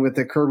same thing with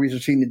the Kirby's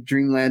Return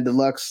Dreamland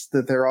Deluxe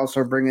that they're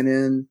also bringing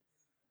in,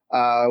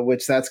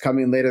 which that's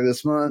coming later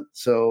this month.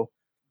 So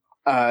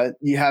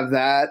you have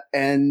that,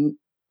 and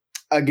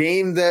a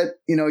game that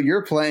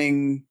you're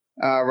playing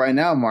right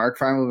now, Mark,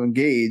 Fire Emblem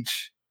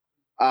Engage.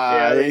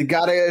 It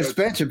got an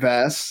expansion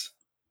pass.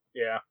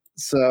 Yeah.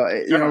 So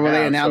where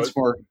they announced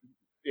more.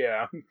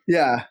 Yeah.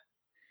 Yeah.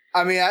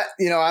 I mean, I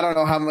don't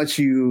know how much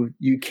you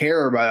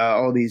care about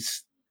all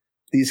these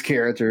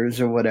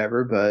characters or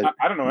whatever, but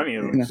I don't know any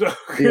of them. So.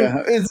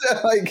 Yeah, it's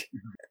like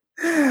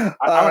I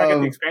want to get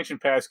the expansion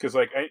pass because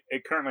like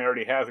it currently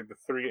already has like the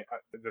three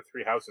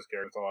houses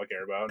characters. That's all I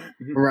care about.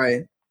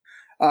 Right.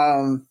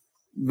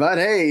 But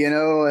hey,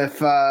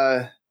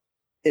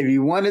 if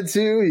you wanted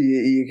to,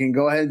 you can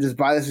go ahead and just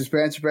buy this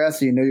expansion pass.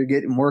 So you're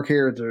getting more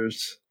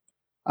characters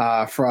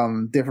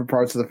from different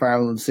parts of the Fire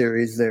Emblem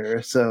series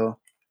there. So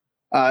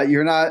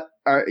you're not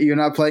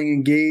playing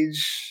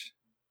Engage,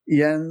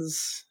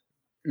 Jens?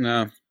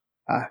 No.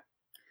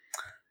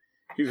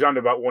 He's down to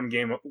about one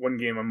game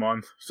a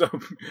month. So.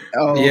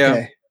 Oh,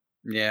 okay.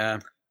 Yeah.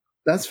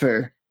 That's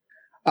fair.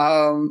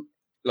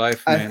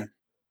 Life, man.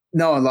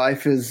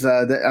 Life is.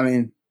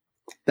 That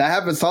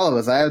happens to all of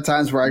us. I have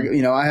times where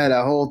I had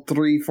a whole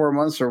 3-4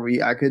 months where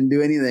I couldn't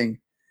do anything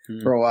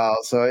for a while.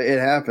 So it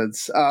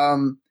happens.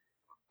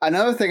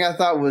 Another thing I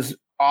thought was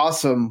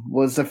awesome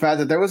was the fact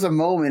that there was a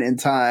moment in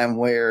time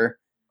where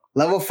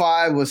Level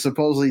 5 was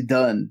supposedly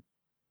done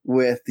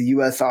with the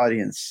U.S.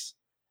 audience,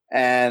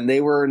 and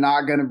they were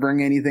not going to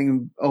bring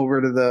anything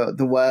over to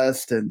the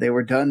West, and they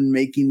were done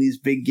making these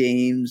big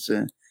games.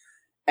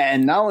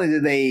 And not only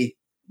did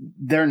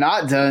they're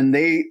not done,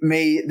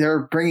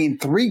 they're bringing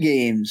 3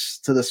 games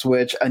to the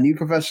Switch: a new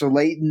Professor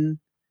Layton,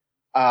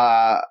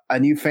 a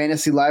new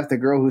Fantasy Life: The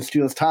Girl Who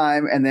Steals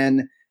Time, and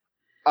then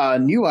a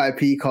new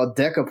IP called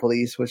Deca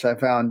Police, which I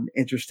found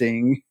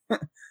interesting.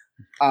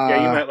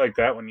 Yeah, you might like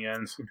that one,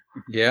 Jens.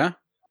 Yeah?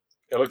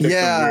 It looks like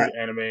some weird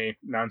anime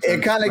nonsense.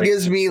 It kind of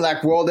gives me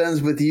like World Ends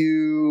With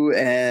You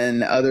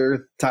and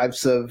other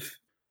types of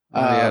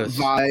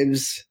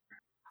vibes.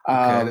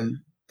 Okay.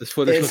 This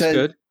footage looks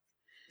good.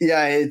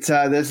 Yeah, it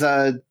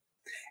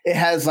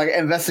has like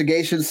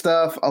investigation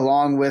stuff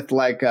along with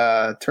like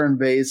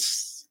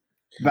turn-based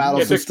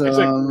battle system. It's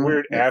like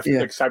weird like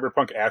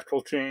cyberpunk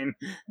Astral Chain.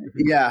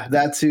 Yeah,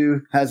 that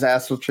too has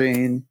Astral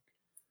Chain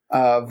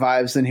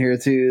vibes in here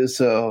too.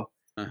 So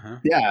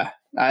yeah,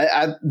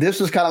 I this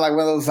was kind of like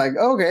one of those like,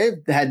 okay,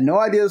 I had no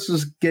idea this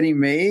was getting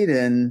made,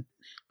 and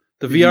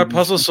the VR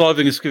puzzle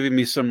solving is giving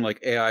me some like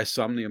AI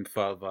Somnium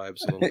file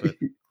vibes a little bit.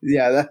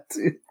 Yeah, that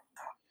too.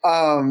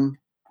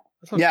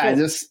 Yeah,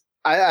 cool.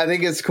 I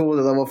think it's cool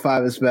that Level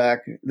 5 is back.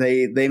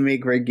 They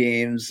make great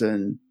games,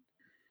 and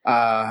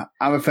I'm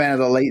a fan of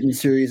the Layton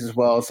series as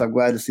well, so I'm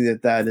glad to see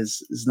that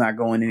is not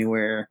going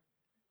anywhere,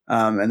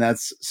 and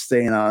that's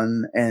staying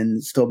on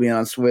and still being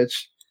on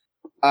Switch.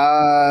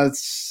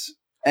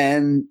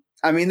 And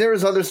I mean, there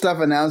was other stuff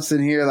announced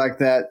in here like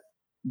that.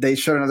 They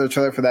showed another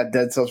trailer for that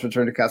Dead Cells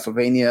Return to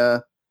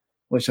Castlevania,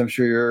 which I'm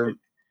sure you're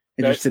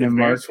interested in,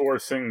 Mark. Advance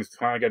Wars thing's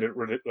finally got a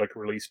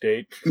release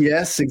date.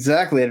 Yes,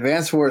 exactly.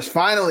 Advance Wars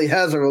finally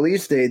has a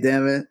release date,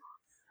 damn it.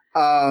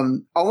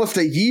 Almost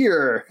a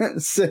year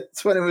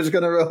since when it was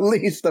going to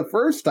release the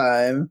first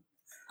time.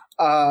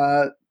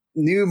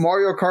 New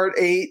Mario Kart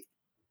 8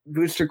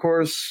 booster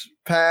course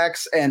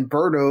packs, and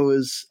Birdo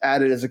is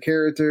added as a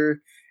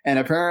character. And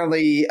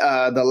apparently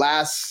the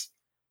last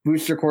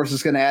booster course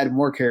is going to add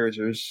more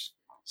characters.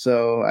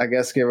 So I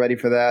guess get ready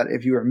for that.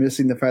 If you were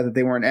missing the fact that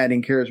they weren't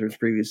adding characters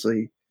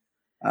previously,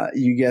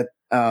 you get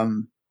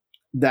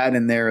that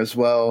in there as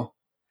well.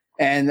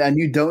 And a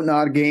new Don't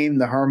Nod game,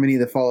 The Harmony,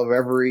 The Fall of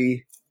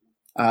Reverie,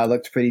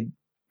 looked pretty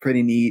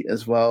neat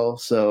as well.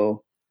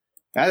 So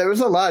there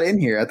was a lot in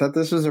here. I thought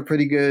this was a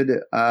pretty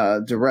good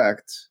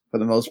direct for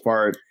the most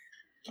part.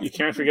 You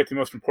can't forget the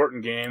most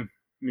important game,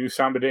 new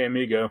Samba de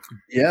Amigo.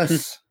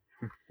 Yes.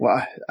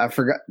 Well, I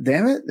forgot.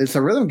 Damn it. It's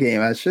a rhythm game.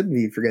 I shouldn't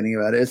be forgetting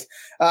about it. It's,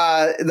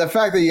 the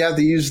fact that you have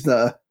to use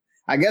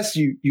I guess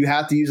you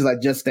have to use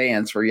like Just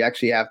Dance, where you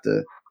actually have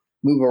to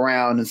move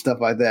around and stuff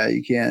like that.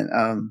 You can't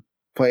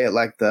play it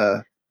like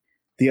the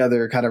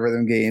other kind of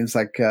rhythm games.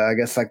 Like I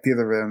guess like the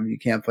other rhythm, you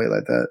can't play it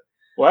like that.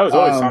 Well, that was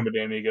always Samba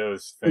de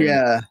Amigo's thing.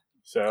 Yeah.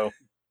 So.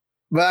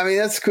 But I mean,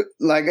 that's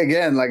like,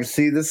 again, like,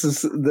 see, this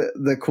is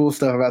the cool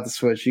stuff about the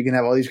Switch. You can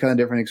have all these kind of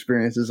different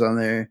experiences on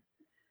there.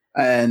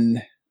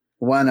 And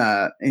why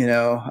not?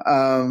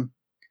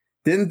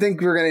 Didn't think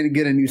we were going to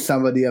get a new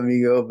Samba de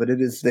Amigo, but it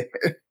is there.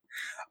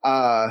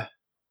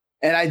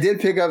 And I did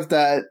pick up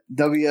that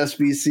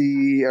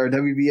WSBC or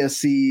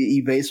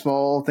WBSC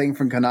eBaseball thing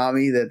from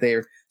Konami that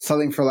they're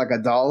selling for like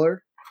 $1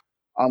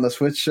 on the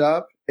Switch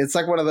shop. It's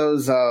like one of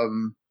those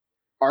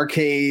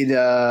arcade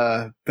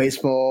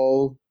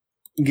baseball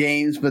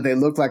games, but they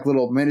look like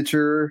little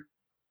miniature,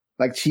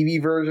 like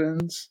chibi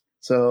versions.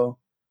 So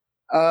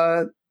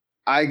I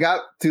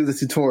got through the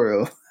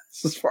tutorial.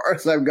 It's as far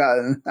as I've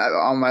gotten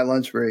on my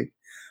lunch break.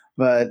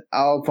 But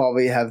I'll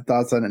probably have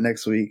thoughts on it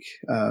next week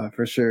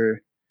for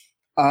sure.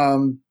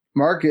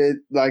 Mark,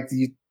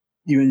 you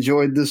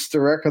enjoyed this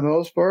direct for the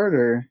most part,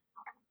 or?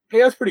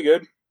 Yeah, it's pretty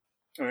good.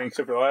 I mean,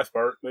 except for the last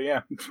part, but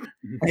yeah.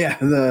 Yeah,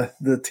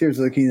 the Tears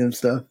of the Kingdom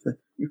stuff. I'm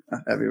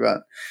not happy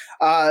about.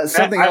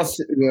 Something else.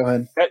 Go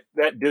ahead.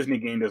 That Disney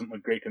game doesn't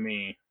look great to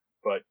me,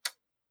 but.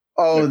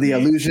 Oh, the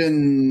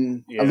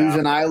Illusion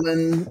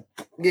Island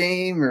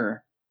game,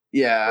 or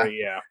yeah.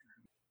 Yeah.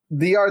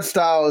 The art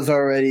style is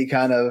already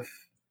kind of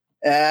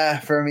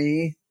for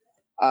me.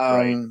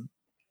 Right.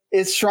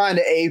 It's trying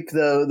to ape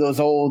those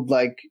old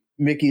like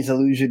Mickey's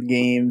Illusion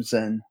games,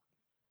 and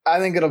I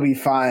think it'll be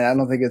fine. I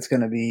don't think it's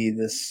going to be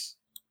this,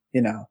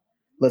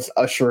 let's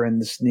usher in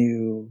this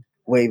new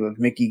wave of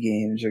Mickey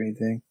games or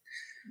anything.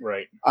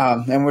 Right.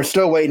 And we're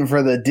still waiting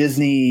for the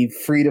Disney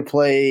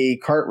free-to-play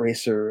kart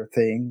racer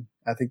thing.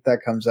 I think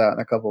that comes out in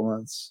a couple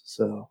months.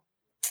 So,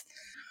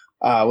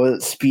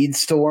 was it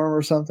Speedstorm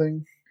or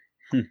something?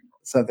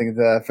 Something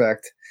to that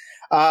effect.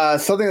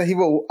 Something that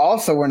people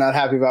also were not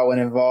happy about when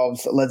it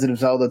involves Legend of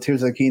Zelda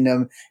Tears of the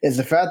Kingdom is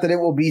the fact that it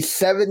will be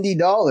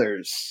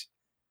 $70.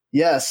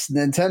 Yes,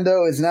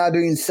 Nintendo is now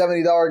doing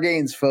 $70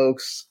 games,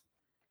 folks.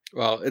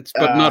 Well,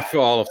 but not for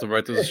all of them,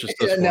 right? This is just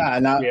this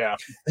one. Not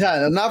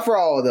for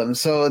all of them.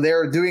 So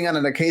they're doing it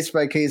on a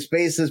case-by-case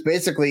basis.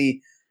 Basically,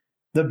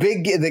 the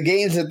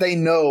games that they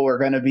know are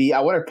going to be. I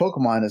wonder if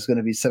Pokemon is going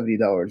to be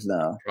 $70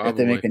 now. Probably. If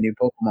they make a new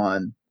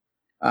Pokemon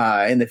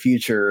in the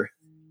future.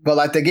 But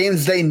like the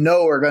games they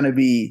know are going to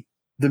be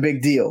the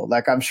big deal.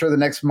 Like I'm sure the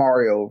next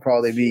Mario will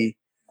probably be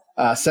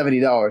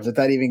 $70 if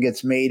that even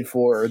gets made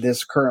for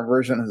this current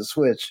version of the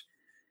Switch.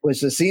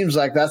 Which it seems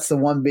like that's the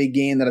one big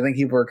game that I think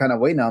people are kind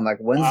of waiting on. Like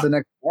when's the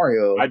next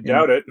Mario? I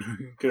doubt it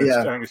because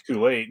I think it's too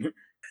late.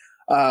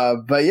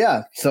 But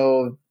yeah,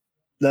 so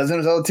Legend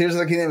of Zelda Tears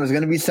of the Kingdom is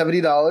going to be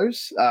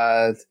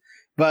 $70.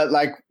 But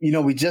like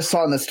we just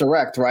saw in this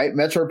direct, right?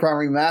 Metroid Prime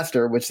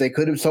Remaster, which they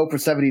could have sold for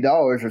 $70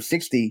 or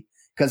 $60.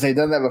 Because they've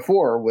done that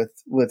before with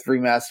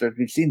remasters.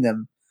 We've seen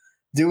them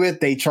do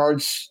it. They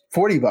charge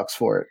 $40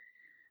 for it.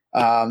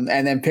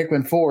 And then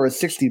Pikmin 4 is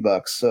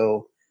 $60.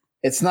 So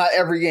it's not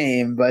every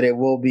game, but it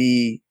will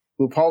be,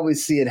 we'll probably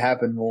see it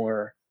happen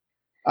more.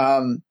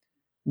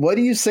 What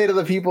do you say to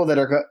the people that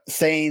are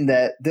saying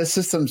that this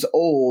system's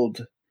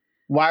old?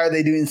 Why are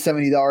they doing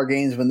 $70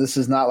 games when this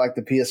is not like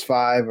the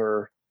PS5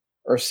 or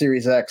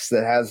Series X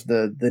that has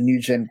the new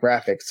gen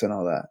graphics and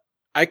all that?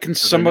 I can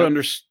somewhat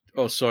understand.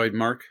 Oh, sorry,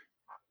 Mark.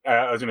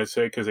 I was going to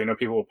say because they know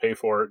people will pay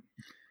for it.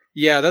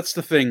 Yeah, that's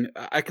the thing.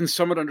 I can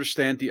somewhat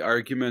understand the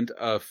argument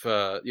of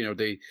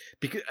it's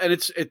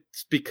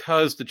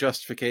because the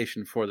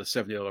justification for the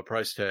 $70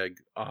 price tag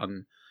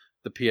on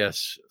the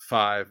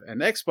PS5 and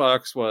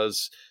Xbox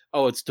was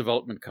it's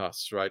development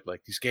costs, right?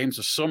 Like these games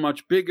are so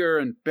much bigger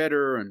and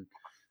better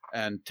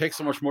and take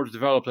so much more to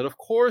develop that of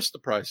course the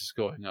price is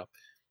going up.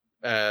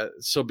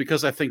 So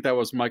because I think that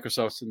was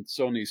Microsoft's and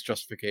Sony's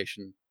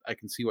justification, I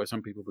can see why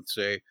some people would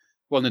say,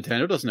 well,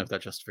 Nintendo doesn't have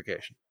that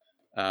justification.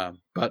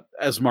 But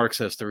as Mark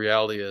says, the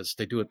reality is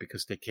they do it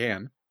because they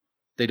can.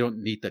 They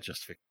don't need that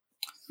justification.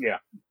 Yeah.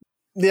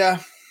 Yeah.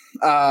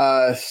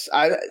 I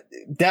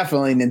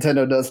definitely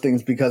Nintendo does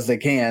things because they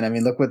can. I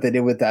mean, look what they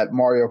did with that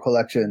Mario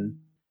collection.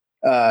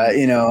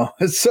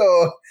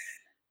 So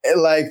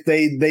like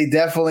they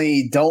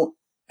definitely don't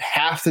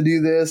have to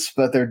do this,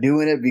 but they're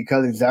doing it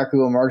because exactly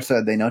what Mark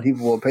said. They know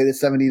people will pay the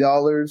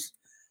 $70.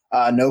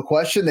 No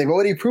question. They've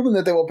already proven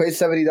that they will pay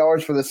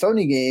 $70 for the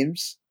Sony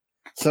games.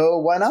 So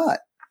why not?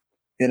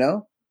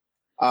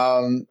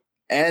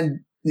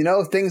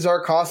 Things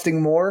are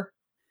costing more.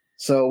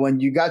 So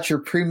when you got your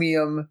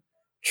premium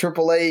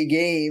AAA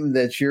game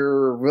that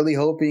you're really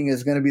hoping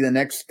is going to be the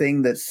next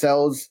thing that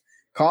sells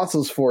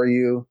consoles for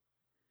you,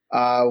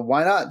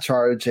 why not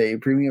charge a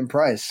premium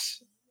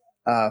price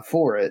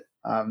for it?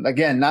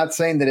 Again, not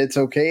saying that it's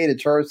okay to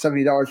charge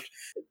 $70.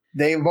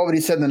 They've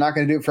already said they're not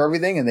going to do it for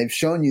everything, and they've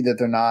shown you that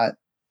they're not.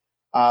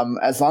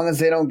 As long as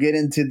they don't get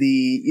into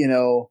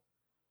the,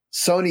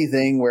 Sony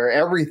thing where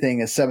everything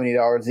is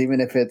 $70, even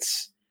if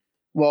it's,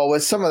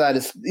 with some of that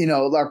is,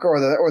 like,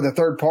 or the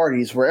third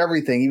parties where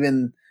everything,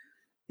 even,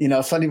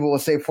 some people will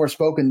say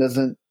Forspoken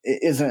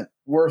isn't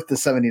worth the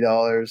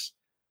 $70.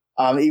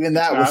 Even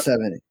that was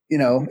 70,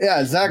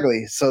 yeah,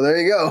 exactly. So there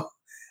you go.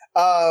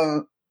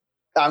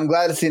 I'm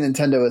glad to see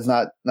Nintendo is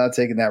not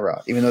taking that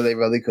route, even though they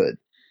really could.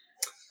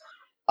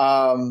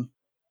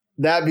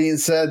 That being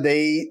said,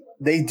 they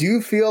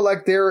do feel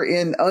like they're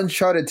in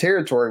uncharted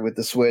territory with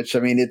the Switch.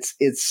 I mean,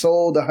 it's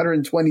sold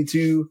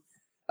 122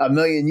 1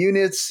 million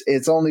units.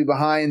 It's only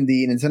behind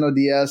the Nintendo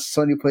DS,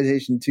 Sony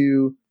PlayStation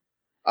 2,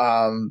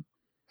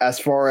 as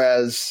far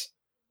as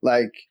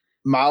like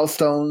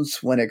milestones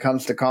when it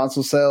comes to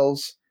console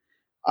sales.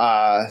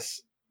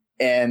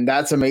 And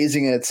that's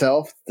amazing in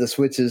itself. The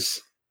Switch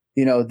is,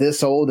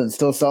 this old and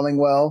still selling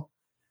well.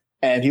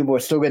 And people are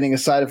still getting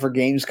excited for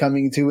games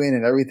coming to it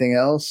and everything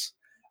else,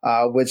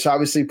 which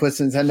obviously puts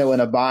Nintendo in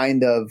a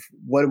bind of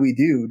what do we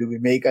do? Do we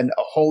make a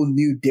whole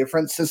new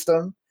different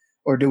system?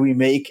 Or do we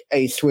make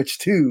a Switch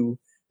 2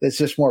 that's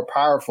just more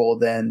powerful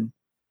than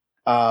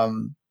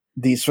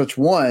the Switch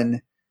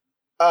 1?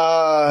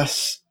 What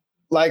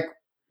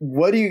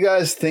do you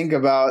guys think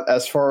about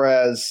as far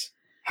as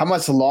how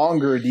much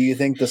longer do you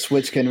think the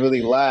Switch can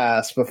really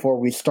last before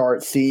we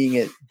start seeing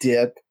it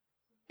dip?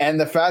 And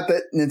the fact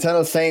that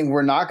Nintendo's saying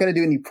we're not going to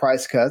do any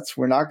price cuts.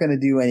 We're not going to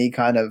do any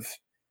kind of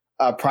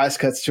price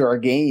cuts to our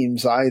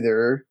games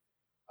either,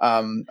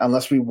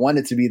 unless we want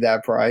it to be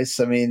that price.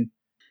 I mean,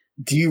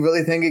 do you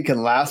really think it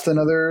can last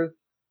another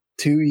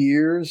 2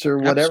 years or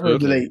whatever?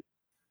 Absolutely.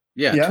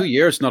 Yeah, 2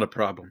 years, not a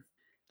problem.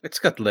 It's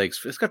got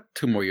legs. It's got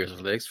 2 more years of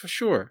legs for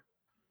sure.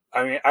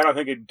 I mean, I don't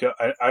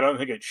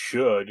think it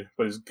should,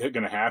 but it's going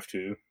to have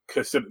to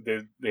because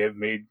they have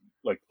made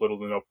like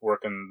little enough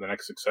work in the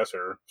next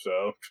successor.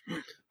 So,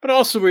 but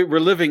also we're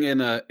living in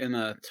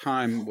a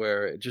time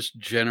where just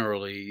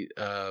generally,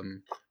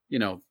 the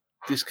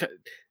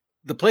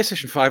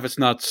PlayStation 5 is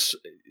not,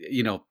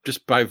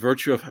 just by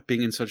virtue of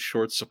being in such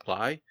short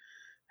supply,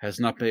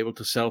 has not been able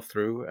to sell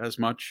through as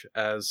much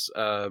as,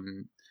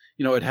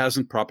 it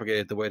hasn't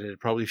propagated the way that it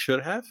probably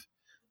should have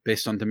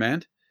based on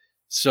demand.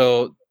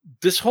 So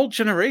this whole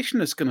generation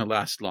is going to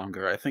last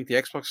longer. I think the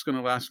Xbox is going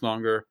to last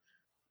longer.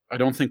 I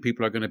don't think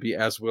people are going to be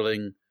as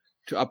willing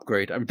to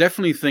upgrade. I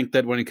definitely think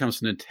that when it comes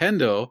to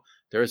Nintendo,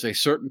 there is a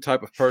certain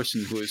type of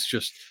person who is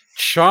just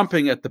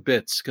chomping at the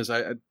bits because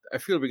I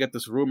feel we get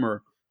this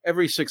rumor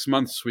every 6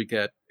 months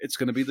it's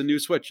going to be the new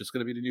Switch. It's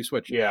going to be the new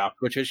Switch. Yeah.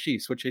 Switch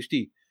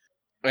HD.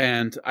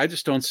 And I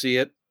just don't see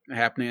it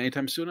happening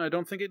anytime soon. I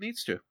don't think it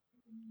needs to.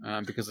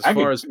 Because as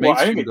far as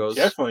mainstream goes...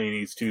 it definitely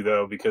needs to,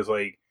 though, because,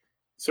 like,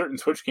 certain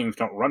Switch games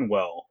don't run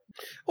well.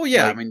 Oh,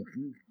 yeah. Like,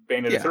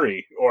 Bayonetta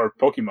 3 or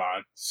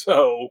Pokemon.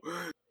 So...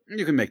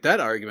 You can make that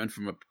argument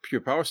from a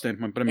pure power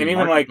standpoint, but I mean... And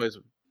even, like,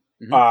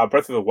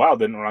 Breath of the Wild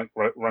didn't run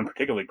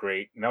particularly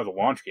great, and that was a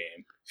launch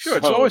game. Sure,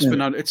 it's always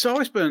been an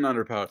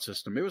underpowered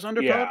system. It was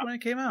underpowered when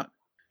it came out.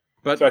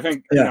 But so I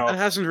think, that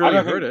hasn't really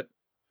hurt it.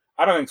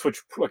 I don't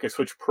think a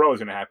Switch Pro is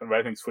going to happen, but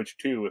I think Switch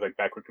 2 with, like,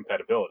 backward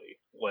compatibility,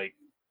 like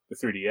the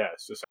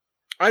 3DS.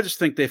 I just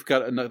think they've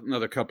got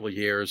another couple of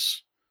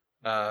years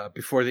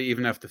before they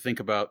even have to think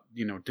about,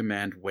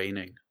 demand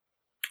waning.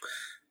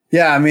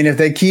 Yeah, I mean, if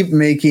they keep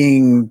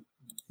making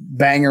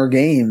banger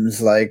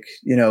games, like,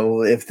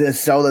 if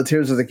this Zelda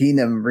Tears of the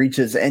Kingdom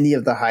reaches any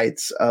of the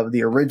heights of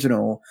the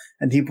original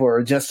and people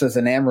are just as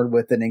enamored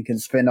with it and can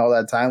spend all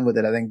that time with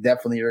it, I think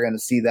definitely you're going to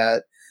see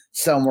that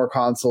sell more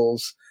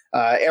consoles.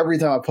 Every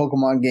time a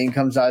Pokemon game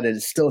comes out, it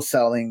is still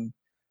selling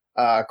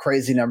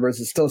crazy numbers.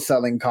 It's still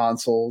selling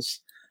consoles.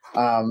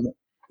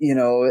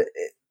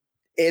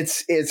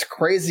 It's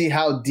crazy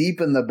how deep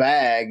in the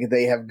bag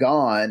they have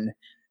gone,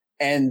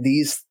 and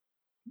these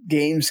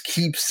games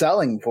keep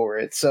selling for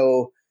it.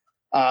 So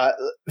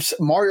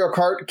Mario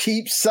Kart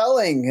keeps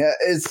selling.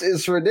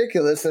 It's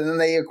ridiculous. And then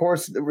they, of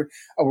course,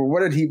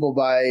 rewarded people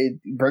by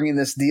bringing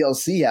this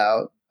DLC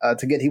out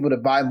to get people to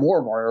buy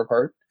more Mario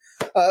Kart.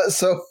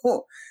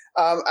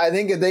 I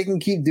think if they can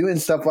keep doing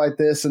stuff like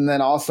this, and then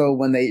also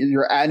when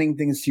you're adding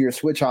things to your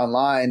Switch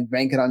Online,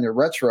 banking on your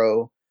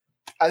retro,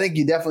 I think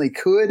you definitely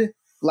could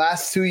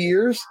last 2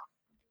 years.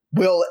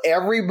 Will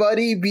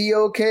everybody be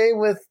okay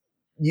with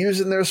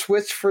using their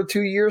Switch for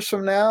 2 years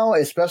from now,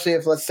 especially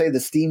if, let's say, the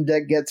Steam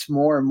Deck gets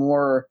more and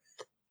more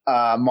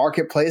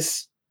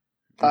marketplace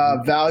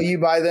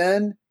value by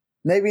then?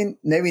 Maybe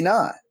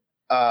not.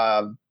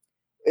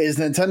 Is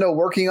Nintendo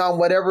working on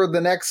whatever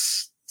the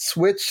next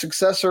Switch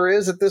successor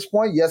is at this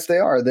point? Yes, they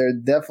are. They're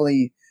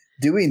definitely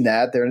doing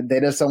that. They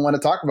just don't want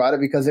to talk about it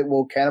because it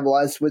will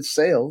cannibalize Switch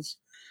sales.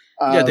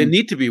 They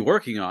need to be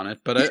working on it,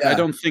 but I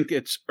don't think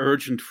it's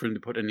urgent for them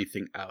to put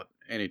anything out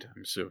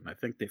anytime soon. I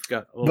think they've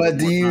got a little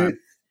bit more time.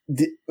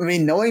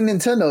 Knowing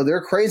Nintendo,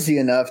 they're crazy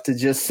enough to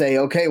just say,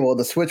 okay, well,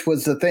 the Switch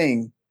was the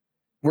thing.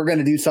 We're going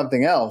to do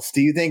something else.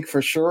 Do you think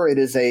for sure it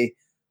is a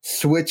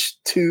Switch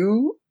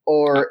 2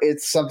 or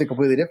it's something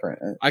completely different?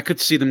 I could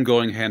see them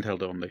going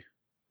handheld only.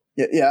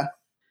 Yeah.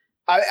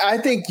 I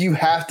think you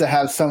have to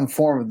have some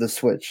form of the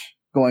Switch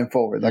going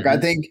forward. Like, I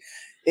think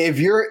if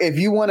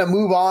you want to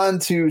move on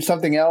to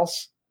something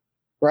else,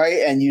 right,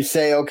 and you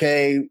say,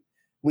 okay,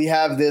 we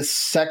have this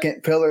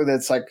second pillar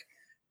that's like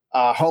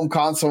home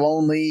console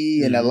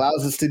only and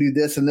allows us to do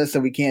this and this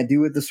that we can't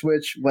do with the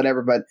Switch,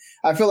 whatever. But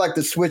I feel like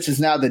the Switch is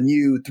now the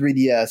new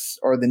 3DS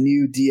or the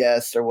new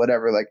DS or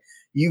whatever. Like,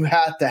 you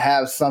have to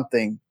have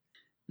something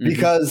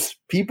because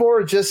people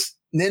are just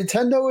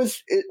Nintendo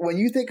is when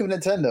you think of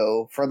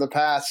Nintendo for the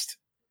past,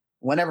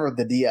 whenever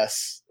the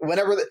DS,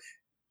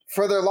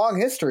 for their long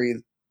history,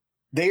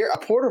 they're a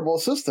portable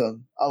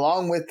system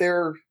along with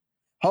their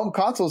home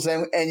consoles.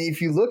 And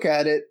if you look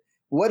at it,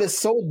 what is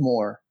sold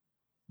more?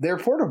 They're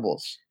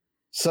portables.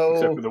 So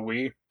except for the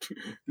Wii.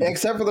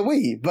 Except for the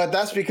Wii. But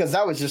that's because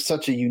that was just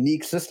such a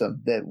unique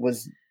system that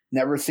was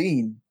never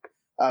seen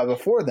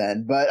before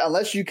then. But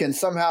unless you can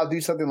somehow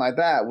do something like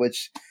that,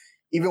 which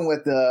even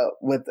with the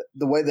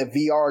way that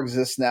VR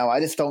exists now, I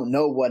just don't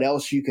know what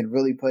else you can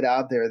really put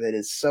out there that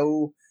is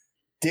so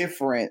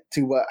different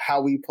to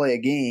how we play a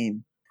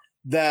game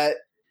that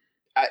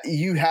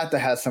you have to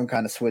have some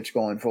kind of switch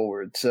going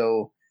forward.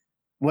 So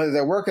whether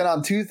they're working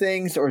on two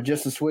things or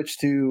just a switch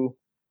to,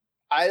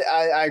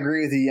 I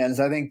agree with you, Jens.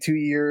 I think 2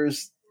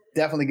 years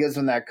definitely gives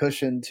them that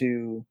cushion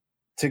to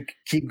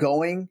keep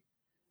going.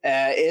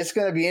 It's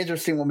going to be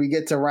interesting when we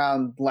get to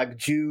around like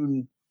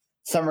June,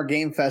 Summer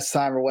Game Fest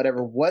time or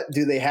whatever. What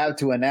do they have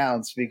to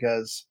announce?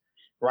 Because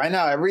right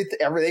now,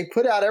 they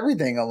put out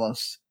everything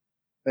almost.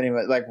 But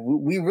anyway, like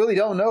we really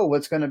don't know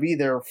what's going to be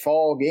their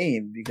fall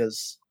game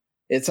because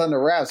it's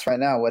under wraps right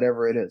now,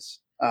 whatever it is.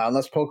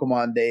 Unless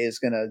Pokemon Day is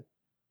going to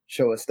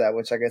show us that,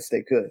 which I guess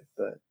they could.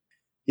 But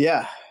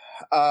yeah,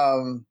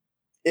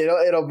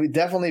 it'll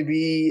definitely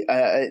be.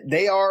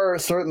 They are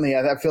certainly.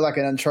 I feel like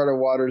in uncharted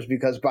waters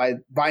because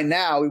by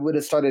now we would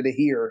have started to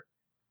hear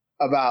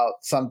about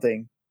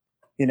something,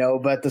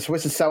 But the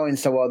Switch is selling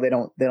so well, they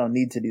don't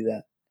need to do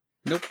that.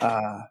 Nope.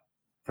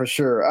 For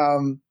sure.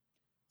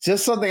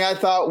 Just something I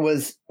thought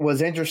was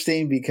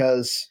interesting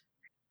because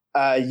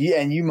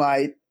you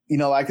might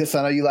like this.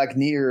 I know you like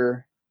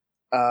Nier,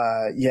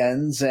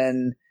 Jens,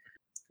 and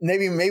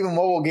maybe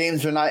mobile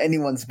games are not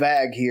anyone's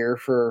bag here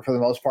for the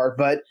most part,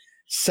 but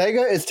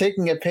Sega is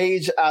taking a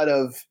page out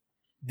of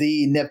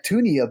the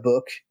Neptunia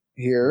book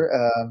here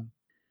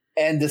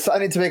and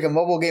deciding to make a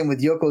mobile game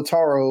with Yoko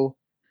Taro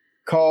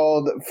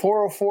called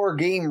 404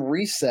 Game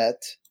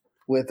Reset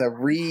with a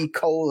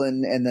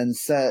re-colon and then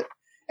set.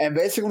 And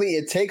basically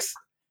it takes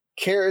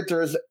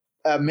characters,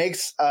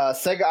 makes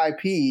Sega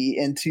IP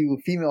into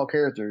female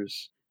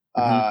characters,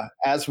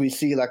 as we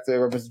see like the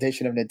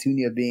representation of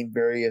Neptunia being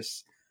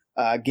various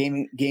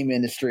game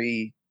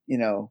industry,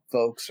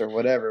 folks or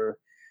whatever.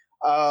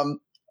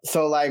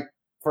 So like,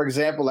 for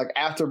example, like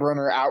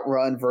Afterburner,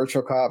 Outrun,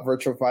 Virtual Cop,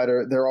 Virtual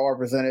Fighter, they're all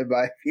represented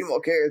by female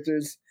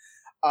characters.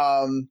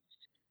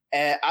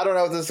 And I don't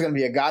know if this is going to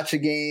be a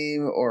gacha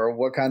game or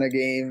what kind of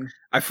game.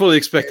 I fully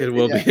expect it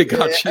will be a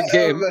gacha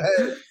game.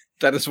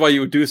 That is why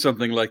you would do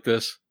something like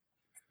this.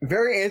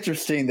 Very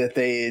interesting that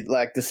they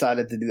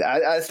decided to do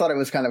that. I just thought it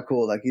was kind of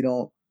cool. Like you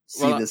don't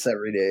see this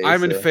every day.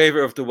 I'm in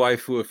favor of the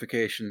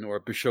waifuification or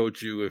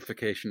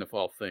bishoujuification of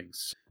all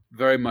things.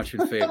 Very much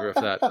in favor of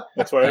that.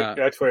 That's why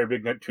you're a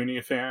big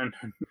Neptunia fan.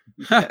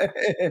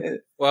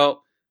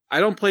 Well, I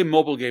don't play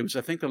mobile games.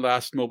 I think the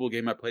last mobile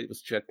game I played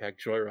was Jetpack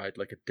Joyride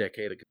like a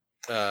decade ago.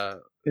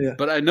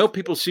 But I know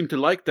people seem to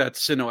like that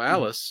Sinnoh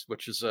Alice,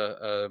 which is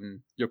a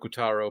Yoko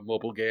Taro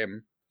mobile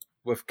game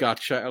with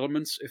gacha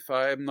elements, if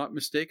I'm not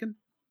mistaken.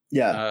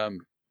 Yeah.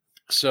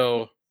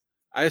 So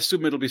I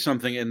assume it'll be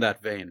something in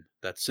that vein,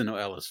 that Sinnoh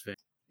Alice vein.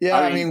 Yeah,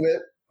 I mean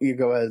you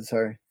go ahead,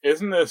 sorry.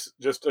 Isn't this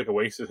just like a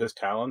waste of his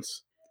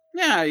talents?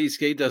 Yeah,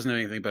 he doesn't have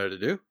anything better to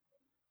do.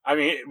 I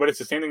mean, but it's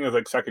the same thing as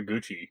like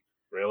Sakaguchi.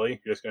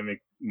 Really? You're just going to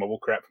make mobile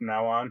crap from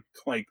now on?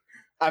 To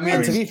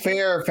be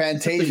fair,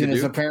 Fantasian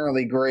is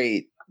apparently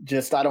great.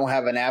 Just I don't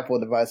have an Apple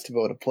device to be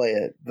able to play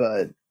it,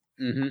 but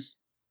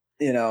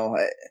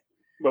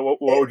But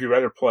what would you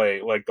rather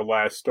play? Like The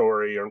Last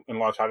Story or in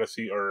Lost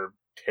Odyssey or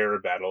Terra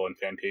Battle and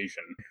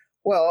Fantasian?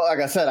 Well, like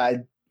I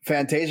said,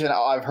 Fantasian,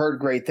 I've heard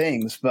great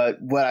things, but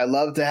would I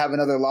love to have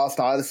another Lost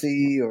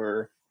Odyssey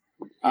or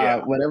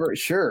whatever?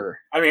 Sure.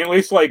 I mean, at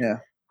least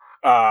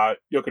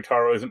Yoko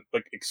Taro isn't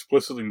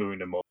explicitly moving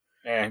to mobile.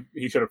 And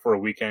he showed up for a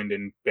weekend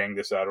and banged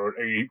this out, or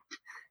he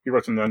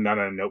wrote something down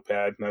on a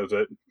notepad, and that was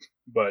it.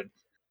 But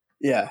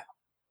yeah,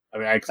 I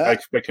mean, I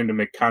expect him to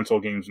make console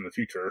games in the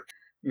future.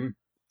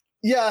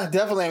 Yeah,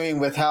 definitely. I mean,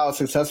 with how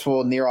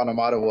successful Nier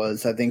Automata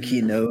was, I think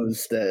he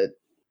knows that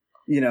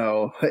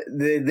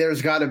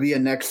there's got to be a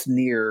next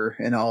Nier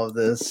in all of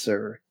this,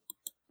 or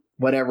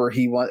whatever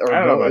he wants. I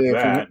don't know about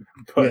that,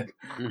 but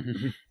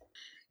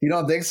you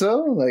don't think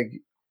so?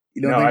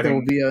 You don't think there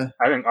will be a...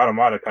 I think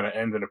Automata kind of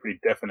ends on a pretty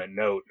definite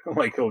note.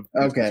 He'll do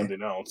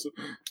something else.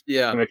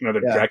 Yeah. He'll make another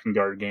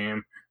Drakengard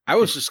game. I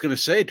was just going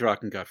to say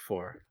Drakengard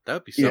 4. That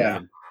would be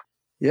something.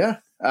 Yeah.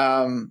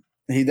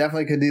 He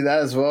definitely could do that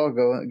as well.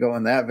 Go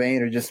in that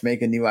vein, or just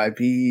make a new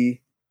IP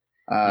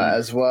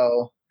as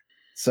well.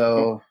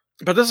 So...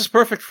 But this is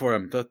perfect for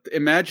him.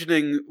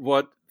 Imagining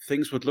what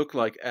things would look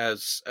like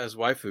as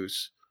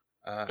waifus.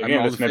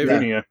 Again, it's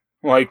Neptunia.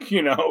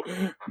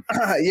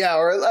 Yeah,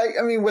 or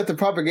with the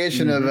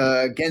propagation of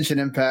Genshin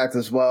Impact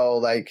as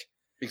well,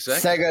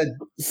 exactly.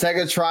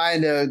 Sega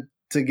trying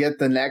to get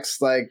the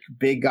next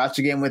big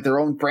gacha game with their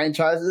own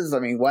franchises. I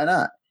mean, why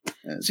not?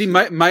 See,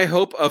 my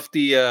hope of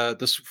the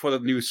for the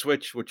new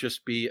Switch would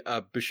just be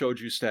a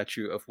Bishouju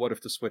statue of what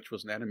if the Switch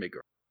was an anime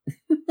girl.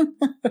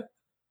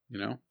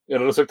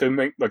 It looks like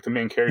the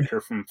main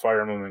character from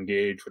Fire Emblem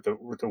Engage with the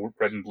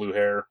red and blue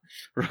hair.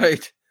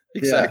 Right.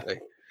 Exactly.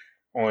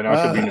 Only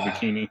now she'll be in a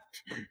bikini.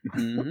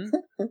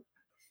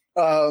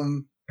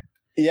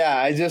 Yeah,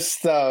 I just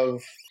thought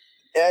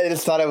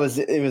it was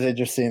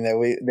interesting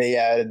that they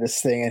added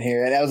this thing in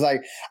here, and I was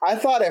like, I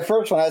thought at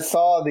first when I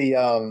saw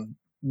the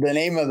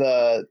name of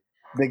the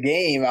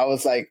game, I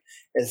was like,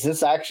 is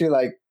this actually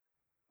like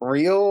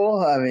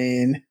real? I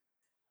mean,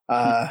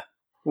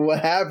 what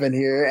happened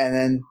here? And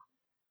then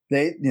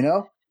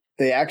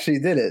they actually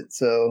did it.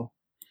 So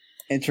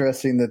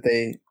interesting that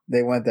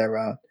they went that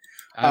route.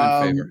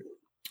 I'm in favor.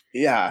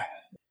 Yeah,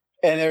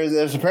 and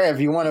there's apparently, if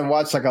you want to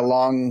watch like a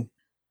long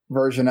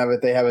version of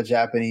it, they have a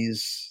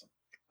Japanese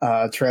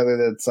trailer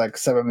that's like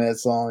 7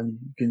 minutes long.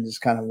 You can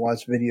just kind of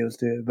watch videos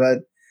to it.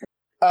 But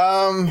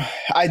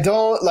I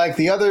don't like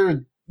the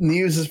other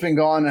news that's been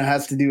going and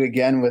has to do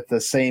again with the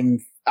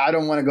same. I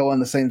don't want to go in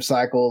the same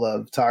cycle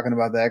of talking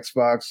about the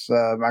Xbox,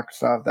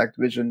 Microsoft,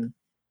 Activision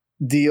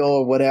deal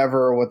or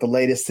whatever, what the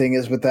latest thing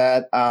is with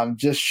that.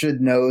 Just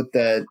should note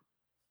that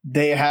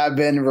there have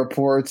been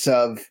reports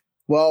of,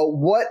 well,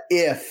 what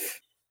if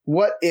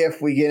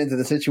we get into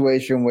the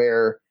situation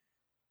where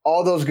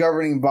all those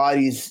governing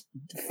bodies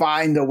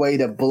find a way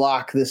to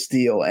block this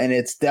deal, and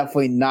it's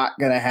definitely not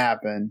going to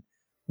happen.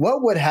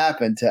 What would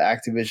happen to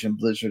Activision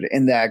Blizzard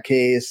in that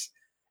case?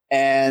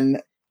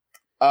 And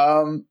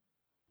the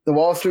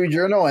Wall Street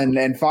Journal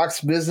and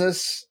Fox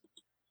Business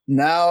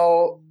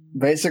now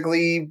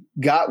basically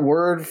got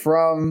word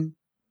from,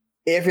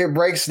 if it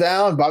breaks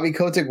down, Bobby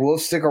Kotick will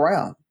stick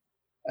around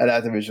at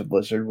Activision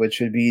Blizzard, which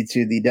would be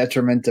to the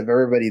detriment of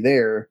everybody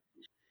there.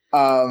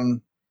 I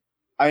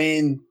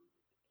mean,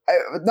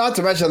 not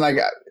to mention, like,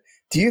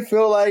 do you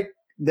feel like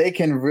they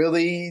can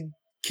really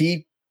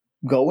keep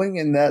going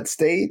in that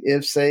state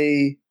if,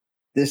 say,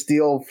 this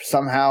deal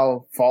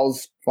somehow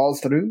falls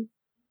through?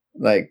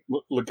 Like,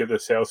 look at the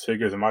sales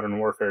figures of Modern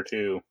Warfare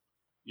 2.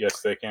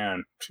 Yes, they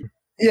can.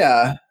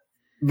 Yeah,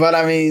 but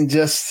I mean,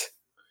 just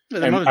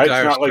they're not in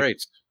dire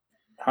straits.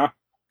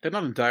 They're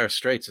not in dire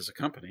straits as a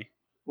company,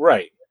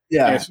 right?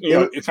 Yeah,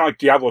 it's not like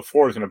Diablo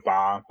 4 is going to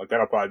bomb. Like,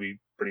 that'll probably be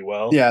pretty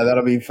well. Yeah,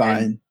 that'll be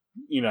fine.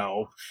 And,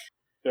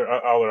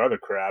 all their other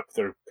crap,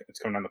 it's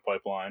coming down the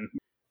pipeline.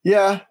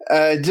 Yeah,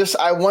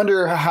 I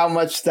wonder how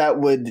much that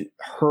would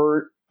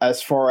hurt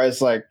as far as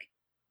like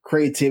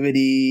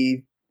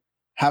creativity,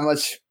 how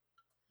much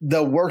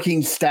the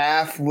working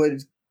staff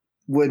would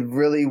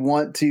really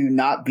want to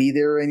not be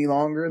there any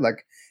longer.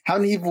 Like, how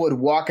many people would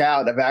walk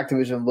out of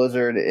Activision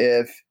Blizzard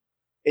if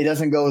it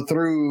doesn't go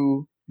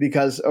through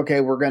because,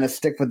 okay, we're going to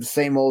stick with the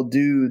same old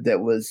dude that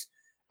was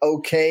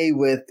okay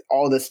with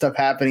all this stuff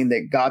happening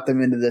that got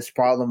them into this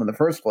problem in the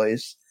first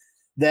place,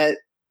 that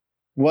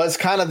was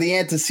kind of the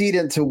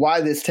antecedent to why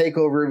this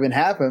takeover even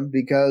happened,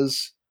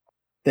 because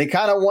they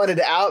kind of wanted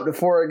out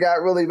before it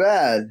got really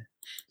bad.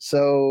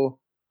 So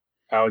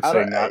I would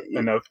say not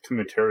enough to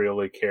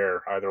materially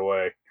care either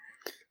way.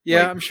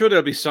 Yeah, I'm sure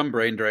there'll be some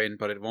brain drain,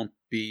 but it won't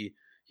be,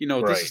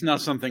 this is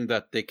not something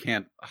that they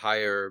can't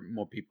hire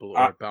more people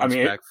or bounce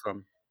back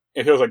from.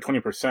 If it was like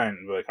 20%,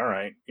 we'd be like, all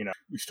right,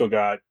 we still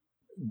got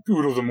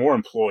oodles of more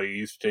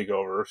employees to take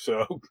over,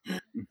 so.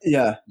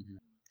 Yeah.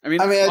 I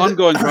mean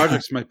ongoing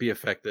projects might be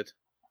affected,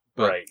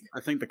 but I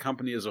think the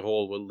company as a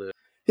whole will live.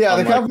 Yeah,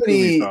 the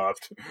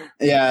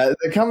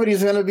company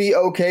is going to be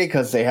okay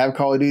because they have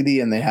Call of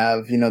Duty and they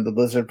have, the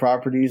Blizzard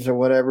properties or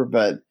whatever,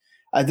 but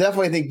I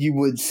definitely think you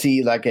would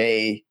see like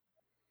a,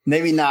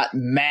 maybe not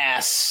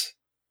mass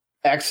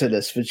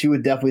exodus, but you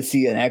would definitely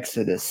see an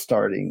exodus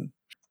starting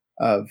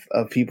of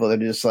people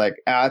that are just like,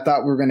 I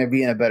thought we were going to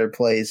be in a better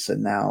place,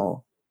 and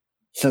now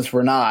since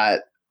we're not,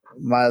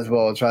 might as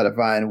well try to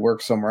find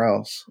work somewhere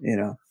else,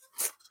 And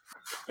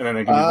then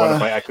they can be bought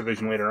by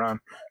Activision later on.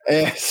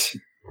 Yes,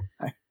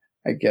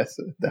 I guess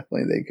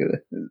definitely they could.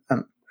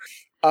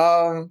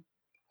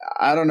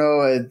 I don't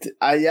know.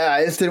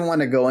 I just didn't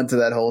want to go into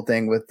that whole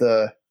thing with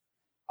the.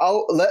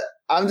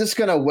 I'm just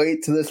gonna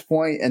wait to this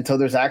point until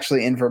there's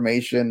actually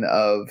information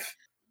of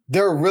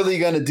they're really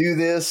gonna do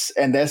this,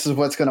 and this is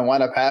what's gonna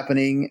wind up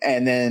happening,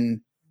 and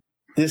then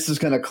this is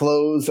gonna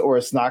close or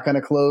it's not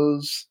gonna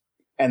close,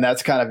 and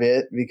that's kind of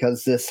it.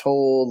 Because this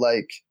whole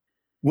like,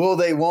 will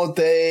they? Won't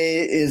they?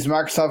 Is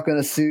Microsoft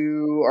gonna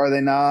sue? Are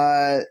they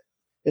not?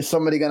 Is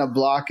somebody gonna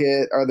block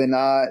it? Are they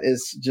not?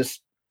 Is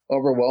just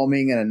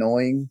overwhelming and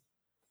annoying.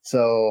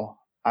 So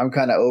I'm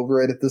kind of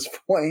over it at this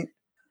point.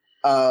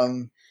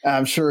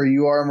 I'm sure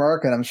you are,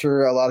 Mark, and I'm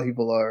sure a lot of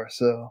people are.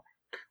 So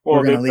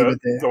we're going to leave it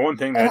there. The one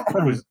thing that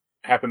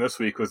happened this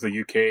week was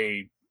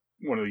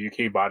one of the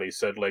UK bodies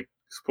said, like,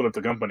 split up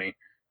the company.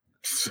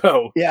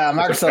 So yeah,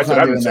 Microsoft's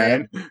not doing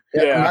that.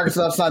 Yeah,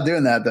 Microsoft's not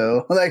doing that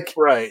though. Like,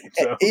 right.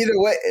 So. Either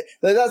way,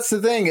 that's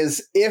the thing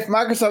is, if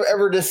Microsoft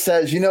ever just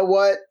says, you know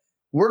what,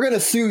 we're going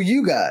to sue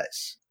you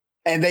guys,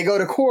 and they go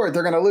to court,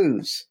 they're going to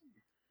lose.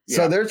 Yeah.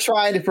 So they're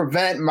trying to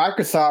prevent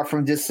Microsoft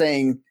from just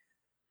saying,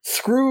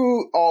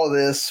 screw all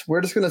this, we're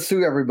just going to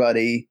sue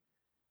everybody,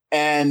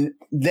 and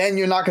then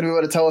you're not going to be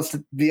able to tell us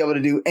to be able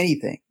to do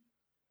anything.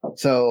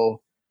 So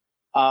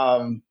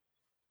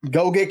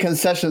go get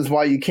concessions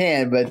while you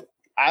can, but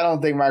I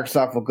don't think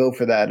Microsoft will go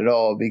for that at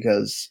all,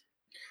 because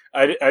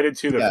I did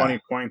see the funny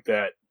point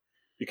that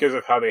because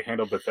of how they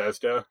handled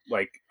Bethesda,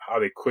 like how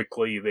they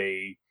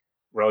quickly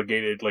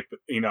relegated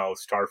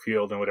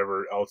Starfield and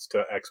whatever else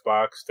to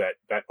Xbox,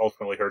 that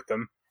ultimately hurt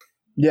them.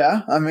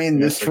 Yeah, I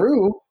mean, it's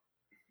true.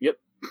 Yep.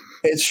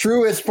 It's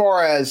true as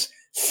far as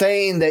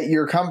saying that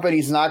your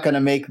company's not going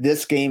to make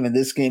this game and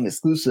this game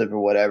exclusive or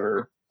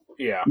whatever.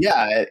 Yeah.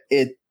 Yeah,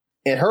 it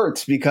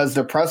hurts because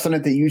the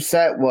precedent that you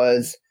set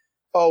was,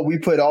 oh, we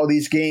put all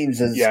these games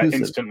as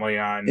exclusive. Instantly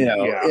on,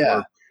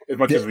 as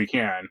much as we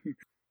can.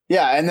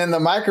 Yeah, and then the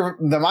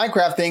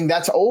Minecraft thing,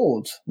 that's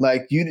old.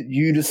 Like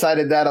you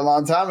decided that a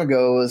long time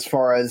ago as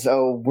far as,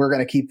 oh, we're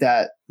going to keep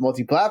that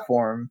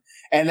multi-platform.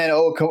 And then,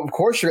 of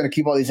course you're going to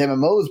keep all these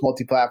MMOs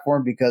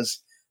multi-platform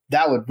because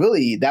that would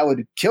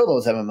kill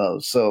those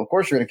MMOs. So of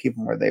course you're going to keep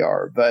them where they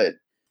are. But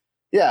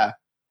yeah,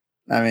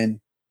 I mean,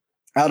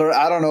 I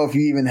don't know if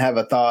you even have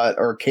a thought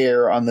or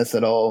care on this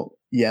at all,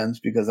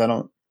 Jens, because I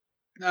don't,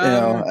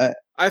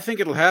 I think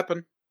it'll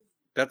happen.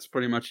 That's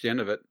pretty much the end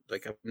of it.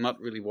 Like, I'm not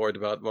really worried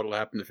about what'll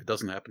happen if it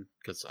doesn't happen,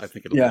 because I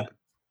think it'll happen.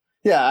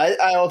 Yeah,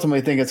 I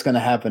ultimately think it's going to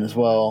happen as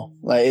well.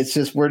 Like, it's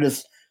just we're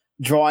just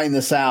drawing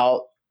this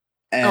out.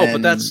 And,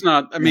 but that's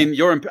not. I mean,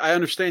 I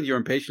understand your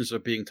impatience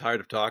of being tired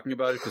of talking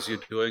about it because you're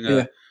doing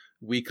a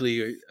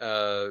weekly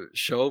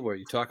show where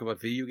you talk about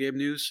video game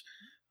news.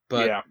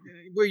 But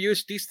we're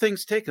used. These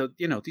things take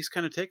these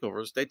kind of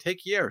takeovers. They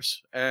take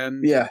years,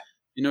 and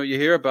you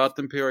hear about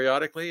them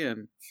periodically,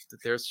 and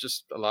there's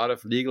just a lot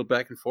of legal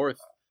back and forth.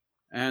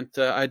 And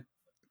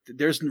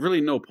there's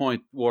really no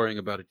point worrying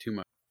about it too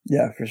much.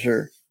 Yeah, for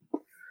sure.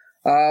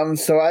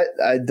 So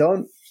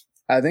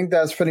I think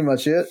that's pretty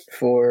much it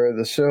for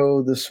the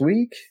show this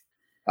week.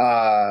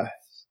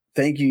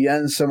 Thank you,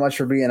 Jens, so much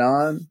for being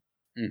on.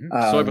 Mm-hmm.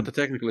 Sorry about the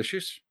technical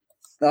issues.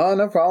 Oh,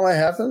 no problem. It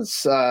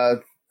happens.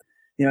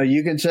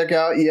 You can check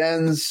out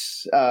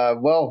Jens.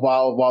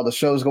 While the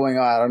show's going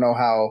on, I don't know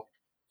how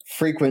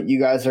frequent you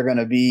guys are going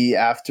to be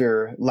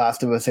after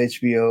Last of Us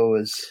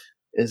HBO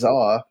is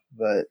off,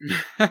 but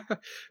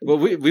well,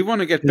 we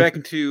want to get back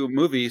into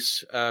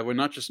movies. We're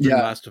not just doing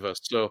Last of Us,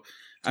 so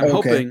I'm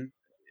hoping.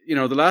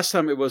 The last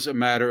time it was a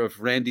matter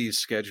of Randy's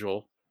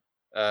schedule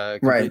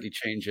completely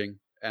changing,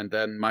 and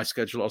then my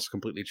schedule also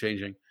completely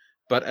changing.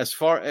 But as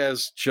far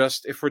as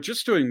if we're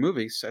just doing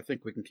movies, I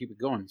think we can keep it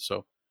going.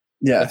 So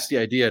that's the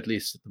idea, at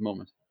least at the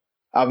moment.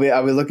 I'll be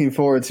looking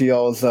forward to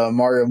y'all's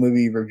Mario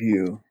movie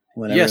review.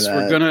 Yes,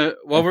 we're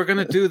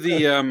gonna do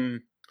the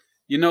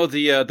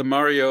the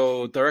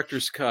Mario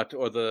director's cut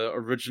or the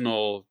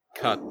original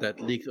cut that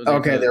leaked.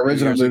 The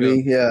original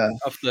movie,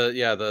 of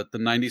the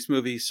 90s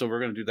movie. So we're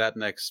gonna do that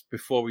next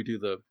before we do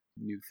the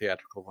new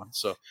theatrical one.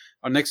 So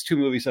our next two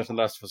movies after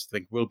Last of Us, I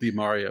think, will be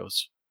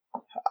Mario's.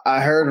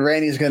 I heard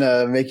Randy's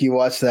gonna make you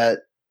watch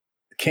that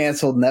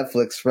canceled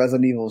Netflix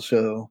Resident Evil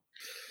show.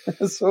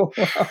 So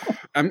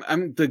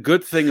I'm the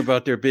good thing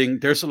about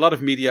there's a lot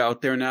of media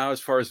out there now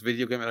as far as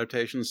video game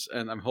adaptations,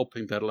 and I'm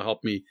hoping that'll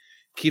help me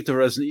keep the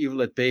Resident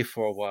Evil at bay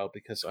for a while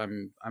because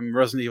I'm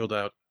Resident Evil'd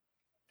out.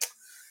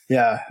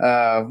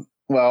 Yeah.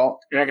 Well,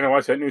 you're not gonna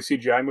watch that new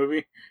CGI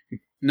movie?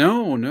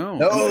 No.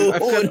 I've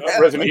got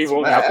Resident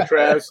Evil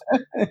Alcatraz.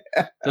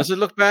 Does it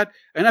look bad?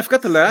 And I've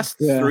got the last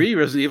 3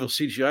 Resident Evil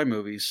CGI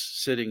movies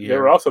sitting here. They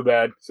were also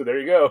bad, so there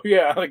you go.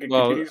 Yeah, like it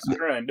continues the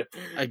trend.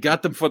 I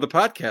got them for the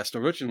podcast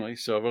originally,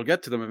 so we'll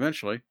get to them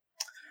eventually.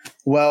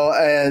 Well,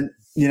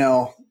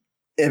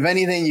 if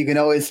anything, you can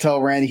always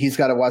tell Randy he's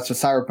got to watch the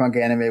Cyberpunk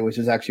anime, which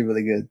is actually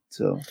really good.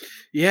 So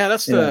yeah,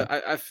 that's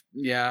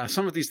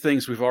some of these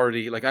things I've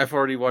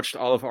already watched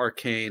all of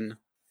Arcane.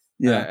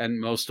 And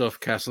most of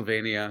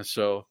Castlevania,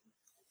 so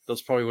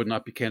those probably would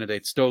not be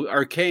candidates. Though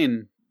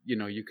Arcane,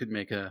 you could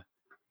make an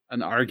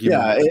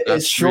argument. Yeah,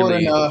 it's short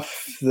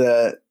enough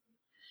that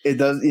it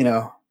does.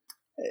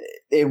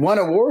 It won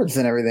awards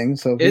and everything.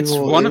 So it's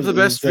one of the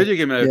best video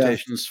game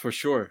adaptations for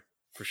sure.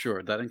 For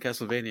sure, that and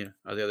Castlevania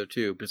are the other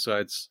two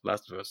besides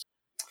Last of Us.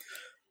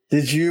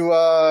 Did you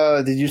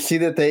see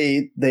that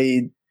they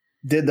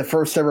did the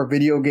first ever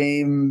video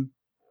game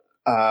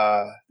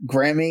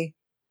Grammy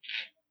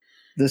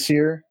this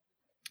year?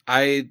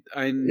 I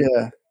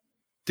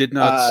did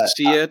not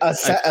see it.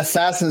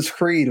 Assassin's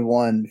Creed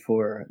won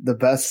for the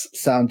best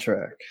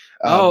soundtrack.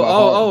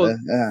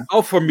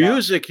 For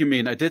music, you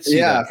mean? I did see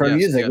that. For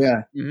music,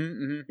 yeah.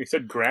 Mm-hmm. You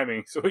said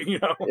Grammy, so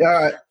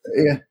Yeah.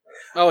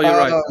 Oh, you're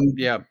right.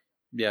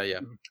 Yeah.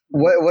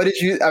 What did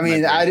you? I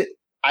mean, I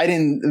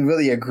didn't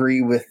really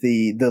agree with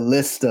the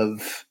list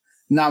of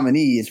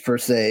nominees per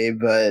se,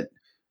 but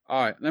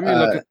all right. Let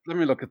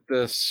me look at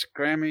this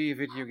Grammy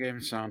video game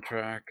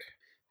soundtrack.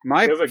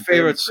 My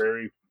favorites.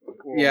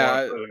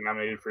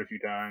 Nominated for a few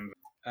times.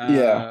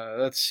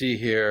 Let's see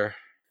here.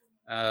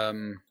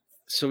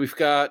 So we've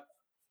got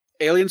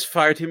Aliens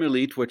Fireteam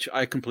Elite, which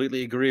I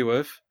completely agree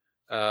with.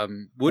 That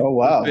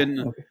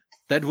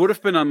would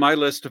have been on my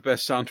list of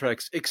best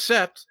soundtracks,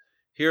 except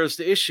here's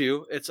the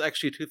issue: it's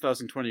actually a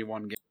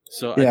 2021 game,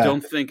 so I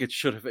don't think it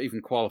should have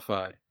even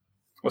qualified.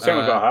 Well, same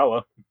with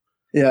Valhalla.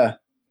 Yeah.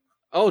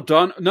 Oh,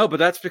 Dawn. No, but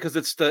that's because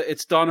it's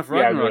Dawn of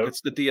Ragnarok. It's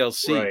the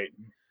DLC. Right.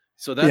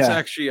 So that's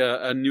actually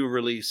a new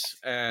release,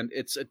 and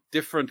it's a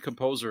different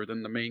composer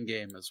than the main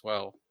game as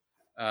well.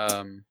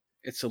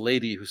 It's a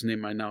lady whose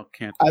name I now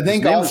can't. I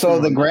think also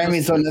the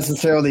Grammys don't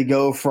necessarily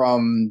go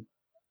from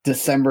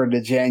December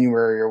to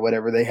January or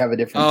whatever. They have a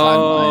different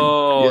timeline.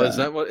 Oh, is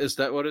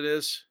that what it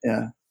is?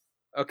 Yeah.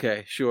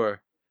 Okay,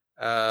 sure.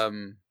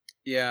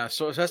 Yeah.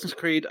 So Assassin's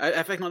Creed,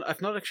 I've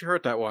not actually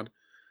heard that one.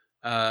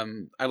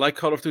 I like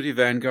Call of Duty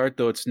Vanguard,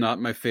 though it's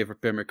not my favorite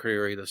Bear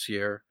McCreary this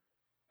year.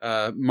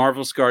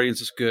 Marvel's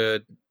Guardians is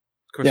good.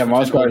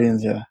 Marvel's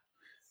Guardians, yeah.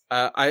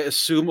 I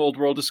assume Old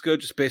World is good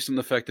just based on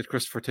the fact that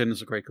Christopher Tin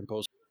is a great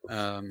composer.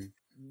 I'm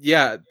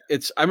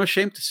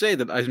ashamed to say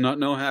that I do not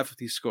know half of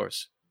these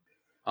scores.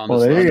 Well,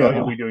 there you go. What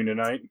are we doing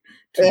tonight?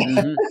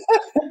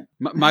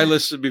 My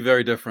list would be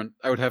very different.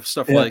 I would have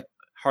stuff like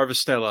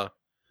Harvestella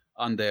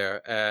on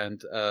there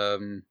and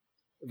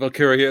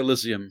Valkyria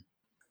Elysium.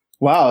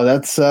 Wow,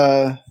 that's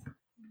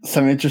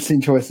some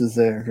interesting choices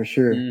there for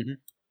sure.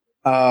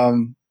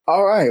 Mm-hmm.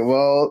 All right.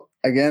 Well,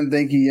 again,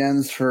 thank you,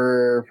 Jens,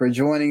 for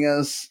joining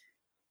us.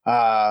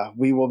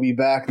 We will be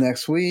back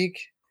next week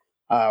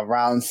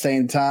around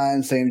same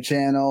time, same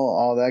channel,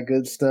 all that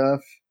good stuff.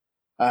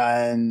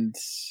 And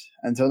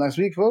until next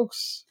week,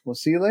 folks, we'll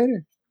see you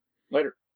later. Later.